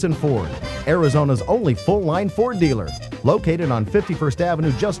Sanderson Ford, Arizona's only full-line Ford dealer, located on 51st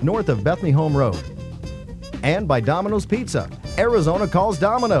Avenue just north of Bethany Home Road. And by Domino's Pizza. Arizona calls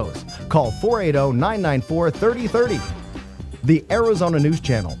Domino's. Call 480-994-3030. The Arizona News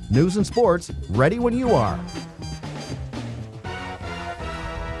Channel, news and sports, ready when you are.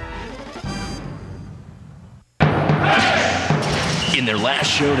 In their last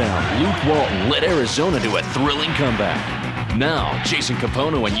showdown, Luke Walton led Arizona to a thrilling comeback. Now, Jason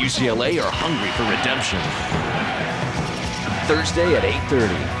Capono and UCLA are hungry for redemption. Thursday at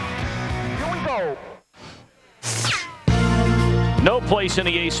 8:30. Here we go. No place in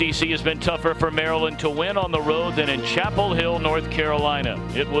the ACC has been tougher for Maryland to win on the road than in Chapel Hill, North Carolina.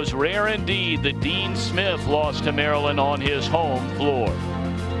 It was rare indeed that Dean Smith lost to Maryland on his home floor.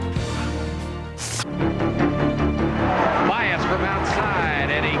 Bias from outside,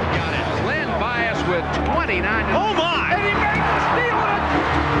 and he got it. Len Bias with 29. Oh my! And he made the steal it.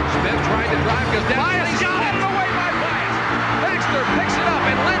 Smith trying to drive, goes down. Bias got it away by Bias. Baxter picks it up,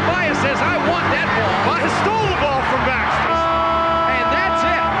 and Len Bias says, "I want that ball." Bias stole the ball from Baxter. And that's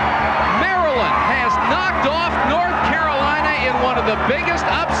it. Maryland has knocked off North Carolina in one of the biggest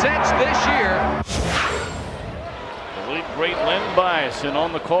upsets this year. The late great Len Bias, and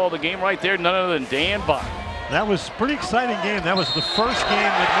on the call of the game right there, none other than Dan Bach. That was a pretty exciting game. That was the first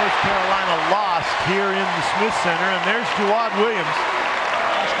game that North Carolina lost here in the Smith Center, and there's Jawad Williams,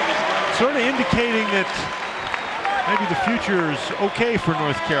 sort of indicating that maybe the future is okay for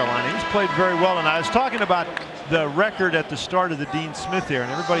North Carolina. He's played very well, and I was talking about the record at the start of the Dean Smith era,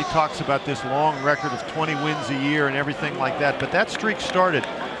 and everybody talks about this long record of 20 wins a year and everything like that, but that streak started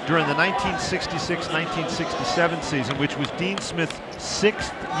during the 1966-1967 season, which was Dean Smith's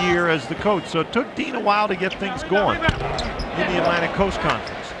 6th year as the coach. So it took Dean a while to get things going in the Atlantic Coast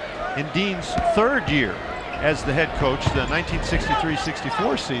Conference. In Dean's 3rd year as the head coach, the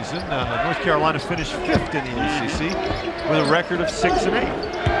 1963-64 season, North Carolina finished 5th in the ACC with a record of 6-8.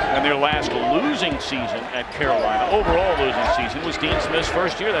 And their last losing season at Carolina, overall losing season, was Dean Smith's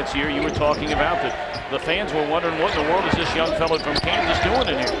 1st year. That's the year you were talking about that the fans were wondering what in the world is this young fellow from Kansas doing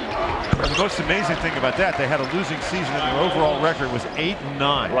in here. And the most amazing thing about that, they had a losing season and their overall record was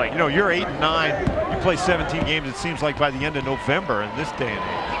 8-9. Right. You know, you're 8-9, you play 17 games, it seems like by the end of November in this day and age.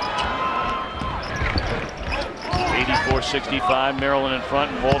 84-65, Maryland in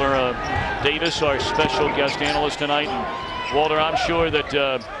front, and Walter Davis, our special guest analyst tonight. And Walter, I'm sure that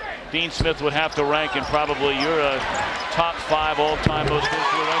Dean Smith would have to rank in probably your top 5 all-time most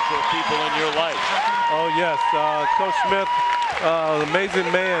influential people in your life. Oh yes, Coach Smith, amazing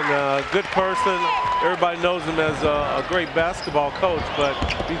man, good person. Everybody knows him as a great basketball coach, but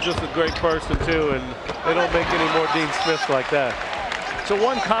he's just a great person too, and they don't make any more Dean Smiths like that. So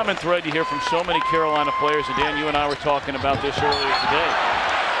one common thread you hear from so many Carolina players, and Dan, you and I were talking about this earlier today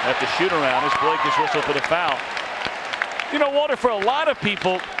at the shoot-around as Blake is whistled for the foul. You know, Walter, for a lot of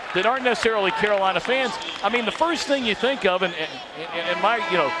people that aren't necessarily Carolina fans, I mean, the first thing you think of, and my,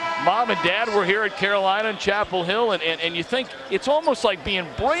 you know, mom and dad were here at Carolina and Chapel Hill, and you think it's almost like being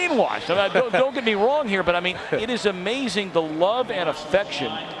brainwashed. I mean, don't get me wrong here, but I mean, it is amazing the love and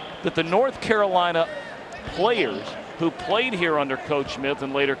affection that the North Carolina players who played here under Coach Smith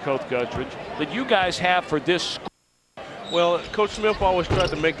and later Coach Guttridge, that you guys have for this school. Well, Coach Smith always tried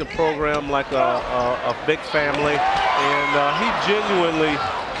to make the program like a big family, and he genuinely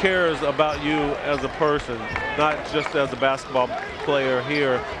cares about you as a person, not just as a basketball player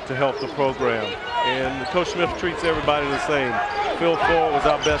here to help the program. And Coach Smith treats everybody the same. Phil Ford was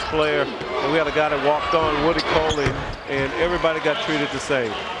our best player, and we had a guy that walked on, Woody Coley, and everybody got treated the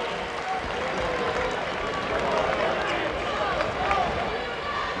same.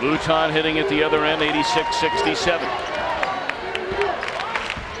 Luton hitting at the other end, 86-67.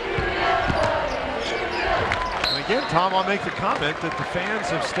 Again, Tom, I'll make the comment that the fans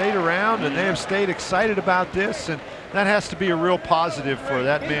have stayed around and they have stayed excited about this, and that has to be a real positive for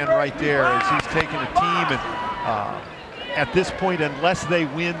that man right there as he's taken a team, and at this point, unless they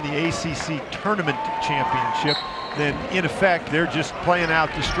win the ACC tournament championship, then in effect they're just playing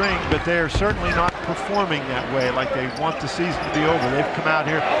out the string, but they're certainly not performing that way like they want the season to be over. They've come out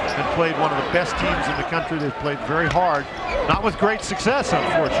here and played one of the best teams in the country. They've played very hard, not with great success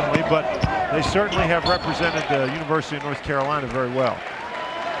unfortunately, but they certainly have represented the University of North Carolina very well.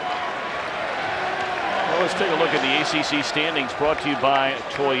 Well, let's take a look at the ACC standings brought to you by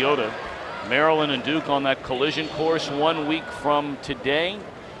Toyota. Maryland and Duke on that collision course 1 week from today.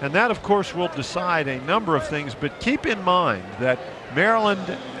 And that, of course, will decide a number of things, but keep in mind that Maryland,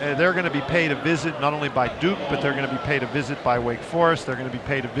 they're going to be paid a visit not only by Duke, but they're going to be paid a visit by Wake Forest. They're going to be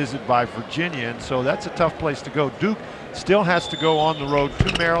paid a visit by Virginia, and so that's a tough place to go. Duke still has to go on the road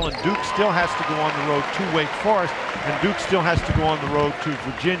to Maryland. Duke still has to go on the road to Wake Forest, and Duke still has to go on the road to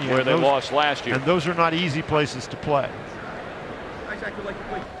Virginia. Where they lost last year. And those are not easy places to play.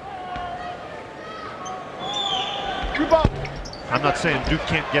 I'm not saying Duke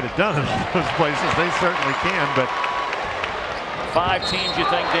can't get it done in all those places. They certainly can, but 5 teams, you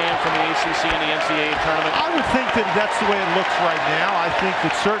think, Dan, from the ACC and the NCAA tournament? I would think that that's the way it looks right now. I think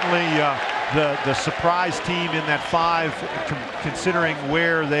that certainly the surprise team in that 5, considering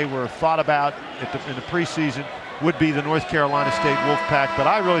where they were thought about in the preseason, would be the North Carolina State Wolfpack, but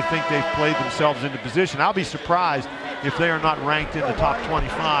I really think they've played themselves into position. I'll be surprised if they are not ranked in the top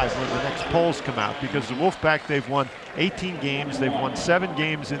 25 when the next polls come out, because the Wolfpack, they've won 18 games, they've won 7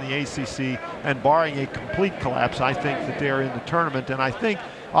 games in the ACC, and barring a complete collapse, I think that they are in the tournament. And I think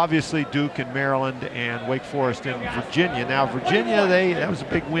obviously Duke and Maryland and Wake Forest and Virginia. Now Virginia, that was a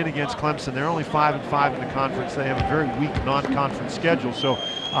big win against Clemson. They're only 5-5 in the conference. They have a very weak non-conference schedule, so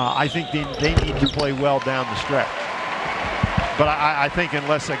I think they need to play well down the stretch. But I think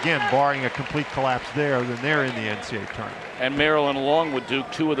unless, again, barring a complete collapse there, then they're in the NCAA tournament. And Maryland, along with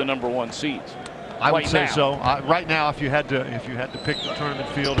Duke, 2 of the #1 seeds. I would say so. Right now, if you had to pick the tournament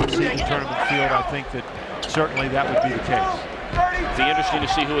field or seed the tournament field, I think that certainly that would be the case. It'd be interesting to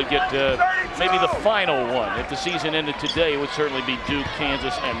see who would get maybe the final one. If the season ended today, it would certainly be Duke,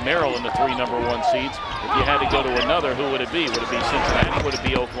 Kansas, and Maryland, the 3 #1 seeds. If you had to go to another, who would it be? Would it be Cincinnati? Would it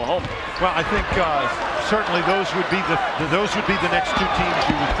be Oklahoma? Well, I think certainly those would be the next 2 teams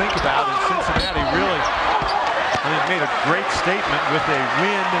you would think about. And Cincinnati really, made a great statement with a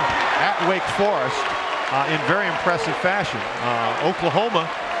win at Wake Forest in very impressive fashion. Oklahoma,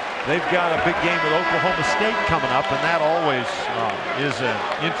 they've got a big game with Oklahoma State coming up, and that always is an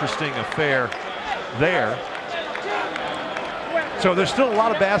interesting affair there. So there's still a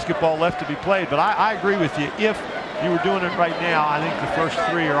lot of basketball left to be played, but I agree with you. If you were doing it right now, I think the first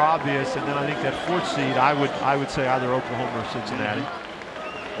 3 are obvious, and then I think that 4th seed, I would say either Oklahoma or Cincinnati.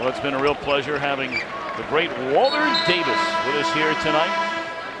 Well, it's been a real pleasure having the great Walter Davis with us here tonight.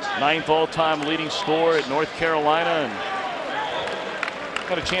 9th all-time leading scorer at North Carolina, and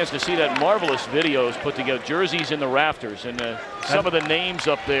got a chance to see that marvelous videos put together, jerseys in the rafters, and some of the names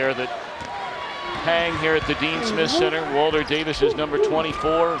up there that hang here at the Dean Smith Center. Walter Davis is number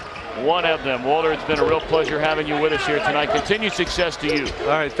 24, one of them. Walter, it's been a real pleasure having you with us here tonight. Continued success to you. All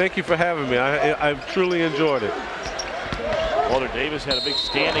right, thank you for having me. I've truly enjoyed it. Walter Davis had a big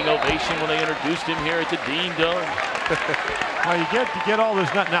standing ovation when they introduced him here at the Dean Dome. Well, you get all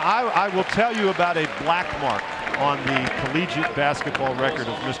those. Now, I will tell you about a black mark on the collegiate basketball record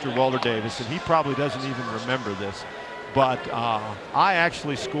of Mr. Walter Davis, and he probably doesn't even remember this. But I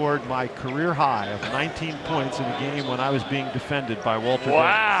actually scored my career high of 19 points in a game when I was being defended by Walter Davis.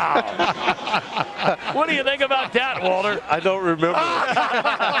 Wow. What do you think about that, Walter? I don't remember.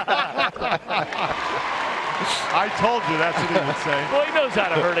 I told you that's what he would say. Well, he knows how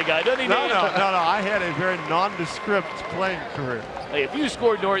to hurt a guy, doesn't he? No. I had a very nondescript playing career. Hey, if you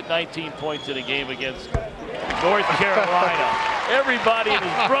scored 19 points in a game against North Carolina, everybody and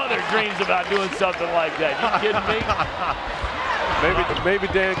his brother dreams about doing something like that. You kidding me? Maybe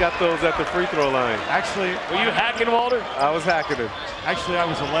Dan got those at the free throw line. Actually, were you hacking, Walter? I was hacking him. Actually, I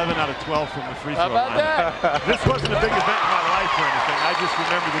was 11 out of 12 from the free throw line. How about that? This wasn't a big event in my life or anything. I just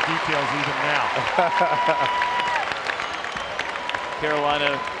remember the details even now.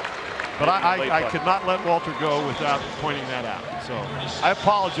 Carolina. But I could not let Walter go without pointing that out. So I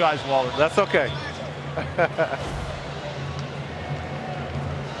apologize, Walter. That's okay.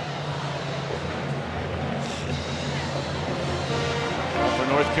 For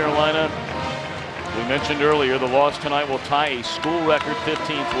North Carolina, we mentioned earlier, the loss tonight will tie a school record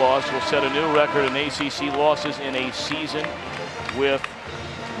 15th loss. Will set a new record in ACC losses in a season with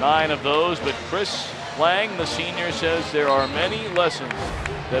 9 of those. But Chris Lang, the senior, says there are many lessons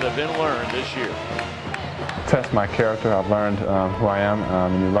that have been learned this year. Test my character. I've learned who I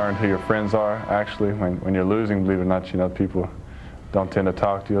am. You learn who your friends are. Actually, when you're losing, believe it or not, people don't tend to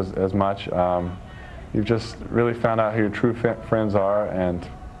talk to you as much. You've just really found out who your true friends are and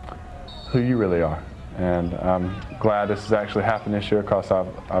who you really are. And I'm glad this has actually happened this year because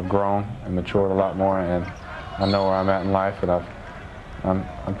I've grown and matured a lot more, and I know where I'm at in life, and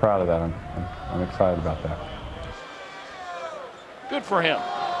I'm proud of that. I'm excited about that. Good for him.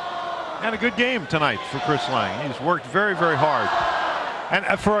 And a good game tonight for Chris Lang. He's worked very, very hard.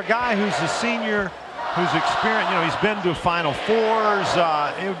 And for a guy who's a senior, who's experienced, he's been to Final Fours,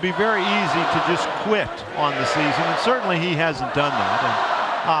 it would be very easy to just quit on the season, and certainly he hasn't done that. And,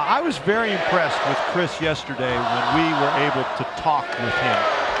 I was very impressed with Chris yesterday when we were able to talk with him,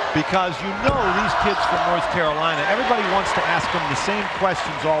 because these kids from North Carolina, everybody wants to ask them the same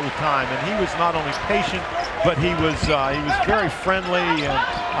questions all the time, and he was not only patient, but he was very friendly and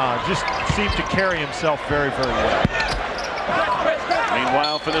just seemed to carry himself very, very well.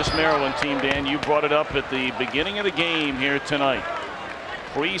 Meanwhile, for this Maryland team, Dan, you brought it up at the beginning of the game here tonight.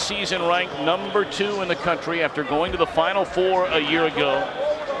 Preseason ranked number 2 in the country after going to the Final Four a year ago,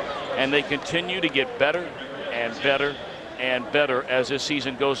 and they continue to get better and better and better as this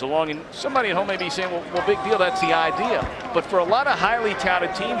season goes along. And somebody at home may be saying, well, big deal, that's the idea. But for a lot of highly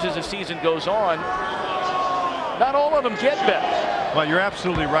touted teams as the season goes on, not all of them get better. Well, you're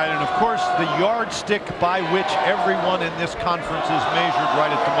absolutely right. And, of course, the yardstick by which everyone in this conference is measured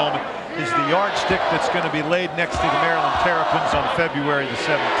right at the moment is the yardstick that's going to be laid next to the Maryland Terrapins on February the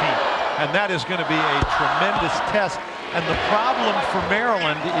 17th. And that is going to be a tremendous test. And the problem for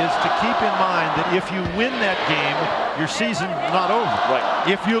Maryland is to keep in mind that if you win that game, your season's not over. Right.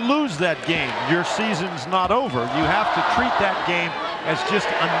 If you lose that game, your season's not over. You have to treat that game as just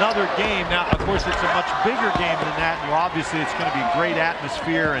another game. Now, of course, it's a much bigger game than that. And obviously, it's going to be a great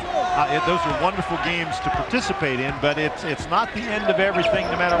atmosphere, and those are wonderful games to participate in. But it's not the end of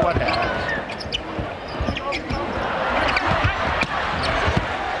everything, no matter what happens.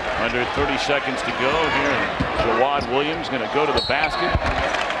 Under 30 seconds to go here. Jawad Williams going to go to the basket.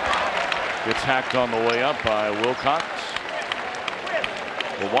 Gets hacked on the way up by Wilcox.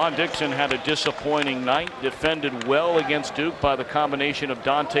 Well, Juan Dixon had a disappointing night. Defended well against Duke by the combination of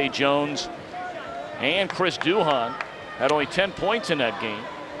Dante Jones and Chris Duhon. Had only 10 points in that game.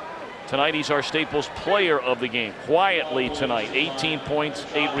 Tonight he's our Staples player of the game. Quietly tonight, 18 points,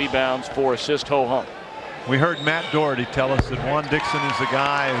 8 rebounds, 4 assists, ho-hum. We heard Matt Doherty tell us that Juan Dixon is a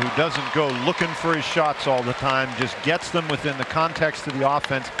guy who doesn't go looking for his shots all the time, just gets them within the context of the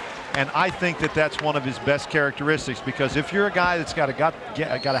offense. And I think that that's one of his best characteristics, because if you're a guy that's got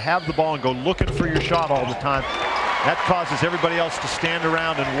to have the ball and go looking for your shot all the time, that causes everybody else to stand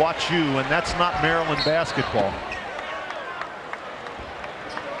around and watch you, and that's not Maryland basketball.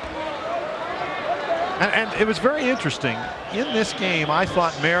 And it was very interesting. In this game, I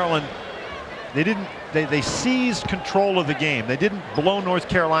thought Maryland, they seized control of the game. They didn't blow North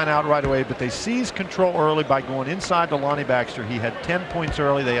Carolina out right away, but they seized control early by going inside to Lonnie Baxter. He had 10 points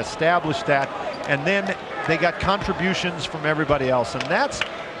early. They established that, and then they got contributions from everybody else. And that's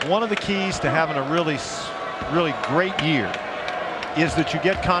one of the keys to having a really great year, is that you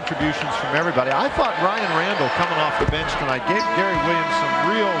get contributions from everybody. I thought Ryan Randall, coming off the bench tonight, gave Gary Williams some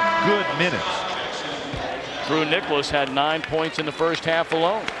real good minutes. Drew Nicholas had 9 points in the first half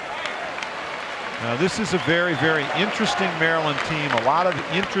alone. Now, this is a very, very interesting Maryland team. A lot of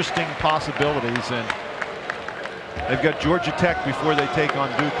interesting possibilities, and they've got Georgia Tech before they take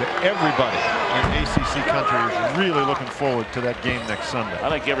on Duke. But everybody in ACC country is really looking forward to that game next Sunday. I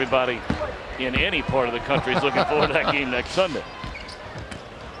think everybody in any part of the country is looking forward to that game next Sunday.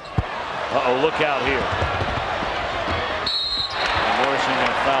 Uh-oh, look out here. And Morrison going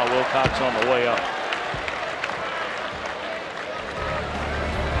to foul Wilcox on the way up.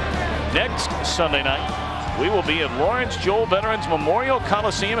 Next Sunday night, we will be at Lawrence Joel Veterans Memorial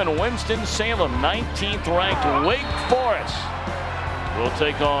Coliseum in Winston-Salem. 19th ranked Wake Forest will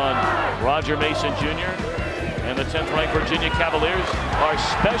take on Roger Mason Jr. and the 10th ranked Virginia Cavaliers. Our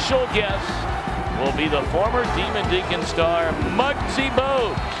special guest will be the former Demon Deacon star Muggsy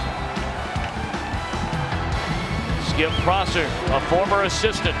Bogues. Skip Prosser, a former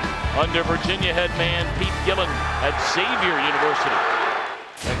assistant under Virginia head man Pete Gillen at Xavier University.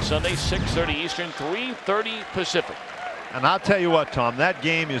 Next Sunday, 6:30 Eastern, 3:30 Pacific. And I'll tell you what, Tom, that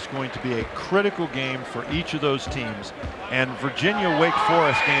game is going to be a critical game for each of those teams. And Virginia-Wake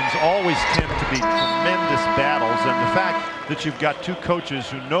Forest games always tend to be tremendous battles. And the fact that you've got two coaches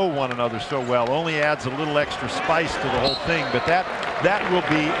who know one another so well only adds a little extra spice to the whole thing. But that will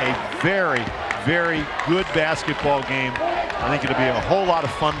be a very, very good basketball game. I think it'll be a whole lot of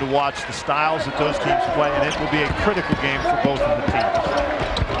fun to watch the styles that those teams play, and it will be a critical game for both of the teams.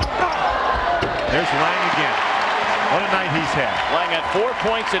 There's Lang again. What a night he's had. Lang had 4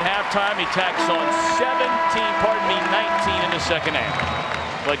 points at halftime. He tacks on 19 in the second half.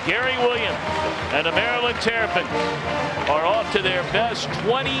 But Gary Williams and the Maryland Terrapins are off to their best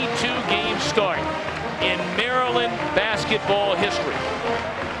 22-game start in Maryland basketball history.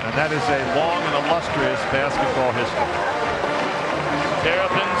 And that is a long and illustrious basketball history.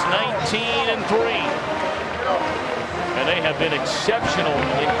 Terrapins 19-3. And they have been exceptional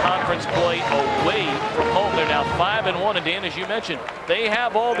in conference play away from home. They're now 5-1. And Dan, as you mentioned, they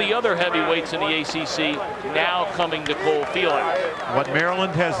have all the other heavyweights in the ACC now coming to Cole Fieldhouse. What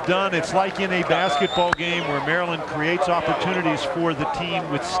Maryland has done, it's like in a basketball game where Maryland creates opportunities for the team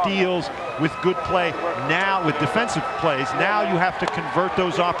with steals, with good play, now with defensive plays. Now you have to convert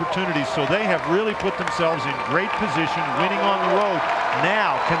those opportunities. So they have really put themselves in great position, winning on the road.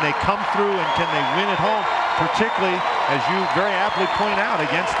 Now, can they come through and can they win at home? Particularly, as you very aptly point out,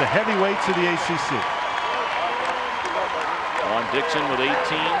 against the heavyweights of the ACC. Juan Dixon with 18.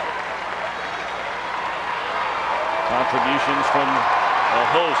 Contributions from a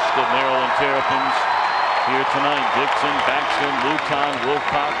host of Maryland Terrapins here tonight. Dixon, Baxter, Luton,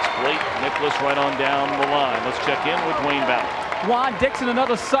 Wilcox, Blake, Nicholas right on down the line. Let's check in with Dwayne Ballard. Juan Dixon,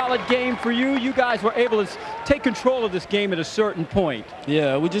 another solid game for you. You guys were able to take control of this game at a certain point.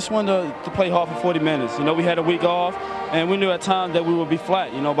 Yeah, we just wanted to play hard for 40 minutes. You know, we had a week off, and we knew at times that we would be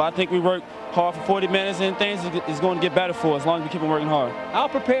flat, you know, but I think we worked hard for 40 minutes, and things is going to get better for us as long as we keep on working hard. How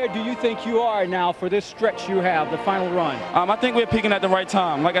prepared do you think you are now for this stretch you have, the final run? I think we're peaking at the right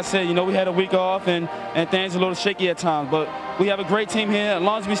time. Like I said, you know, we had a week off, and things are a little shaky at times, but we have a great team here. As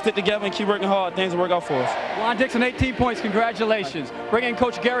long as we stick together and keep working hard, things will work out for us. Juan Dixon, 18 points. Congratulations. Bring in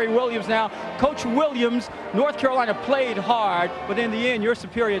Coach Gary Williams now. Coach Williams, North Carolina played hard, but in the end, your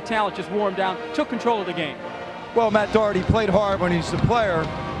superior talent just wore him down, took control of the game. Well, Matt Doherty played hard when he's the player,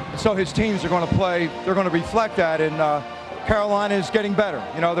 so his teams are going to play. They're going to reflect that, and Carolina is getting better.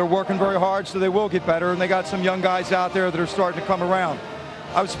 You know, they're working very hard, so they will get better, and they got some young guys out there that are starting to come around.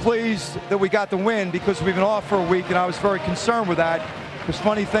 I was pleased that we got the win because we've been off for a week, and I was very concerned with that because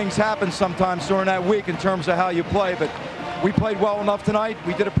funny things happen sometimes during that week in terms of how you play, but we played well enough tonight.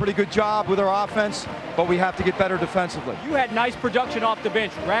 We did a pretty good job with our offense, but we have to get better defensively. You had nice production off the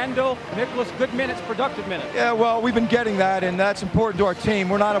bench. Randall, Nicholas, good minutes, productive minutes. Yeah, well, we've been getting that, and that's important to our team.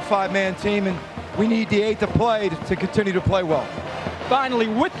 We're not a five-man team, and we need the 8 to play to continue to play well. Finally,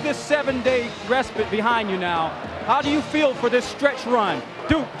 with this 7-day respite behind you now, how do you feel for this stretch run?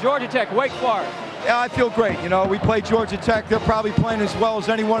 Duke, Georgia Tech, Wake Forest. Yeah, I feel great. You know, we played Georgia Tech. They're probably playing as well as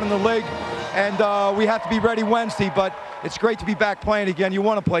anyone in the league, and we have to be ready Wednesday, but it's great to be back playing again. You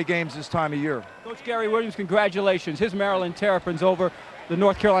want to play games this time of year. Coach Gary Williams, congratulations. His Maryland Terrapins over the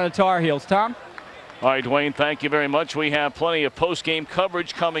North Carolina Tar Heels. Tom? All right, Dwayne, thank you very much. We have plenty of post-game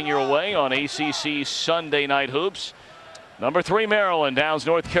coverage coming your way on ACC Sunday Night Hoops. Number 3, Maryland downs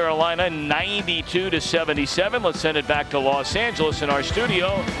North Carolina 92-77. Let's send it back to Los Angeles in our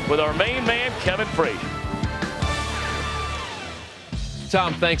studio with our main man, Kevin Frazier.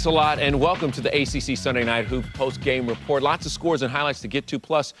 Tom, thanks a lot, and welcome to the ACC Sunday Night Hoop post-game report. Lots of scores and highlights to get to,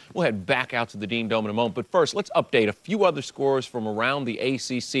 plus we'll head back out to the Dean Dome in a moment. But first, let's update a few other scores from around the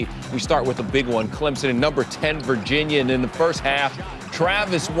ACC. We start with a big one, Clemson and number 10, Virginia. And in the first half,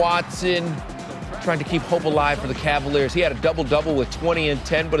 Travis Watson trying to keep hope alive for the Cavaliers. He had a double-double with 20 and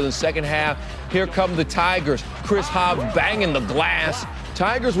 10, but in the second half, here come the Tigers. Chris Hobbs banging the glass.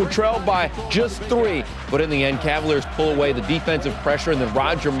 Tigers were trailed by just 3, but in the end, Cavaliers pull away the defensive pressure, and then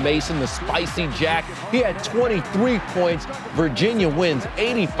Roger Mason, the spicy Jack, he had 23 points. Virginia wins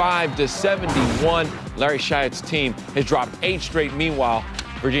 85-71. Larry Shyatt's team has dropped 8 straight. Meanwhile,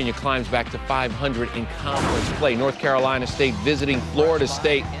 Virginia climbs back to 500 in conference play. North Carolina State visiting Florida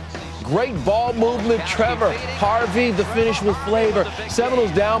State. Great ball movement, Trevor Harvey, the finish with flavor.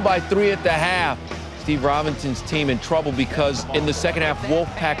 Seminoles down by 3 at the half. Steve Robinson's team in trouble because in the second half,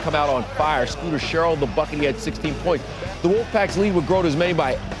 Wolfpack come out on fire. Scooter Sherrill, the bucket, he had 16 points. The Wolfpack's lead would grow to as many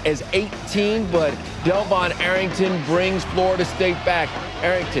as 18, but Delvon Arrington brings Florida State back.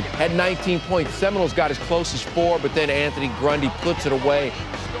 Arrington had 19 points. Seminoles got as close as 4, but then Anthony Grundy puts it away.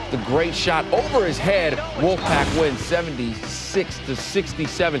 The great shot over his head. Wolfpack wins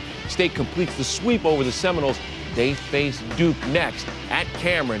 76-67. State completes the sweep over the Seminoles. They face Duke next at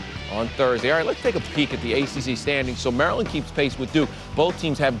Cameron on Thursday. All right, let's take a peek at the ACC standings. So Maryland keeps pace with Duke. Both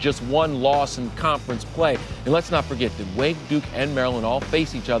teams have just 1 loss in conference play. And let's not forget that Wake, Duke, and Maryland all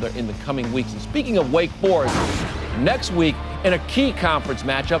face each other in the coming weeks. And speaking of Wake Forest, next week in a key conference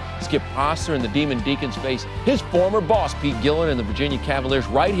matchup, Skip Oster and the Demon Deacons face his former boss, Pete Gillen, and the Virginia Cavaliers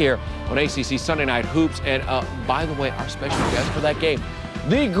right here on ACC Sunday Night Hoops. And by the way, our special guest for that game,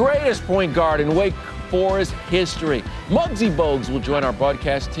 the greatest point guard in Wake Forest history, Muggsy Bogues, will join our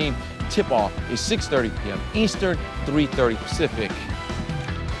broadcast team. Tip-off is 6:30 p.m. Eastern, 3:30 Pacific.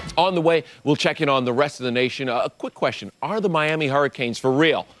 On the way, we'll check in on the rest of the nation. A quick question. Are the Miami Hurricanes for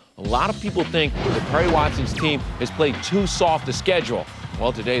real? A lot of people think that Perry Watson's team has played too soft a schedule.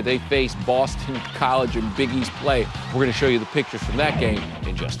 Well, today they face Boston College in Big East play. We're going to show you the pictures from that game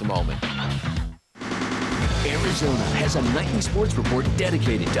in just a moment. Arizona has a nightly sports report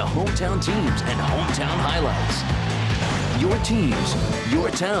dedicated to hometown teams and hometown highlights. Your teams,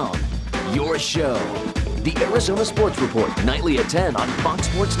 your town, your show. The Arizona Sports Report, nightly at 10 on Fox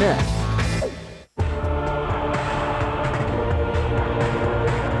Sports Net.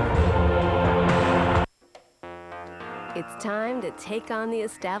 It's time to take on the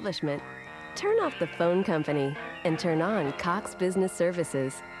establishment. Turn off the phone company and turn on Cox Business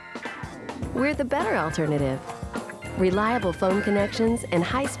Services. We're the better alternative. Reliable phone connections and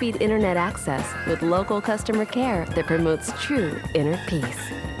high-speed internet access with local customer care that promotes true inner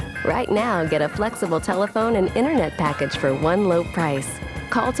peace. Right now, get a flexible telephone and internet package for one low price.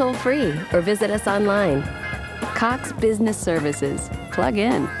 Call toll-free or visit us online. Cox Business Services. Plug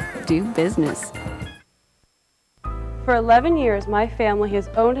in. Do business. For 11 years, my family has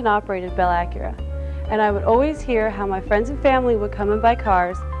owned and operated Bell Acura, and I would always hear how my friends and family would come and buy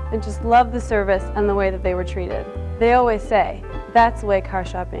cars and just love the service and the way that they were treated. They always say, that's the way car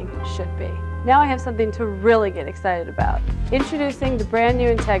shopping should be. Now I have something to really get excited about. Introducing the brand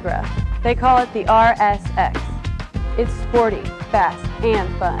new Integra. They call it the RSX. It's sporty, fast, and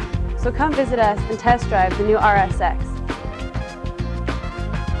fun. So come visit us and test drive the new RSX.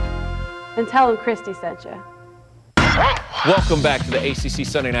 And tell them Christy sent you. Welcome back to the ACC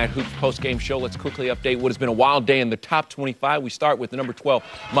Sunday Night Hoops post-game show. Let's quickly update what has been a wild day in the top 25. We start with the number 12,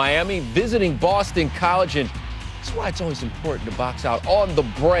 Miami, visiting Boston College, and that's why it's always important to box out on the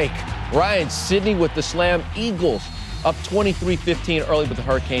break. Ryan Sidney with the slam. Eagles up 23-15 early, but the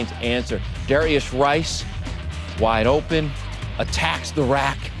Hurricanes answer. Darius Rice, wide open, attacks the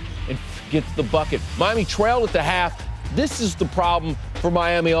rack, and gets the bucket. Miami trailed at the half. This is the problem for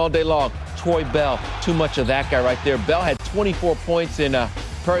Miami all day long. Troy Bell, too much of that guy right there. Bell had 24 points in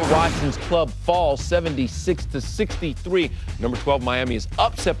Perry Watson's club fall, 76-63. Number 12, Miami is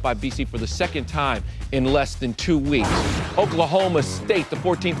upset by BC for the second time in less than 2 weeks. Oklahoma State, the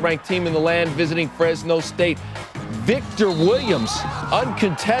 14th ranked team in the land, visiting Fresno State. Victor Williams,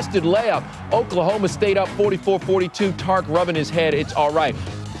 uncontested layup. Oklahoma State up 44-42. Tark rubbing his head. It's all right.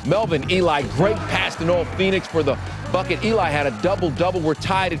 Melvin Ely, great pass to Noah Phoenix for the bucket. Ely had a double-double. We're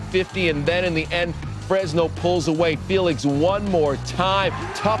tied at 50, and then in the end, Fresno pulls away. Felix one more time.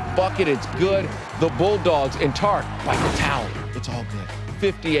 Tough bucket. It's good. The Bulldogs and Tark bite the towel. It's all good.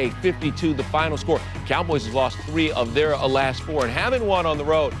 58-52, the final score. Cowboys have lost 3 of their last 4 and haven't won on the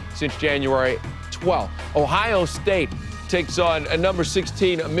road since January 12th. Ohio State takes on number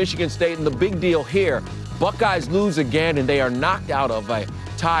 16, Michigan State, and the big deal here, Buckeyes lose again, and they are knocked out of a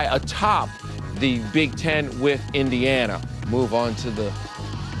tie atop the Big Ten with Indiana. Move on to the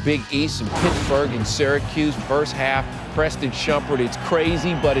Big East and Pittsburgh and Syracuse. First half, Preston Shumpert. It's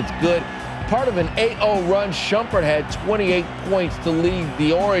crazy, but it's good. Part of an 8-0 run, Shumpert had 28 points to lead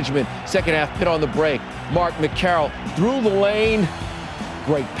the Orangemen. Second half, Pitt on the break. Mark McCarroll through the lane.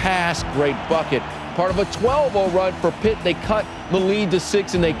 Great pass, great bucket. Part of a 12-0 run for Pitt. They cut the lead to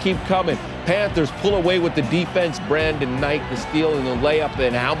 6, and they keep coming. Panthers pull away with the defense. Brandon Knight, the steal and the layup.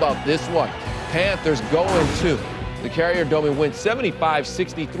 And how about this one? Panthers going to the Carrier Dome and win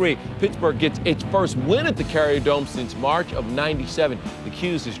 75-63. Pittsburgh gets its first win at the Carrier Dome since March of '97. The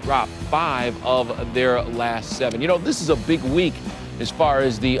Qs has dropped 5 of their last 7. You know, this is a big week as far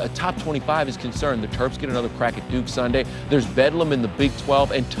as the top 25 is concerned. The Terps get another crack at Duke Sunday. There's Bedlam in the Big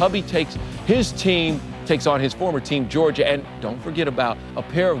 12, and Tubby takes on his former team, Georgia. And don't forget about a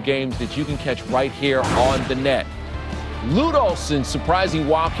pair of games that you can catch right here on the net. Lute Olson, surprising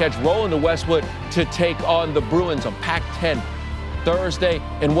Wildcats, rolling to Westwood to take on the Bruins on Pac-10 Thursday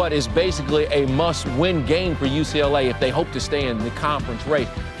in what is basically a must-win game for UCLA if they hope to stay in the conference race.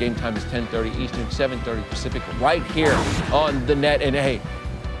 Game time is 10:30 Eastern, 7:30 Pacific, right here on the net. And hey,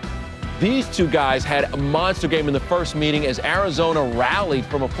 these two guys had a monster game in the first meeting as Arizona rallied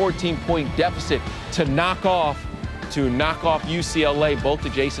from a 14-point deficit to knock off UCLA. Both the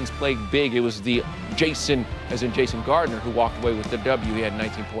Jasons played big. It was the Jason, as in Jason Gardner, who walked away with the W. He had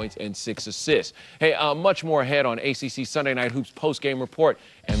 19 points and 6 assists. Hey, much more ahead on ACC Sunday Night Hoops post-game report.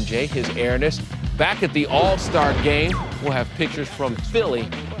 MJ, his airness, back at the All-Star game. We'll have pictures from Philly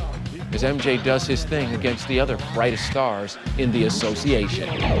as MJ does his thing against the other brightest stars in the association.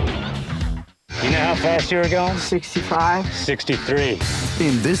 You know how fast you were going? 65. 63.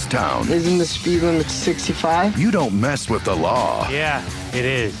 In this town, Isn't the speed limit 65? you don't mess with the law. Yeah, it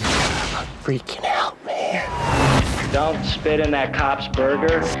is. Freaking out, man. Don't spit in that cop's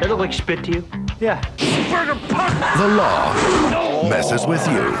burger. It look like spit to you? Yeah. Burger pop! The law messes with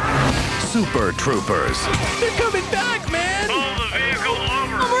you. Super Troopers. They're coming back, man! Pull the vehicle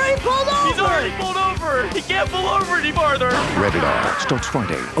over! I'm already pulled over! He's already pulled over! He can't pull over any farther! Rated R. Starts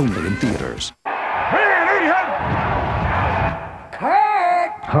Friday, only in theaters.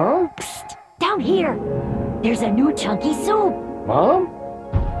 Kurt! Huh? Psst! Down here. There's a new chunky soup. Mom?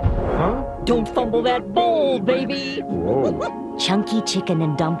 Huh? Don't fumble that bowl, baby. Whoa. Chunky Chicken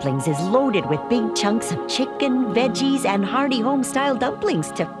and Dumplings is loaded with big chunks of chicken, veggies, and hearty home-style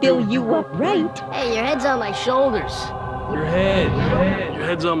dumplings to fill you up right. Hey, your head's on my shoulders. Your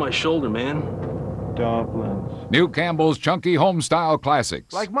head's on my shoulder, man. Dumplings. New Campbell's Chunky Home-Style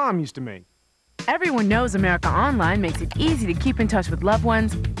Classics. Like Mom used to make. Everyone knows America Online makes it easy to keep in touch with loved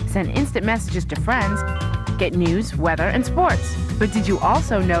ones, send instant messages to friends, get news, weather, and sports. But did you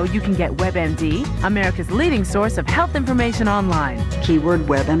also know you can get WebMD, America's leading source of health information online? Keyword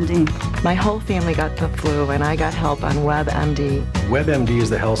WebMD. My whole family got the flu, and I got help on WebMD. WebMD is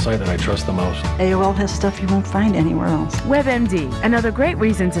the health site that I trust the most. AOL has stuff you won't find anywhere else. WebMD, another great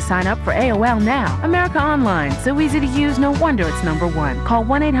reason to sign up for AOL now. America Online, so easy to use, no wonder it's #1. Call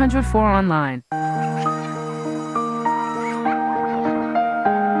 1-800-4ONLINE.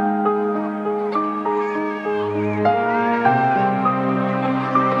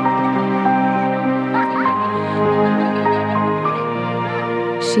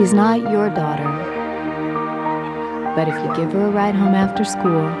 She's not your daughter, but if you give her a ride home after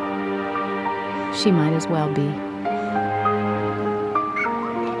school, she might as well be.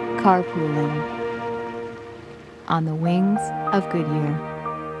 Carpooling on the wings of Goodyear.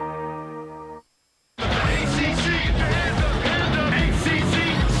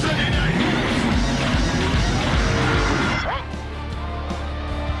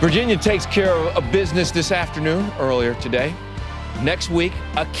 Virginia takes care of business this afternoon, earlier today. Next week,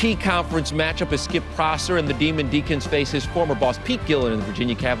 a key conference matchup as Skip Prosser and the Demon Deacons face his former boss, Pete Gillen, and the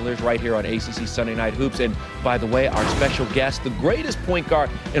Virginia Cavaliers right here on ACC Sunday Night Hoops. And by the way, our special guest, the greatest point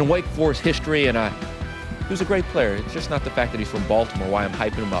guard in Wake Forest history, and who's a great player. It's just not the fact that he's from Baltimore, why I'm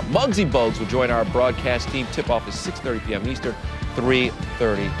hyping him up. Muggsy Bogues will join our broadcast team. Tip-off is 6:30 p.m. Eastern,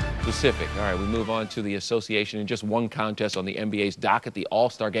 3:30 Pacific. All right, we move on to the association and just one contest on the NBA's docket, the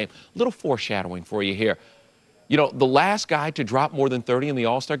All-Star Game. A little foreshadowing for you here. You know, the last guy to drop more than 30 in the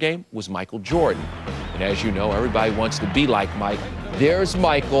All-Star Game was Michael Jordan. And as you know, everybody wants to be like Mike. There's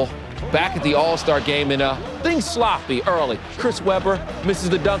Michael back at the All-Star Game, and things sloppy early. Chris Webber misses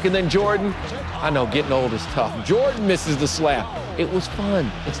the dunk, and then Jordan. I know, getting old is tough. Jordan misses the slam. It was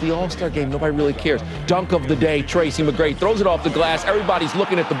fun. It's the All-Star Game. Nobody really cares. Dunk of the day, Tracy McGrady throws it off the glass. Everybody's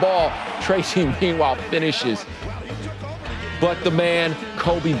looking at the ball. Tracy, meanwhile, finishes. But the man,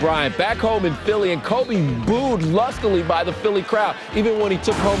 Kobe Bryant, back home in Philly, and Kobe booed lustily by the Philly crowd. Even when he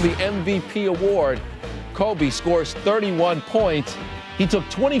took home the MVP award, Kobe scores 31 points. He took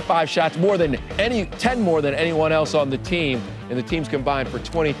 25 shots, 10 more than anyone else on the team, and the teams combined for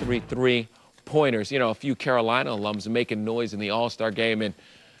 23 three-pointers. You know, a few Carolina alums making noise in the All-Star Game, and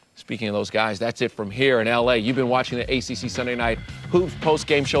speaking of those guys, that's it from here in L.A. You've been watching the ACC Sunday Night Hoops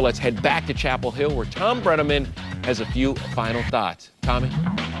post-game show. Let's head back to Chapel Hill, where Tom Brenneman has a few final thoughts. Tommy?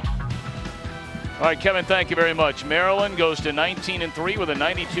 All right, Kevin, thank you very much. Maryland goes to 19-3 with a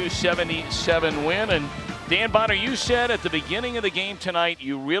 92-77 win. And Dan Bonner, you said at the beginning of the game tonight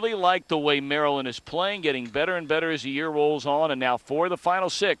you really like the way Maryland is playing, getting better and better as the year rolls on, and now for the final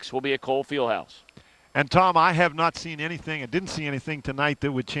 6 will be at Cole Fieldhouse. And, Tom, I have not seen anything, and didn't see anything tonight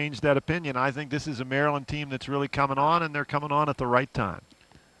that would change that opinion. I think this is a Maryland team that's really coming on, and they're coming on at the right time.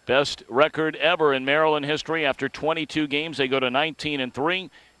 Best record ever in Maryland history. After 22 games, they go to 19-3,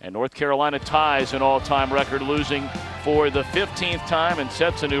 and North Carolina ties an all-time record, losing for the 15th time and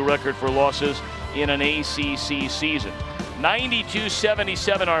sets a new record for losses in an ACC season.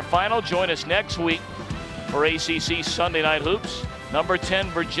 92-77 our final. Join us next week for ACC Sunday Night Hoops. Number 10,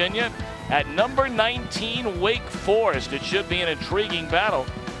 Virginia. At number 19, Wake Forest. It should be an intriguing battle.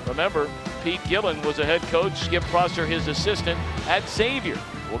 Remember, Pete Gillen was a head coach, Skip Prosser his assistant at Xavier.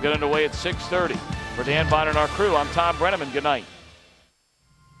 We'll get underway at 6:30. For Dan Bonner and our crew, I'm Tom Brenneman. Good night.